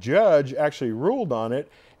when the judge actually ruled on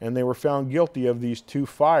it, and they were found guilty of these 2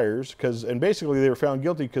 fires, and basically they were found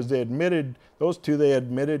guilty because they admitted, those 2 they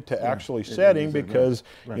admitted to actually setting because,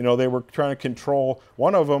 you know, they were trying to control.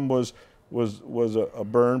 One of them was a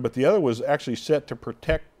burn, but the other was actually set to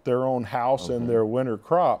protect their own house and their winter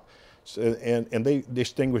crop. So, and they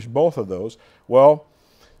distinguished both of those. Well,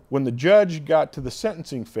 when the judge got to the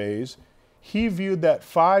sentencing phase, he viewed that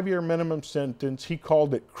 5-year minimum sentence. He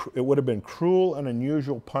called it, it would have been cruel and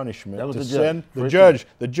unusual punishment. That was to the judge. send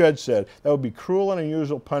the judge said that would be cruel and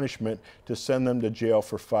unusual punishment to send them to jail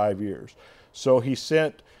for 5 years. So he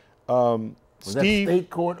sent Was Steve. that state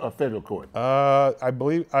court or federal court? I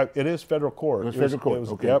believe it is federal court. It was federal court.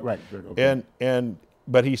 Okay, yep. right. Okay.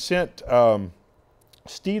 But he sent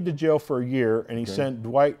Steve to jail for a year, and he sent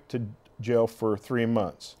Dwight to jail for 3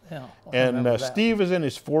 months. Yeah, And Steve is in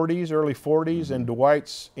his 40s, early 40s, and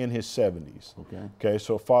Dwight's in his 70s. Okay. Okay,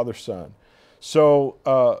 so father-son. So,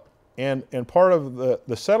 and part of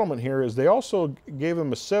the settlement here is they also gave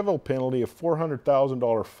him a civil penalty of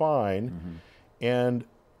 $400,000 fine, and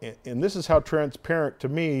this is how transparent to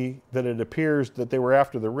me that it appears that they were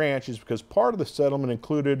after the ranch, is because part of the settlement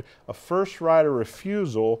included a first right of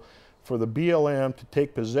refusal for the BLM to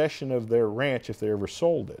take possession of their ranch if they ever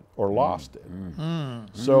sold it or lost it.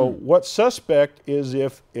 So what's suspect is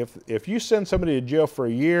if you send somebody to jail for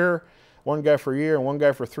a year, one guy for a year and one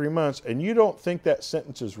guy for 3 months, and you don't think that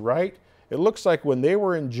sentence is right, it looks like when they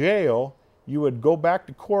were in jail, you would go back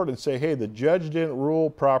to court and say, hey, the judge didn't rule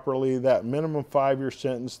properly, that minimum 5-year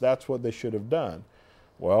sentence, that's what they should have done.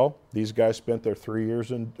 Well, these guys spent their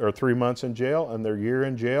 3 months in jail and their year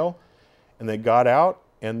in jail, and they got out,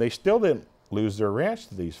 and they still didn't lose their ranch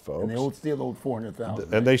to these folks. And they still owed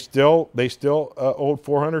 $400,000. And they still owed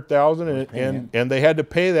 $400,000, and they had to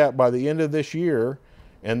pay that by the end of this year,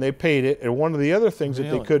 and they paid it. And one of the other things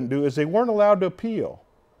that they couldn't do is they weren't allowed to appeal.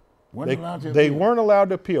 They weren't allowed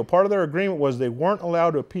to appeal. Part of their agreement was they weren't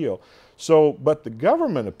allowed to appeal. So, but the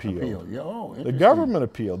government appealed. The government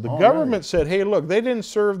appealed. The government said, hey, look, they didn't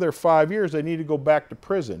serve their 5 years. They need to go back to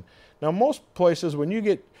prison. Now, most places, when you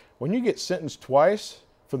get sentenced twice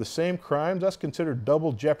for the same crimes, that's considered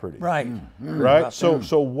double jeopardy. Right. Right?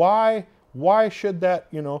 So why should that,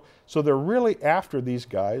 you know, so they're really after these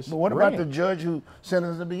guys. But what about the judge who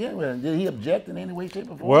sentenced to begin with? Did he object in any way, shape,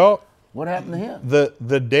 or form? Well, what happened to him?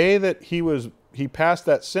 The day that he passed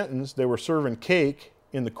that sentence, they were serving cake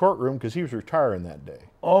in the courtroom because he was retiring that day.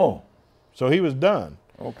 Oh. So he was done.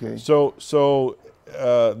 Okay. So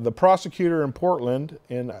the prosecutor in Portland,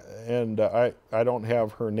 and I don't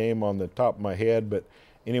have her name on the top of my head, but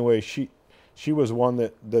anyway, she was one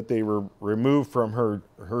that they were removed from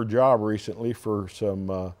her job recently for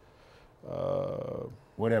some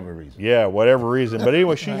whatever reason. Yeah, whatever reason. But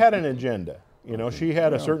anyway, she had an agenda. You know, she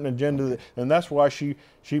had a certain agenda, and that's why she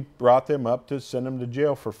brought them up to send them to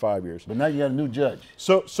jail for 5 years. But now you got a new judge.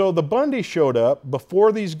 So the Bundy showed up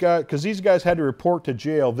before these guys, because these guys had to report to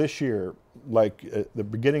jail this year, like at the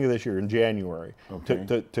beginning of this year in January,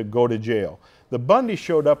 to go to jail. The Bundy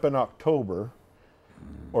showed up in October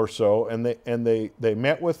or so, and they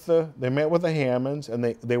met with the Hammonds, and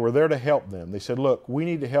they were there to help them. They said, look, we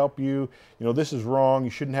need to help you. You know, this is wrong.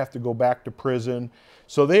 You shouldn't have to go back to prison.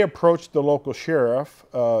 So they approached the local sheriff,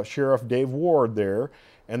 Sheriff Dave Ward there,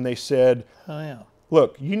 and they said,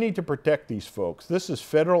 look, you need to protect these folks. This is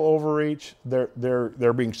federal overreach.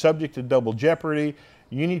 They're being subject to double jeopardy.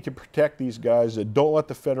 You need to protect these guys. Don't let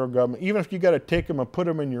the federal government, even if you got to take them and put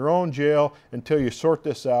them in your own jail until you sort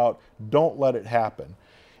this out, don't let it happen.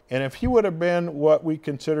 And if he would have been what we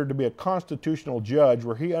consider to be a constitutional judge,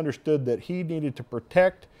 where he understood that he needed to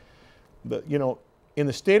protect the, you know, in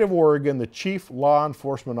the state of Oregon, the chief law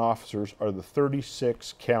enforcement officers are the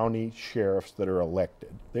 36 county sheriffs that are elected.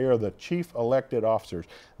 They are the chief elected officers.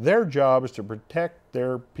 Their job is to protect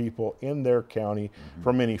their people in their county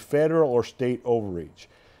from any federal or state overreach.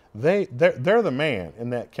 They're the man in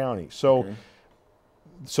that county. So,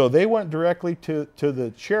 so they went directly to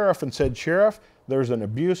the sheriff and said, "Sheriff, there's an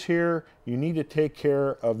abuse here. You need to take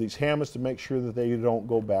care of these Hammonds to make sure that they don't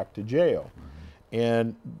go back to jail."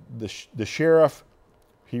 And the sheriff,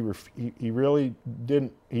 he really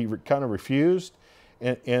didn't. He kind of refused,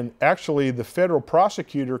 and actually the federal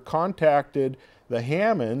prosecutor contacted the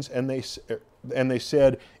Hammonds, and they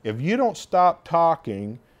said, "If you don't stop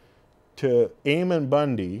talking to Amon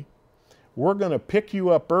Bundy, we're going to pick you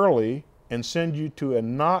up early and send you to a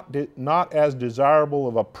not as desirable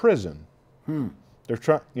of a prison." They're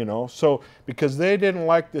trying, you know, so because they didn't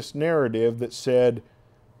like this narrative that said,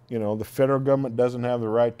 you know, the federal government doesn't have the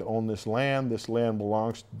right to own this land. This land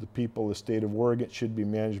belongs to the people of the state of Oregon. It should be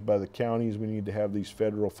managed by the counties. We need to have these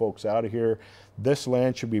federal folks out of here. This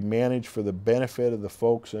land should be managed for the benefit of the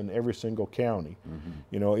folks in every single county.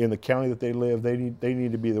 You know, in the county that they live, they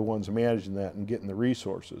need to be the ones managing that and getting the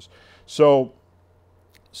resources. So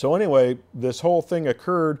anyway, this whole thing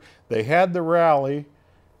occurred. They had the rally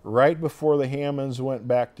right before the Hammonds went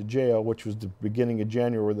back to jail, which was the beginning of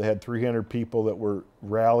January, where they had 300 people that were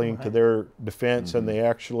rallying to their defense, and they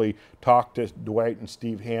actually talked to Dwight and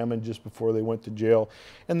Steve Hammond just before they went to jail.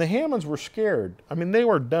 And the Hammonds were scared. I mean, they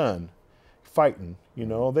were done fighting, you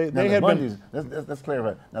know. They had been... Let's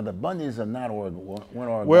clarify. Now, the Bundys are not Oregon.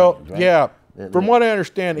 Well, right? yeah. From what I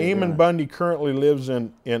understand, Amon Bundy currently lives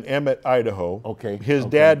in Emmett, Idaho. Okay. His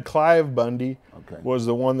dad, Clive Bundy, was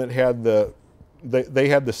the one that had the... They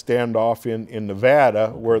had the standoff in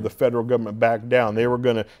Nevada where the federal government backed down. They were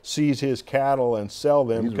going to seize his cattle and sell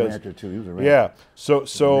them. He's a rancher too. He was a rancher. Yeah.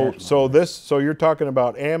 So you're talking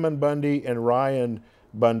about Amon Bundy and Ryan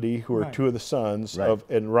Bundy, who are two of the sons of,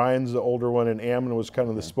 and Ryan's the older one, and Ammon was kind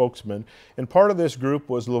of the spokesman. And part of this group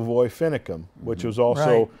was Lavoy Finicum, which was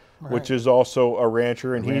also which is also a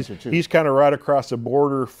rancher, and he's kind of right across the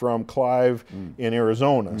border from Clive in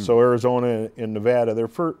Arizona. So Arizona and Nevada,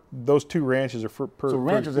 those two ranches are so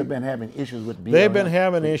ranchers have been having issues with BLM. They've been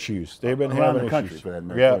having issues. They've been having the issues. country, for that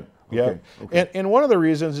matter. And one of the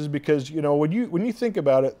reasons is because, you know, when you think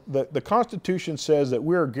about it, the Constitution says that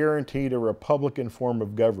we are guaranteed a Republican form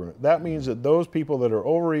of government. That means that those people that are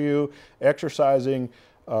over you, exercising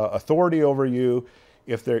authority over you,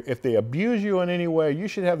 if they abuse you in any way, you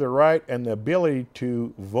should have the right and the ability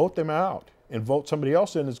to vote them out and vote somebody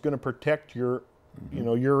else in that's going to protect your, you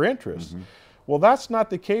know, your interests. Well, that's not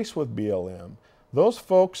the case with BLM. Those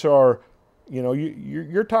folks are, you know,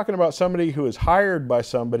 you're talking about somebody who is hired by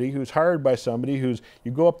somebody, who's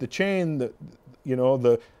you go up the chain, you know,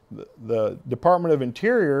 the Department of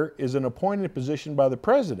Interior is an appointed position by the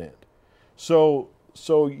president. So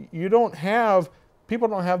you don't have, people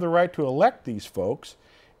don't have the right to elect these folks.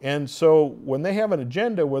 And so when they have an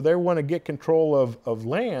agenda where they want to get control of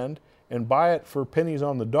land and buy it for pennies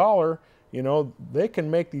on the dollar, you know, they can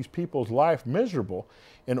make these people's life miserable.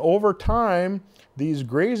 And over time, these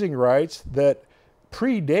grazing rights that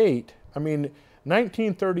predate, I mean,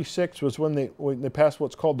 1936 was when they passed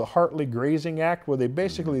what's called the Hartley Grazing Act, where they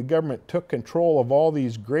basically, the government took control of all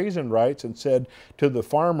these grazing rights and said to the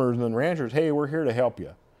farmers and the ranchers, hey, we're here to help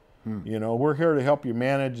you. You know, we're here to help you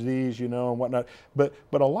manage these, you know, and whatnot. But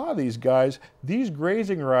a lot of these guys, these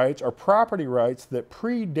grazing rights are property rights that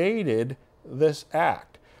predated this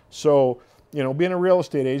act. So, you know, being a real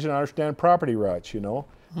estate agent, I understand property rights, you know.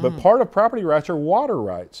 But part of property rights are water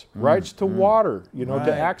rights, rights to water, you know,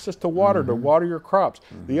 to access to water, to water your crops.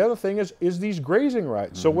 The other thing is these grazing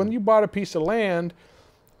rights. So when you bought a piece of land,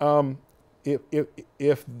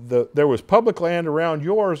 if there was public land around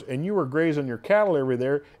yours and you were grazing your cattle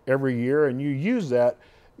every year and you used that,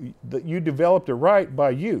 you developed a right by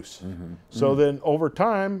use. So then over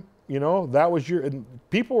time, you know, that was and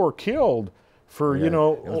people were killed for, you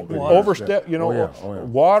know, overstep, you know,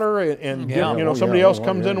 water and you know, somebody else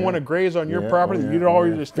comes in and want to graze on your property that you'd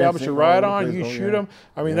already established a right on, you shoot them.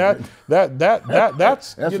 I mean,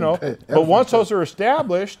 that's, you know, but once those are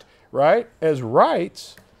established, right, as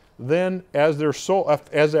rights, then as they're sold,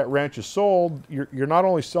 as that ranch is sold, you're not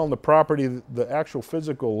only selling the property, the actual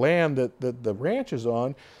physical land that the ranch is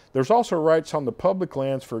on, there's also rights on the public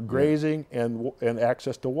lands for grazing and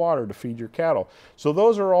access to water to feed your cattle. So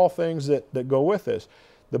those are all things that go with this.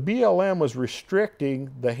 The BLM was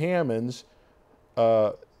restricting the Hammonds,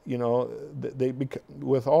 you know,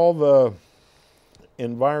 with all the,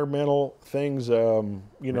 environmental things, you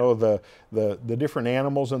know, the different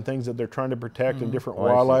animals and things that they're trying to protect and different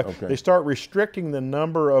wildlife. Okay. They start restricting the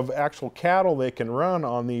number of actual cattle they can run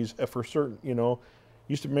on these for certain, you know,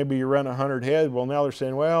 used to maybe you run 100 head. Well, now they're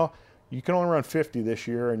saying, well, you can only run 50 this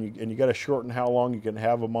year, and you got to shorten how long you can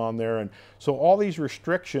have them on there. And so all these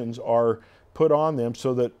restrictions are put on them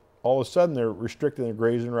so that all of a sudden they're restricting their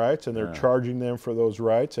grazing rights, and they're charging them for those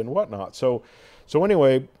rights and whatnot. So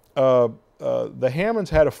anyway, the Hammonds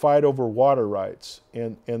had a fight over water rights,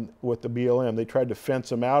 and with the BLM, they tried to fence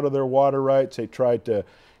them out of their water rights. They tried to,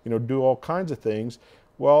 you know, do all kinds of things.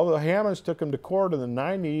 Well, the Hammonds took them to court in the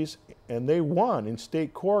 90s, and they won in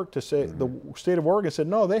state court to say, the state of Oregon said,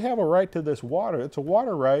 no, they have a right to this water. It's a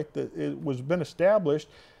water right that it was been established.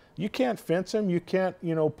 You can't fence them. You can't,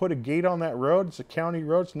 you know, put a gate on that road. It's a county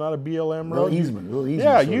road. It's not a BLM road. Real easement,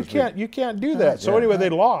 Yeah, so you can't do that. So anyway, they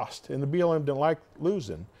lost, and the BLM didn't like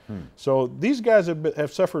losing. So these guys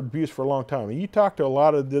have suffered abuse for a long time. And you talk to a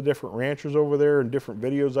lot of the different ranchers over there, and different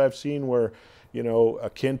videos I've seen where, you know,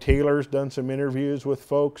 Ken Taylor's done some interviews with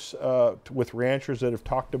folks, with ranchers that have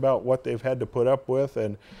talked about what they've had to put up with,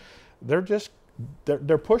 and they're just,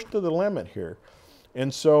 they're pushed to the limit here.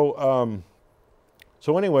 And so,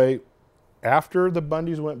 so anyway, after the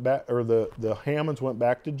Bundys went back, or the Hammonds went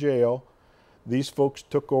back to jail, these folks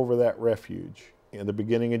took over that refuge in the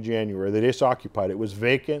beginning of January. They just occupied it. It was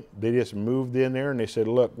vacant. They just moved in there, and they said,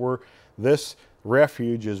 look, this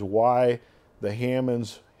refuge is why the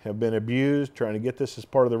Hammonds have been abused, trying to get this as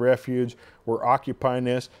part of the refuge. We're occupying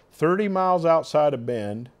this 30 miles outside of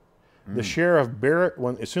Bend. The sheriff,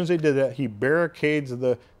 as soon as they did that, he barricades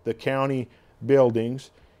the county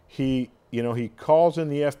buildings. He calls in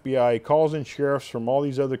the FBI, he calls in sheriffs from all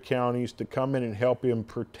these other counties to come in and help him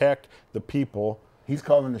protect the people. He's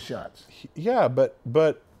calling the shots. Yeah,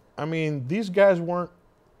 but I mean, these guys weren't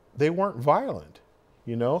violent.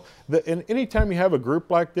 You know, and anytime you have a group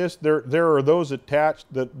like this, there are those attached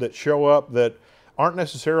that show up that aren't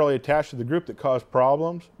necessarily attached to the group that cause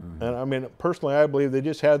problems. And I mean, personally, I believe they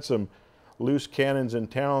just had some loose cannons in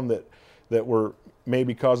town that were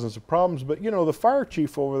maybe causing some problems. But you know, the fire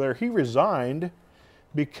chief over there, he resigned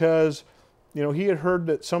because, you know, he had heard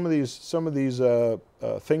that some of these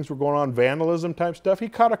things were going on, vandalism type stuff. He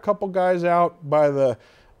caught a couple guys out by the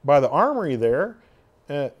armory there.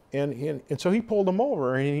 And so he pulled them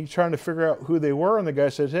over, and he's trying to figure out who they were. And the guy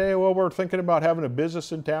says, hey, well, we're thinking about having a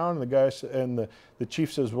business in town. And the guy the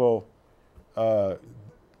chief says, well,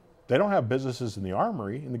 they don't have businesses in the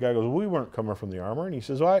armory. And the guy goes, well, we weren't coming from the armory. And he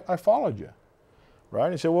says, well, I followed you, right?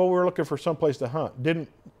 And he said, well, we were looking for someplace to hunt. Didn't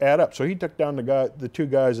add up. So he took down the two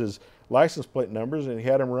guys' license plate numbers, and he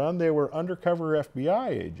had them run. They were undercover FBI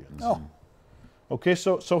agents. Oh. Okay,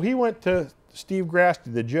 so he went to Steve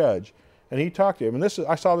Grasty, the judge, and he talked to him. And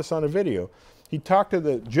I saw this on a video. He talked to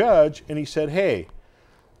the judge, and he said, hey,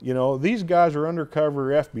 you know, these guys are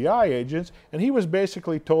undercover FBI agents. And he was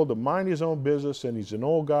basically told to mind his own business, and he's an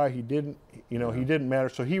old guy. He didn't matter.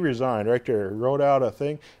 So he resigned right there. He wrote out a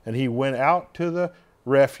thing, and he went out to the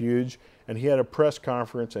refuge, and he had a press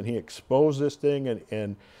conference, and he exposed this thing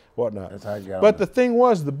and whatnot. That's how it got But the thing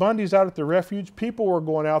was, the Bundys out at the refuge, people were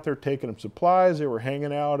going out there taking them supplies. They were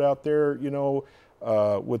hanging out there, you know,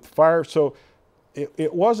 with fire. So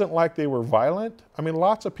it wasn't like they were violent. I mean,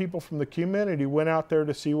 lots of people from the community went out there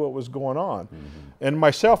to see what was going on. And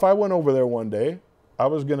myself, I went over there one day. I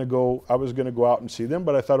was going to go out and see them,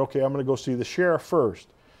 but I thought, okay, I'm going to go see the sheriff first.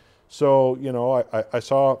 So, you know, I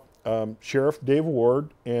saw Sheriff Dave Ward,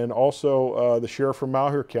 and also the sheriff from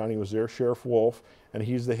Malheur County was there, Sheriff Wolf, and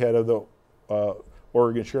he's the head of the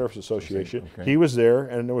Oregon Sheriff's Association. Okay. He was there,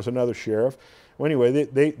 and there was another sheriff. Well, anyway,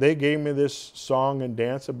 they gave me this song and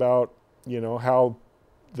dance about, you know, how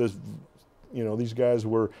these guys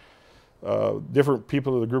were, different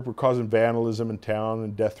people of the group were causing vandalism in town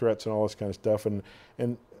and death threats and all this kind of stuff.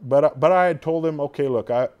 But I had told them, okay, look,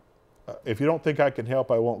 if you don't think I can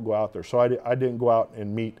help, I won't go out there. So I didn't go out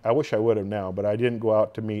and meet. I wish I would have now, but I didn't go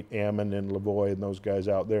out to meet Ammon and Lavoie and those guys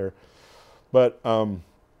out there. But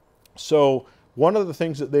so one of the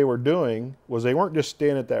things that they were doing was they weren't just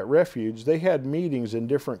staying at that refuge. They had meetings in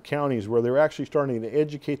different counties where they were actually starting to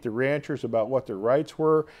educate the ranchers about what their rights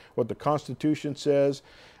were, what the Constitution says.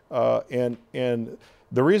 And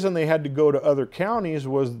the reason they had to go to other counties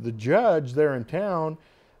was the judge there in town,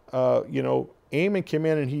 you know, Eamon came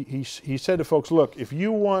in and he said to folks, look, if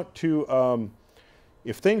you want to,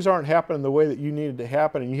 if things aren't happening the way that you need it to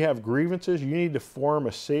happen and you have grievances, you need to form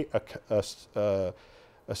a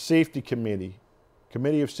safety committee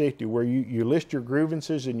of safety, where you list your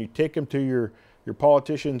grievances and you take them to your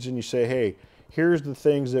politicians and you say, hey, here's the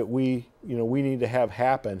things that we need to have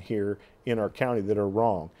happen here in our county that are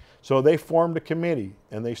wrong. So they formed a committee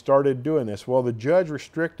and they started doing this. Well, the judge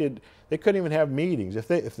restricted, they couldn't even have meetings. If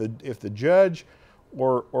the judge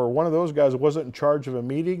or one of those guys wasn't in charge of a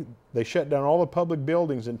meeting, they shut down all the public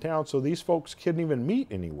buildings in town, so these folks couldn't even meet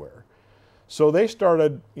anywhere. So they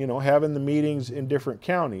started, having the meetings in different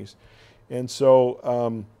counties. And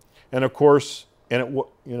so, and of course, they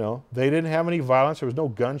didn't have any violence. There was no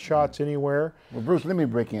gunshots anywhere. Well, Bruce, let me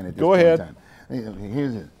break in at this Go point ahead. in time.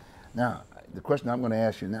 Here's it. Now, the question I'm going to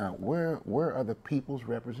ask you now, where are the people's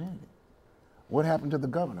represented? What happened to the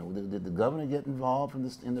governor? Did the governor get involved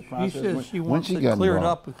in the process? She says she wants she it got cleared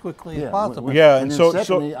involved? up as quickly as possible. Yeah, and and then so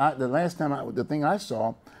secondly, the last time the thing I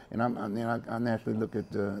saw, and I naturally look at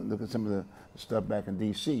some of the stuff back in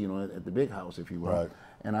D.C. At the big house, if you will. Right.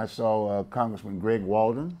 And I saw Congressman Greg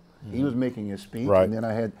Walden. He was making his speech, Right.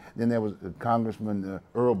 and then there was Congressman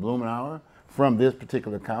Earl Blumenauer from this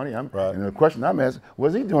particular county. Right. And the question I'm asking,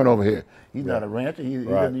 what's he doing over here? He's not a rancher. He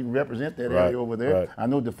Right. doesn't even represent that Right. area over there. Right. I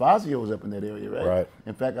know DeFazio was up in that area, right? Right.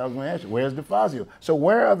 In fact, I was going to ask you, where's DeFazio? So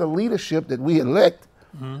where are the leadership that we elect?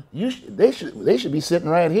 They should be sitting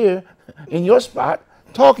right here in your spot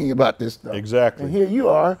talking about this stuff. Exactly. And here you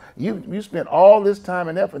are. You spent all this time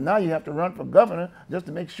and effort. Now you have to run for governor just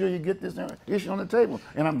to make sure you get this issue on the table.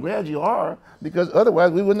 And I'm glad you are, because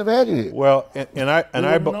otherwise we wouldn't have had you here. Well, and I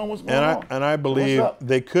What's believe up?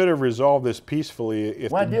 they could have resolved this peacefully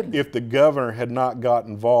if the governor had not got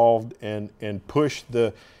involved and pushed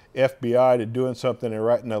the FBI to doing something and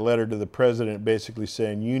writing a letter to the president basically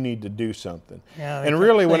saying you need to do something. Yeah, they and kept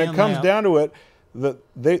really, when it saying comes that. that to it,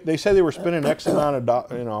 they said they were spending X amount of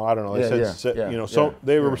I don't know. They so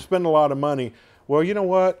they were spending a lot of money. Well, you know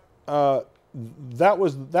what? That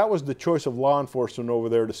was the choice of law enforcement over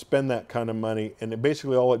there to spend that kind of money, and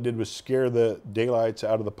basically all it did was scare the daylights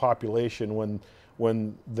out of the population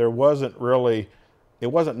when there wasn't really, it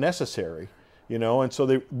wasn't necessary, And so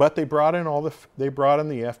they brought in the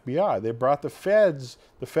FBI. They brought the feds,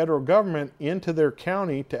 the federal government, into their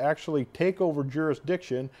county to actually take over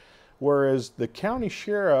jurisdiction. Whereas the county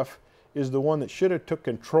sheriff is the one that should have took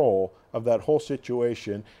control of that whole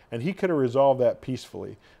situation, and he could have resolved that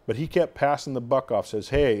peacefully. But he kept passing the buck off, says,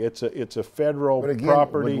 hey, it's a federal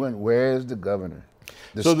property. Where's the governor?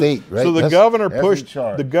 The So state, right? So the That's governor in pushed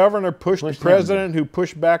charge. the president, who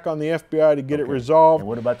pushed back on the FBI to get it resolved. And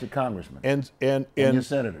what about your congressman? And your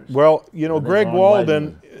senators? Well, then Greg Ron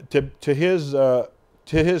Walden, to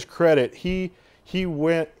his credit, he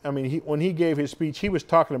went. I mean, when he gave his speech, he was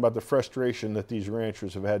talking about the frustration that these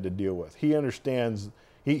ranchers have had to deal with. He understands.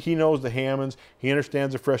 He knows the Hammonds. He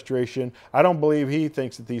understands the frustration. I don't believe he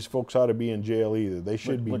thinks that these folks ought to be in jail either. They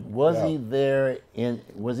should be. But was out. he there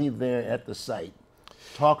at the site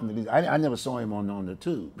talking to these? I never saw him on the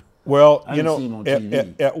tube. Well, I didn't see him on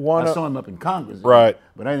TV. at one, I saw him up in Congress, right?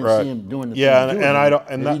 But I didn't right. see him doing the yeah, thing. and I don't.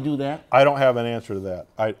 And Did he do that? I don't have an answer to that.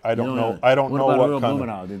 I don't know. I don't know what what Earl kind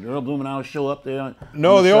Blumenauer? Did Earl Blumenauer show up there?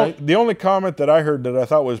 No, site? the only comment that I heard that I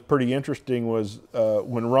thought was pretty interesting was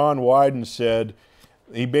when Ron Wyden said,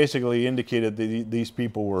 he basically indicated that these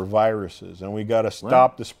people were viruses, and we got to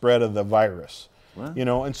stop the spread of the virus. What?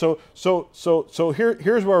 And so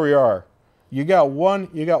here's where we are. You got one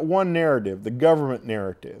narrative, the government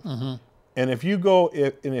narrative, and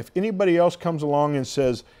if anybody else comes along and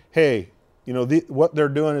says, hey, what they're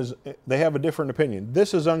doing is they have a different opinion.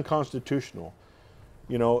 This is unconstitutional.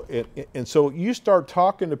 And so you start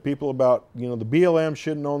talking to people about, the BLM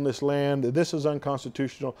shouldn't own this land, this is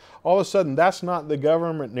unconstitutional. All of a sudden, that's not the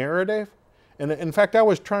government narrative. And in fact, I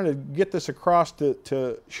was trying to get this across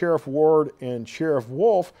to Sheriff Ward and Sheriff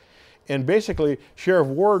Wolf. And basically, Sheriff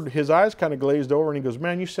Ward, his eyes kind of glazed over and he goes,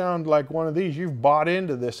 man, you sound like one of these. You've bought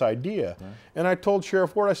into this idea. Right. And I told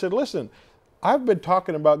Sheriff Ward, I said, listen, I've been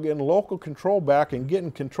talking about getting local control back and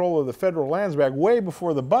getting control of the federal lands back way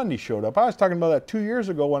before the Bundy showed up. I was talking about that 2 years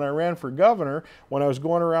ago when I ran for governor, when I was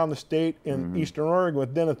going around the state in Eastern Oregon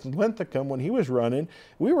with Dennis Linthicum when he was running.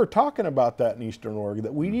 We were talking about that in Eastern Oregon,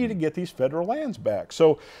 that we need to get these federal lands back.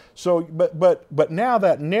 But now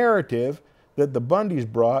that narrative that the Bundys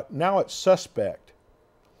brought, now it's suspect.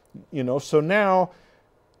 So now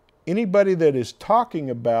anybody that is talking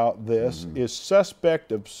about this is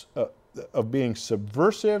suspect of being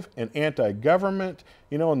subversive and anti-government,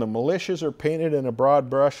 and the militias are painted in a broad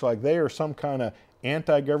brush like they are some kind of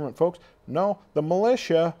anti-government folks. No, the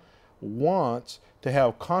militia wants to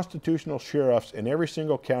have constitutional sheriffs in every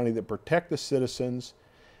single county that protect the citizens,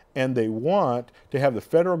 and they want to have the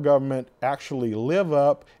federal government actually live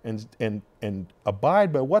up and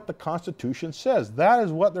abide by what the Constitution says. That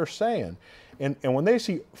is what they're saying. And when they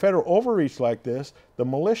see federal overreach like this, the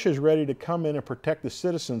militia is ready to come in and protect the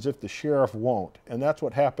citizens if the sheriff won't. And that's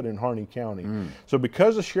what happened in Harney County. So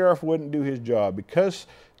because the sheriff wouldn't do his job, because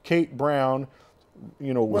Kate Brown,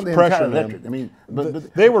 you know, was pressuring them, I mean,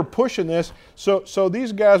 but they were pushing this. So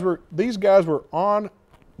these guys were on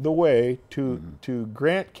the way to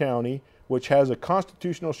Grant County, which has a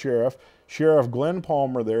constitutional sheriff. Sheriff Glenn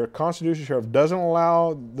Palmer there, constitutional sheriff, doesn't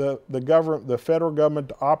allow the federal government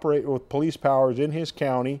to operate with police powers in his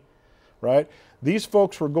county, right? These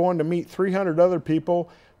folks were going to meet 300 other people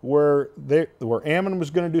where Ammon was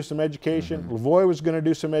going to do some education, Lavoie was going to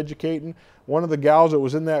do some educating. One of the gals that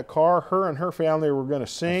was in that car, her and her family were going to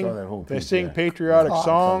sing. They sing patriotic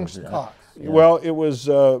songs. Well, it was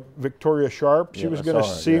Victoria Sharp. She was going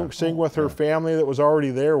to sing with her family that was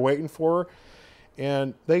already there waiting for her.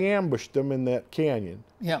 And they ambushed them in that canyon.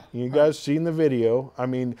 Yeah. You guys seen the video. I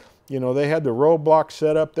mean, you know, they had the roadblock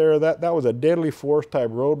set up there. That was a deadly force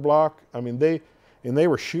type roadblock. I mean, they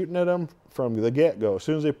were shooting at them from the get-go. As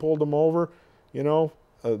soon as they pulled them over, you know,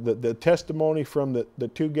 the testimony from the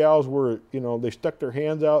two gals were, you know, they stuck their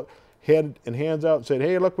hands out, head and hands out and said,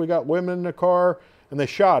 hey, look, we got women in the car, and they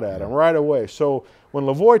shot at them right away. So when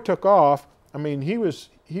Lavoie took off, I mean, he was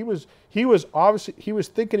obviously, he was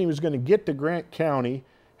thinking he was going to get to Grant County,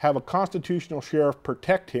 have a constitutional sheriff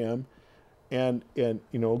protect him, and you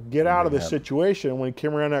know, get out of the situation. When he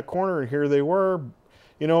came around that corner and here they were,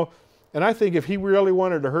 you know, and I think if he really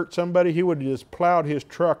wanted to hurt somebody, he would have just plowed his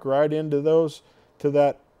truck right into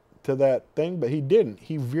that thing, but he didn't.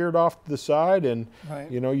 He veered off to the side, and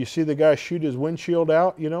you know, you see the guy shoot his windshield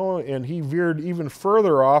out, you know, and he veered even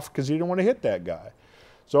further off because he didn't want to hit that guy.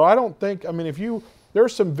 So I don't think, I mean,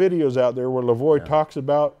 there's some videos out there where Lavoie talks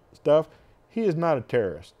about stuff. He is not a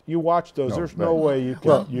terrorist. You watch those, there's no way you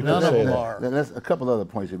can, say that. That's a couple other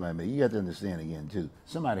points you might make. You have to understand again, too,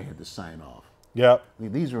 somebody had to sign off. Yeah. I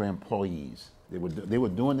mean, these are employees. They were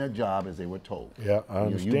doing their job as they were told. Yeah, I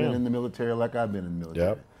understand. You've been in the military like I've been in the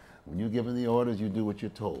military. When you're given the orders, you do what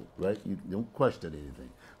you're told, right? You don't question anything.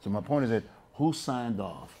 So my point is that who signed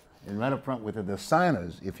off? And right up front with it, the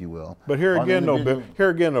signers, if you will. But here again,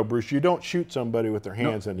 though, Bruce, you don't shoot somebody with their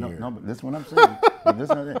hands in the air. No, but that's what I'm saying.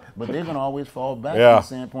 But they're going to always fall back to the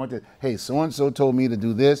standpoint that, hey, so-and-so told me to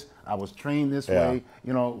do this. I was trained this way.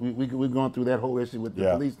 You know, we're going through that whole issue with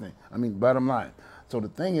the police thing. I mean, bottom line. So the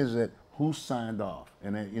thing is that who signed off?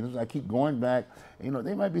 And you know, I keep going back. You know,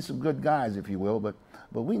 there might be some good guys, if you will, but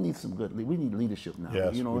we need some we need leadership now.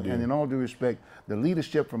 Yes, you know, we do. And in all due respect, the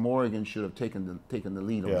leadership from Oregon should have taken the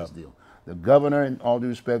lead on this deal. The governor, in all due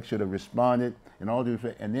respect, should have responded, in all due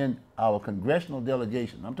respect, and then our congressional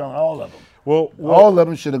delegation. I'm talking all of them. Well, all of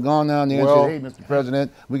them should have gone down there and said, hey, Mr.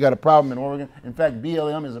 President, we got a problem in Oregon. In fact,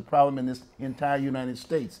 BLM is a problem in this entire United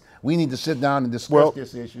States. We need to sit down and discuss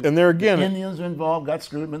this issue. And there again, the Indians are involved, got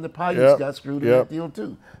screwed, and the Paiutes got screwed in that deal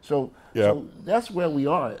too. So that's where we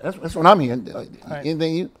are. That's what I'm hearing.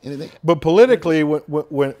 Anything? But politically,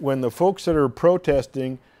 when the folks that are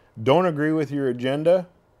protesting don't agree with your agenda,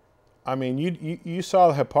 I mean, you saw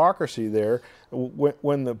the hypocrisy there.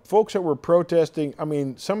 When the folks that were protesting, I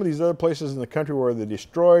mean, some of these other places in the country where they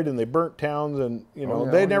destroyed and they burnt towns, and you know,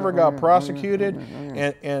 they never got prosecuted,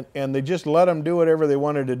 and they just let them do whatever they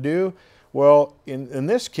wanted to do. Well, in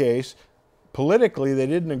this case, politically, they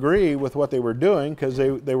didn't agree with what they were doing because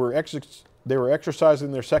they were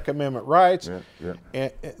exercising their Second Amendment rights,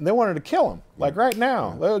 and they wanted to kill them. Like right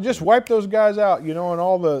now, they'll just wipe those guys out, you know, and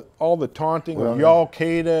all the taunting of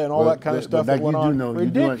Al-Qaeda and all that kind of stuff that went on.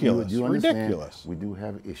 Ridiculous, ridiculous. We do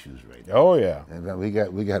have issues right now. Oh yeah, and we got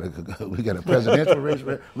a presidential race.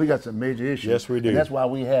 We got some major issues. Yes, we do. And that's why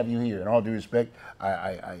we have you here. In all due respect,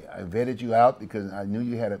 I vetted you out because I knew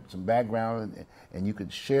you had some background and you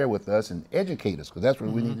could share with us and educate us, because that's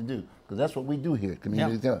what we need to do. Because that's what we do here at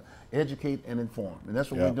Community Educate and inform, and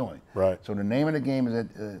that's what we're doing. Right. So the name of the game is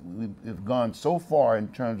that we've gone so far in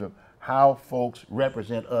terms of how folks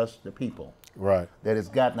represent us, the people. Right. That it's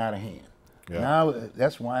gotten out of hand. Yeah. Now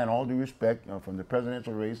that's why, in all due respect, from the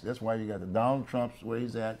presidential race, that's why you got the Donald Trump's where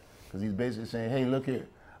he's at, because he's basically saying, "Hey, look here,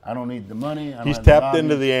 I don't need the money." He's tapped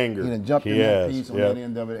into the anger. He jumped in that piece on that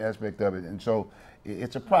end of it, aspect of it, and so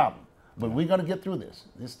it's a problem. But we're going to get through this.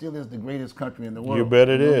 This still is the greatest country in the world. You bet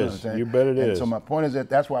it is. You bet it is. So my point is that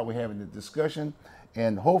that's why we're having the discussion,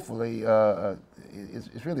 and hopefully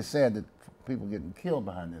it's really sad that people getting killed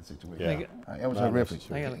behind that situation. That was horrific.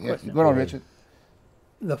 I got a question. Go on, Richard.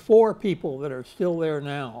 The 4 people that are still there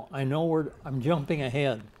now, I know I'm jumping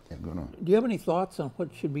ahead, Yeah, go on. Do you have any thoughts on what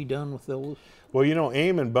should be done with those? Well, you know,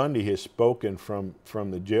 Eamon Bundy has spoken from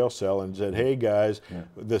the jail cell and said, "Hey guys, Yeah.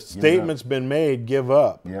 the statement's been made. Give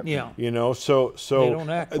up." Yep. Yeah. You know, so They don't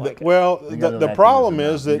act like it. well, They got the an problem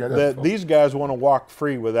activism is now. You that, gotta- that these guys want to walk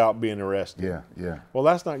free without being arrested. Yeah, yeah. Well,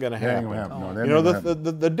 that's not going to That ain't happen. gonna happen. No, that You know, ain't gonna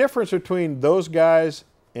happen. the difference between those guys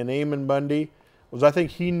and Eamon Bundy was, I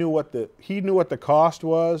think he knew what the cost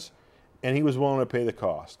was, and he was willing to pay the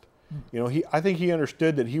cost. You know, I think he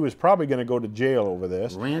understood that he was probably going to go to jail over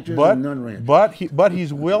this. Ranchers but, and non-ranchers. But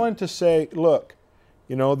he's willing to say, look,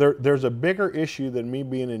 you know, there's a bigger issue than me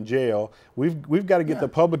being in jail. We've got to get Yeah. the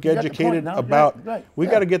public You got the educated point now. about. Right. We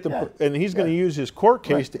Yeah. got to get the Yeah. and he's going to Yeah. use his court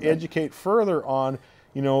case Right. to educate further on,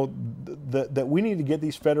 you know, that we need to get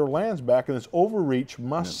these federal lands back, and this overreach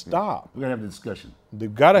must stop. We're gonna have the discussion.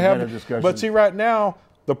 They've got to We have gotta have discussion. But see, right now,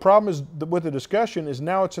 the problem is with the discussion is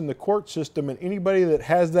now it's in the court system, and anybody that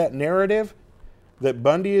has that narrative that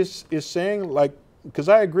Bundy is saying, like, because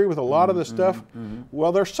I agree with a lot of the stuff,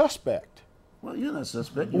 well, they're suspect. Well, you're not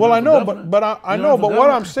suspect. Well, I know, but I know, but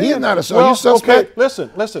what I'm saying, He's not a well, you suspect. Okay,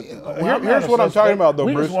 listen. Here's what I'm talking about, though,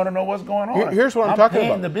 We Bruce. just want to know what's going on. Here's what I'm talking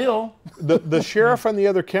paying about. the bill. The sheriff in the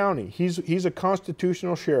other county, he's a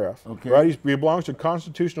constitutional sheriff, Okay. right? He belongs to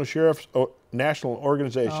Constitutional Sheriff's National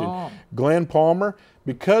Organization. Oh. Glenn Palmer,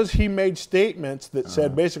 because he made statements that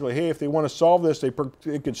said basically, hey, if they want to solve this, they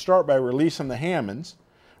could start by releasing the Hammonds,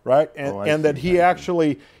 right? And, I and that see.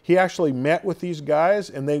 he actually met with these guys,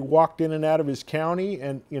 and they walked in and out of his county,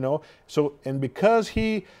 and you know, so and because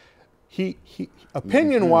he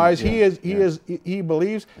opinion-wise, he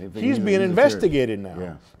believes think he's he's being a investigated now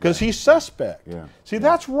Yeah. because he's suspect. Yeah. See,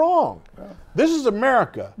 that's wrong. This is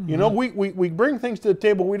America. You know, we bring things to the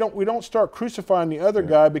table. We don't start crucifying the other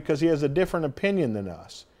guy because he has a different opinion than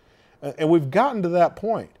us. And we've gotten to that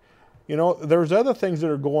point. You know, there's other things that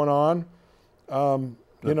are going on.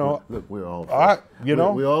 Look, we're all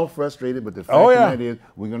we're all frustrated, but the fact Oh, of yeah. that is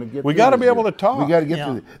we're going to get. We through gotta this be able here. to talk. We got to get Yeah.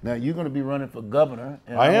 through it. Now you're going to be running for governor,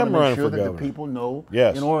 and I am wanna make running sure for that governor. the people know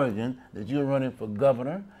Yes. in Oregon that you're running for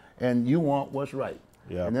governor, and you want what's right.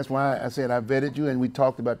 Yeah. And that's why I said I vetted you, and we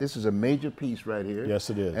talked about this is a major piece right here. Yes,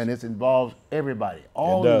 it is. And it involves everybody,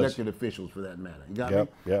 all does. elected officials for that matter. You got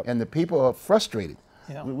Yep, me? yep. And the people are frustrated.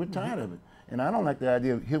 Yeah. We're tired of it. And I don't like the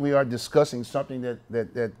idea of here we are discussing something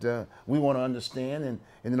that we want to understand, and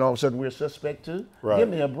then all of a sudden we're suspect too. Right. Give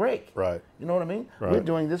me a break. Right. You know what I mean? Right. We're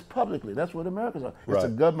doing this publicly. That's what America's are. It's a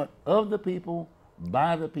Right. government of the people,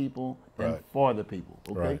 by the people, and Right. for the people.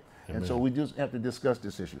 Okay. Right. And so we just have to discuss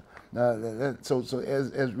this issue. So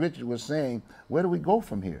as Richard was saying, where do we go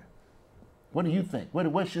from here? What do you think?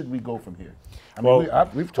 Where should we go from here? I mean,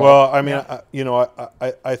 we've talked. Well, I mean,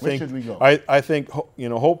 I think should we go? I think you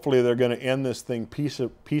know, hopefully they're going to end this thing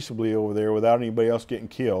peaceably over there without anybody else getting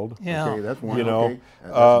killed. Yeah. Okay, that's one. You know, okay.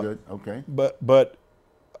 That's good. Okay. But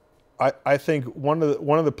I think one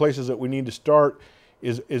of the places that we need to start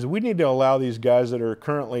is we need to allow these guys that are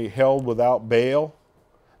currently held without bail.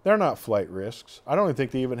 They're not flight risks. I don't even think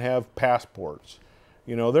they even have passports.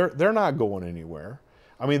 You know, they're not going anywhere.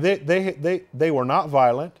 I mean, they were not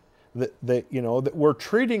violent. That we're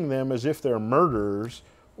treating them as if they're murderers,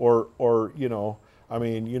 or you know, I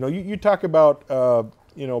mean, you know, you talk about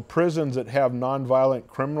prisons that have nonviolent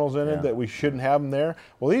criminals in it that we shouldn't have them there.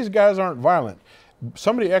 Well, these guys aren't violent.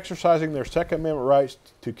 Somebody exercising their Second Amendment rights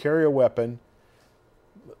to carry a weapon,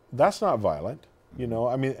 that's not violent. You know,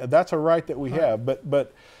 I mean, that's a right that we have.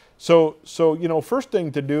 But so you know, first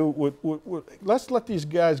thing to do let's let these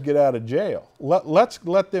guys get out of jail. Let's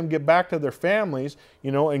let them get back to their families,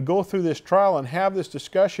 you know, and go through this trial and have this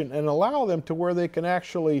discussion and allow them to where they can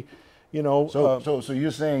actually, you know. So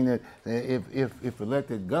you're saying that if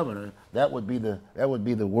elected governor, that would be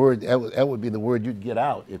the word you'd get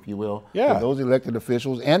out, if you will, Yeah. to those elected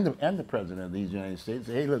officials and the president of these United States.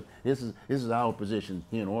 Say, hey, look, this is our position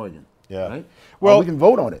here in Oregon. Yeah. Right? Well, we can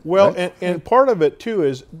vote on it. Well, right? and part of it too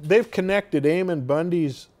is they've connected Eamon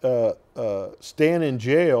Bundy's staying in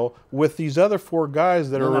jail with these other four guys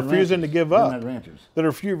that They're are not refusing to ranchers. give They're up. not ranchers. That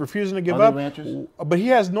are refusing to give Are they up. ranchers? But he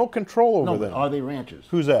has no control over No, but them. are they ranchers?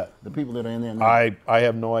 Who's that? The people that are in there now. I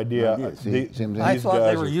have no idea. No idea. See, The- see what I'm I saying? thought they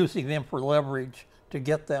guys were are- using them for leverage to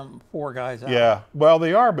get them four guys out. Yeah, well,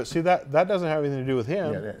 they are, but see that doesn't have anything to do with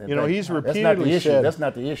him. Yeah, you know, he's that's not the repeatedly issue. said That's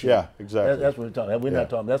not the issue. Yeah, exactly. That's what we're talking. We're Yeah. not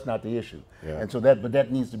talking. That's not the issue. Yeah. And so that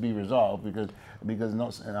needs to be resolved because no,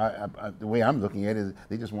 and the way I'm looking at it is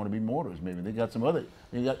they just want to be mortars. Maybe they got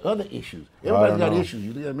other issues. Everybody's got know. issues.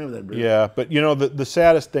 You gotta remember that, Bruce. Yeah, but you know the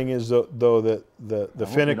saddest thing is though that the hope they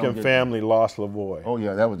don't Finnegan get- family lost Lavoie. Oh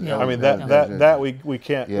yeah, that was. Yeah. I mean that we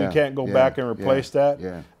can't Yeah, we can't go yeah, back and replace yeah, that.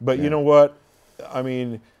 yeah, But yeah. you know what? I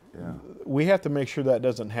mean, we have to make sure that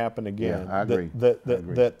doesn't happen again. Yeah, I agree.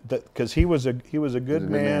 Because he was a good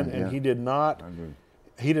man, and he did not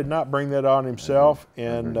bring that on himself.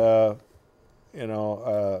 And you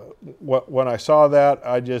know, when I saw that,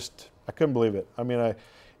 I couldn't believe it. I mean,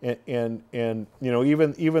 and you know,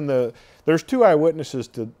 even there's two eyewitnesses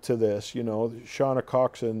to this, you know, Shauna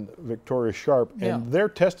Cox and Victoria Sharp, and their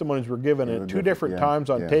testimonies were given at two different times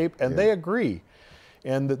on tape, and they agree.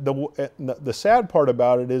 And the sad part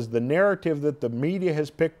about it is the narrative that the media has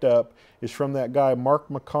picked up is from that guy Mark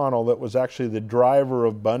McConnell that was actually the driver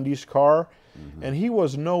of Bundy's car, and he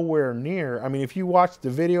was nowhere near. I mean, if you watch the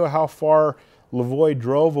video, how far Lavoie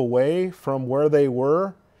drove away from where they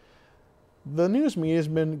were, the news media has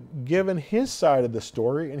been given his side of the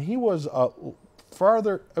story, and he was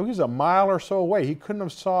he was a mile or so away. He couldn't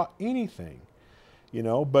have saw anything, you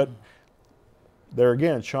know. But there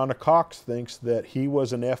again, Shauna Cox thinks that he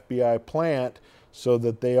was an FBI plant, so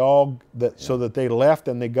that so that they left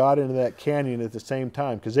and they got into that canyon at the same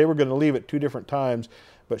time, because they were going to leave at two different times.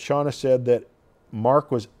 But Shauna said that Mark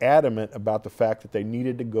was adamant about the fact that they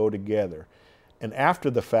needed to go together. And after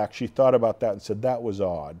the fact, she thought about that and said that was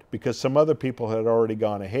odd, because some other people had already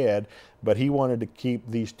gone ahead, but he wanted to keep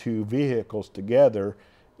these two vehicles together,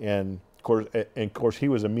 and of course he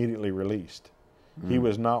was immediately released. He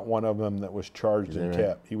was not one of them that was charged and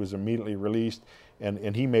kept. He was immediately released,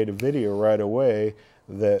 and he made a video right away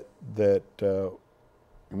that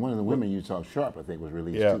and one of the women you saw, Sharp, I think, was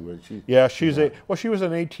released too. She was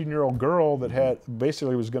an 18-year-old girl that had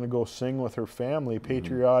basically was going to go sing with her family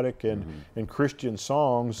patriotic and Christian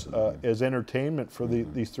songs as entertainment for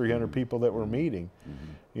these 300 people that were meeting.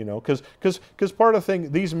 You know, because part of the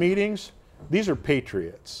thing, these meetings, these are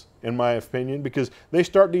patriots, in my opinion, because they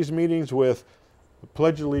start these meetings with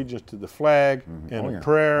pledge allegiance to the flag and a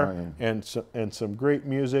prayer and some great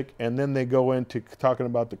music, and then they go into talking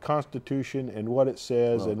about the Constitution and what it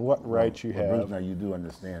says and what rights you have. Bruce, now you do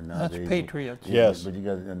understand nowadays. That's patriots. Yes. But you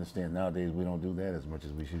got to understand nowadays we don't do that as much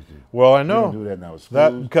as we used to. Well, I know. We don't do that now with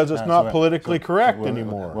schools. Because it's not politically correct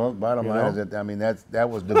anymore. Well, bottom line is that, I mean, that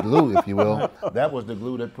was the glue, if you will. That was the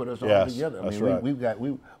glue that put us all together. I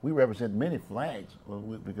mean, we represent many flags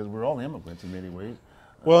because we're all immigrants in many ways.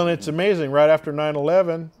 Well, and it's amazing, right after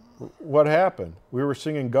 9/11, what happened? We were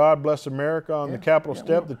singing God Bless America on the Capitol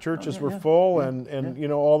step, the churches were full, and you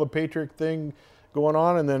know, all the patriot thing going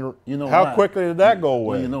on, and then how quickly did that go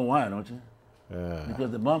away? Well, you know why, don't you?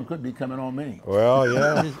 Because the bomb could be coming on me. Well,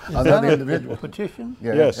 yeah. Is that a petition?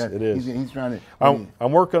 Yeah, yes, it is. He's trying to.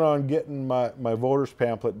 I'm working on getting my voters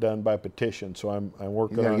pamphlet done by petition, so I'm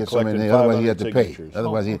working on collecting 500 otherwise he had to signatures. pay.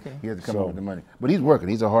 Otherwise he had to come up with the money. But he's working.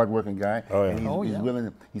 He's a hard-working guy. Oh, yeah. And he's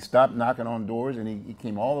willing. He stopped knocking on doors, and he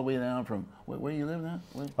came all the way down from where you live now?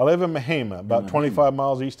 I live in Mahama, about 25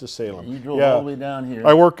 miles east of Salem. You drove all the way down here.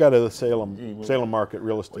 I work out of the Salem market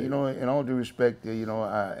real estate. Well, you know, in all due respect, you know,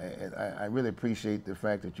 I really appreciate the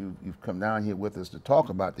fact that you've come down here with us to talk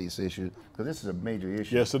about these issues, because this is a major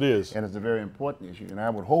issue. Yes, it is. And it's a very important issue. And I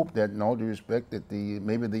would hope that, in all due respect, that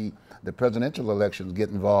maybe the presidential elections get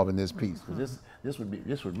involved in this piece, because this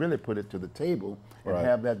would really put it to the table and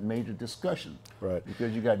have that major discussion. Right.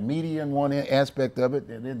 Because you got media in one aspect of it,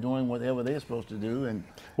 and they're doing whatever they're supposed to do. And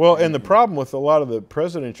the problem with a lot of the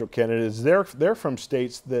presidential candidates, they're from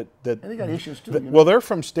states that and they got issues too. Well, they're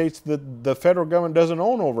from states that the federal government doesn't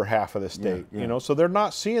own over half of the state. You know, so they're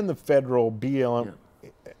not seeing the federal BLM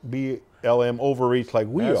overreach like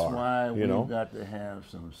we are. That's why we've got to have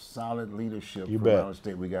some solid leadership from our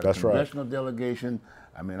state. We got a congressional delegation.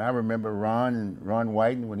 I mean, I remember Ron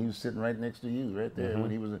Whiten when he was sitting right next to you, right there,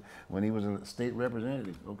 when he was a state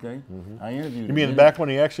representative. Okay, I interviewed him. You mean back when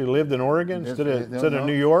he actually lived in Oregon instead of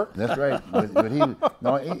New York? That's right. But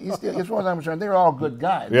he's still, as far as I'm concerned, they're all good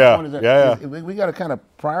guys. We got to kind of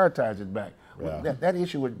prioritize it back. Yeah. That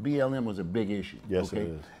issue with BLM was a big issue. Yes, it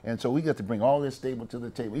is. And so we got to bring all this stable to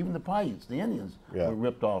the table. Even the Paiutes, the Indians, were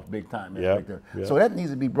ripped off big time. So that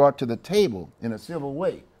needs to be brought to the table in a civil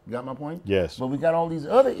way. You got my point? Yes. But we got all these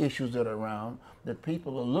other issues that are around that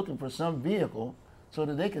people are looking for some vehicle so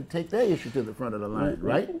that they can take their issue to the front of the line,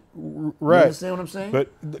 right? Right. You understand what I'm saying? But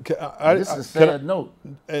this is a sad note.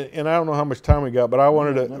 And I don't know how much time we got, but I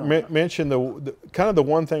wanted to mention the kind of the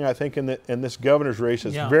one thing I think in this governor's race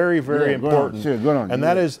is very, very important. Sure, go on. And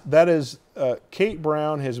that is Kate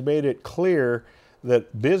Brown has made it clear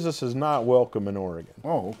that business is not welcome in Oregon.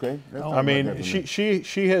 Oh, okay. I mean,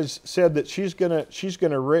 she has said that she's gonna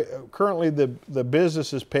currently the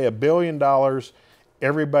businesses pay $1 billion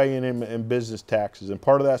everybody in business taxes, and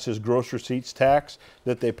part of that's his gross receipts tax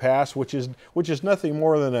that they pass, which is nothing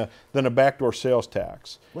more than a backdoor sales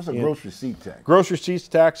tax. What's a gross receipt tax? Gross receipts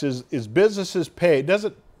tax is businesses pay.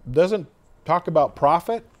 doesn't talk about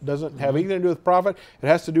profit, doesn't have anything to do with profit. It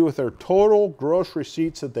has to do with their total gross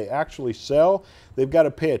receipts that they actually sell. They've got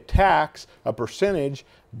to pay a tax, a percentage,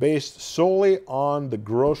 based solely on the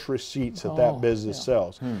gross receipts that that business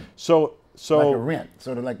sells. So like a rent,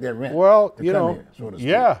 sort of like that rent. well, to you come know, here, so to speak.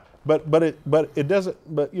 yeah, but it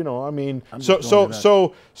doesn't. But you know, I mean, I'm so just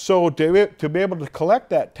throwing to be able to collect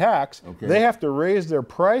that tax, Okay. they have to raise their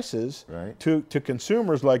prices Right. to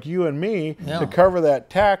consumers like you and me Yeah. to cover that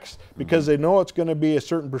tax because they know it's going to be a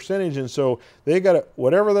certain percentage, and so they got to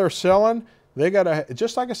whatever they're selling, they got to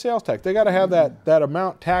just like a sales tax, they got to have that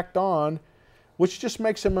amount tacked on, which just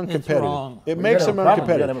makes them uncompetitive. wrong. It Well, makes them you gotta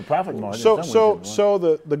uncompetitive. have a profit margin So somewhere, so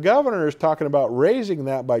the governor is talking about raising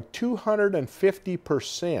that by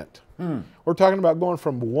 250%. We're talking about going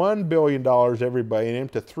from $1 billion every biennium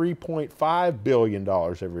to $3.5 billion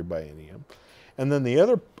every biennium. And then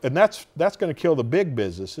that's going to kill the big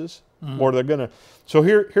businesses, or they're going to. So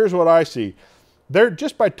here's what I see. They're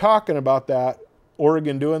just by talking about that,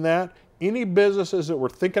 Oregon doing that, any businesses that were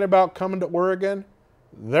thinking about coming to Oregon,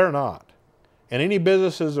 they're not. And any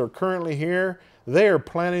businesses that are currently here, they are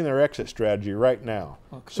planning their exit strategy right now.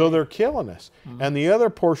 Okay. So they're killing us. And the other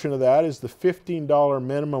portion of that is the $15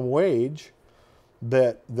 minimum wage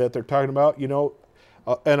that they're talking about. You know,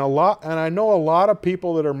 and I know a lot of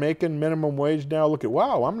people that are making minimum wage now look at,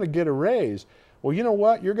 wow, I'm going to get a raise. Well, you know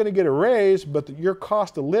what? You're going to get a raise, but your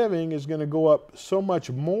cost of living is going to go up so much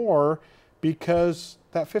more because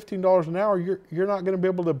that $15 an hour, you're not going to be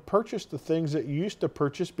able to purchase the things that you used to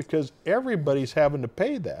purchase because everybody's having to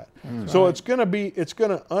pay that. So it's going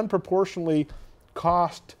to unproportionately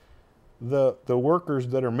cost the workers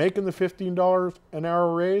that are making the $15 an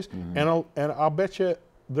hour raise, and I'll bet you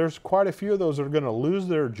there's quite a few of those that are going to lose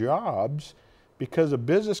their jobs because a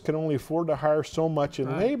business can only afford to hire so much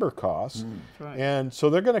in labor costs, right. and so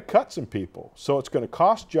they're going to cut some people. So it's going to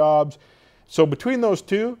cost jobs. So between those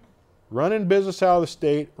two, running business out of the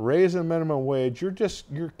state, raising minimum wage,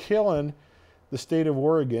 you're killing the state of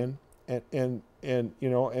Oregon, and you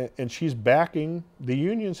know, and she's backing. The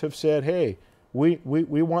unions have said, hey, we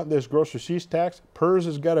want this gross receipts tax. PERS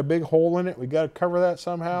has got a big hole in it. We got to cover that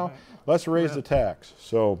somehow. Right. Let's raise the tax.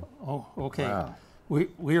 So Oh, okay. Wow.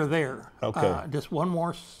 We are there. Okay. Just one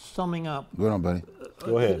more summing up. Go on, buddy.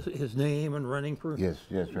 go ahead. His name and running for. Yes,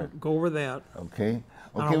 right. Go over that. Okay.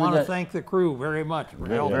 And Okay, I we want to got- thank the crew very much for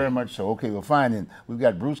Very, helping. very much so. Okay, well, fine. And we've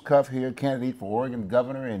got Bruce Cuff here, candidate for Oregon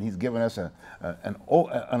governor, and he's given us an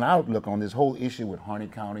outlook on this whole issue with Harney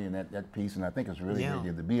County and that piece. And I think it's really Yeah.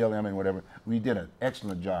 good. The BLM and whatever. We did an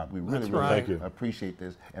excellent job. We really, That's really right. Thank you. appreciate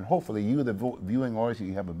this. And hopefully, you, the viewing audience,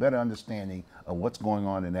 you have a better understanding of what's going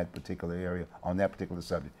on in that particular area on that particular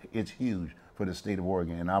subject. It's huge for the state of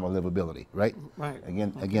Oregon and our livability, right? Right.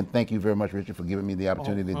 Again, thank you very much, Richard, for giving me the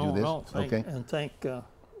opportunity to do this. No, okay. And thank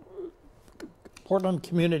Portland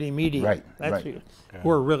Community Media. Right, That's right. it.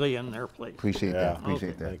 We're really in their place. Appreciate that. Appreciate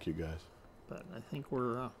Okay. that. Thank you, guys. But I think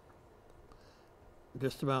we're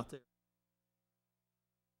just about there.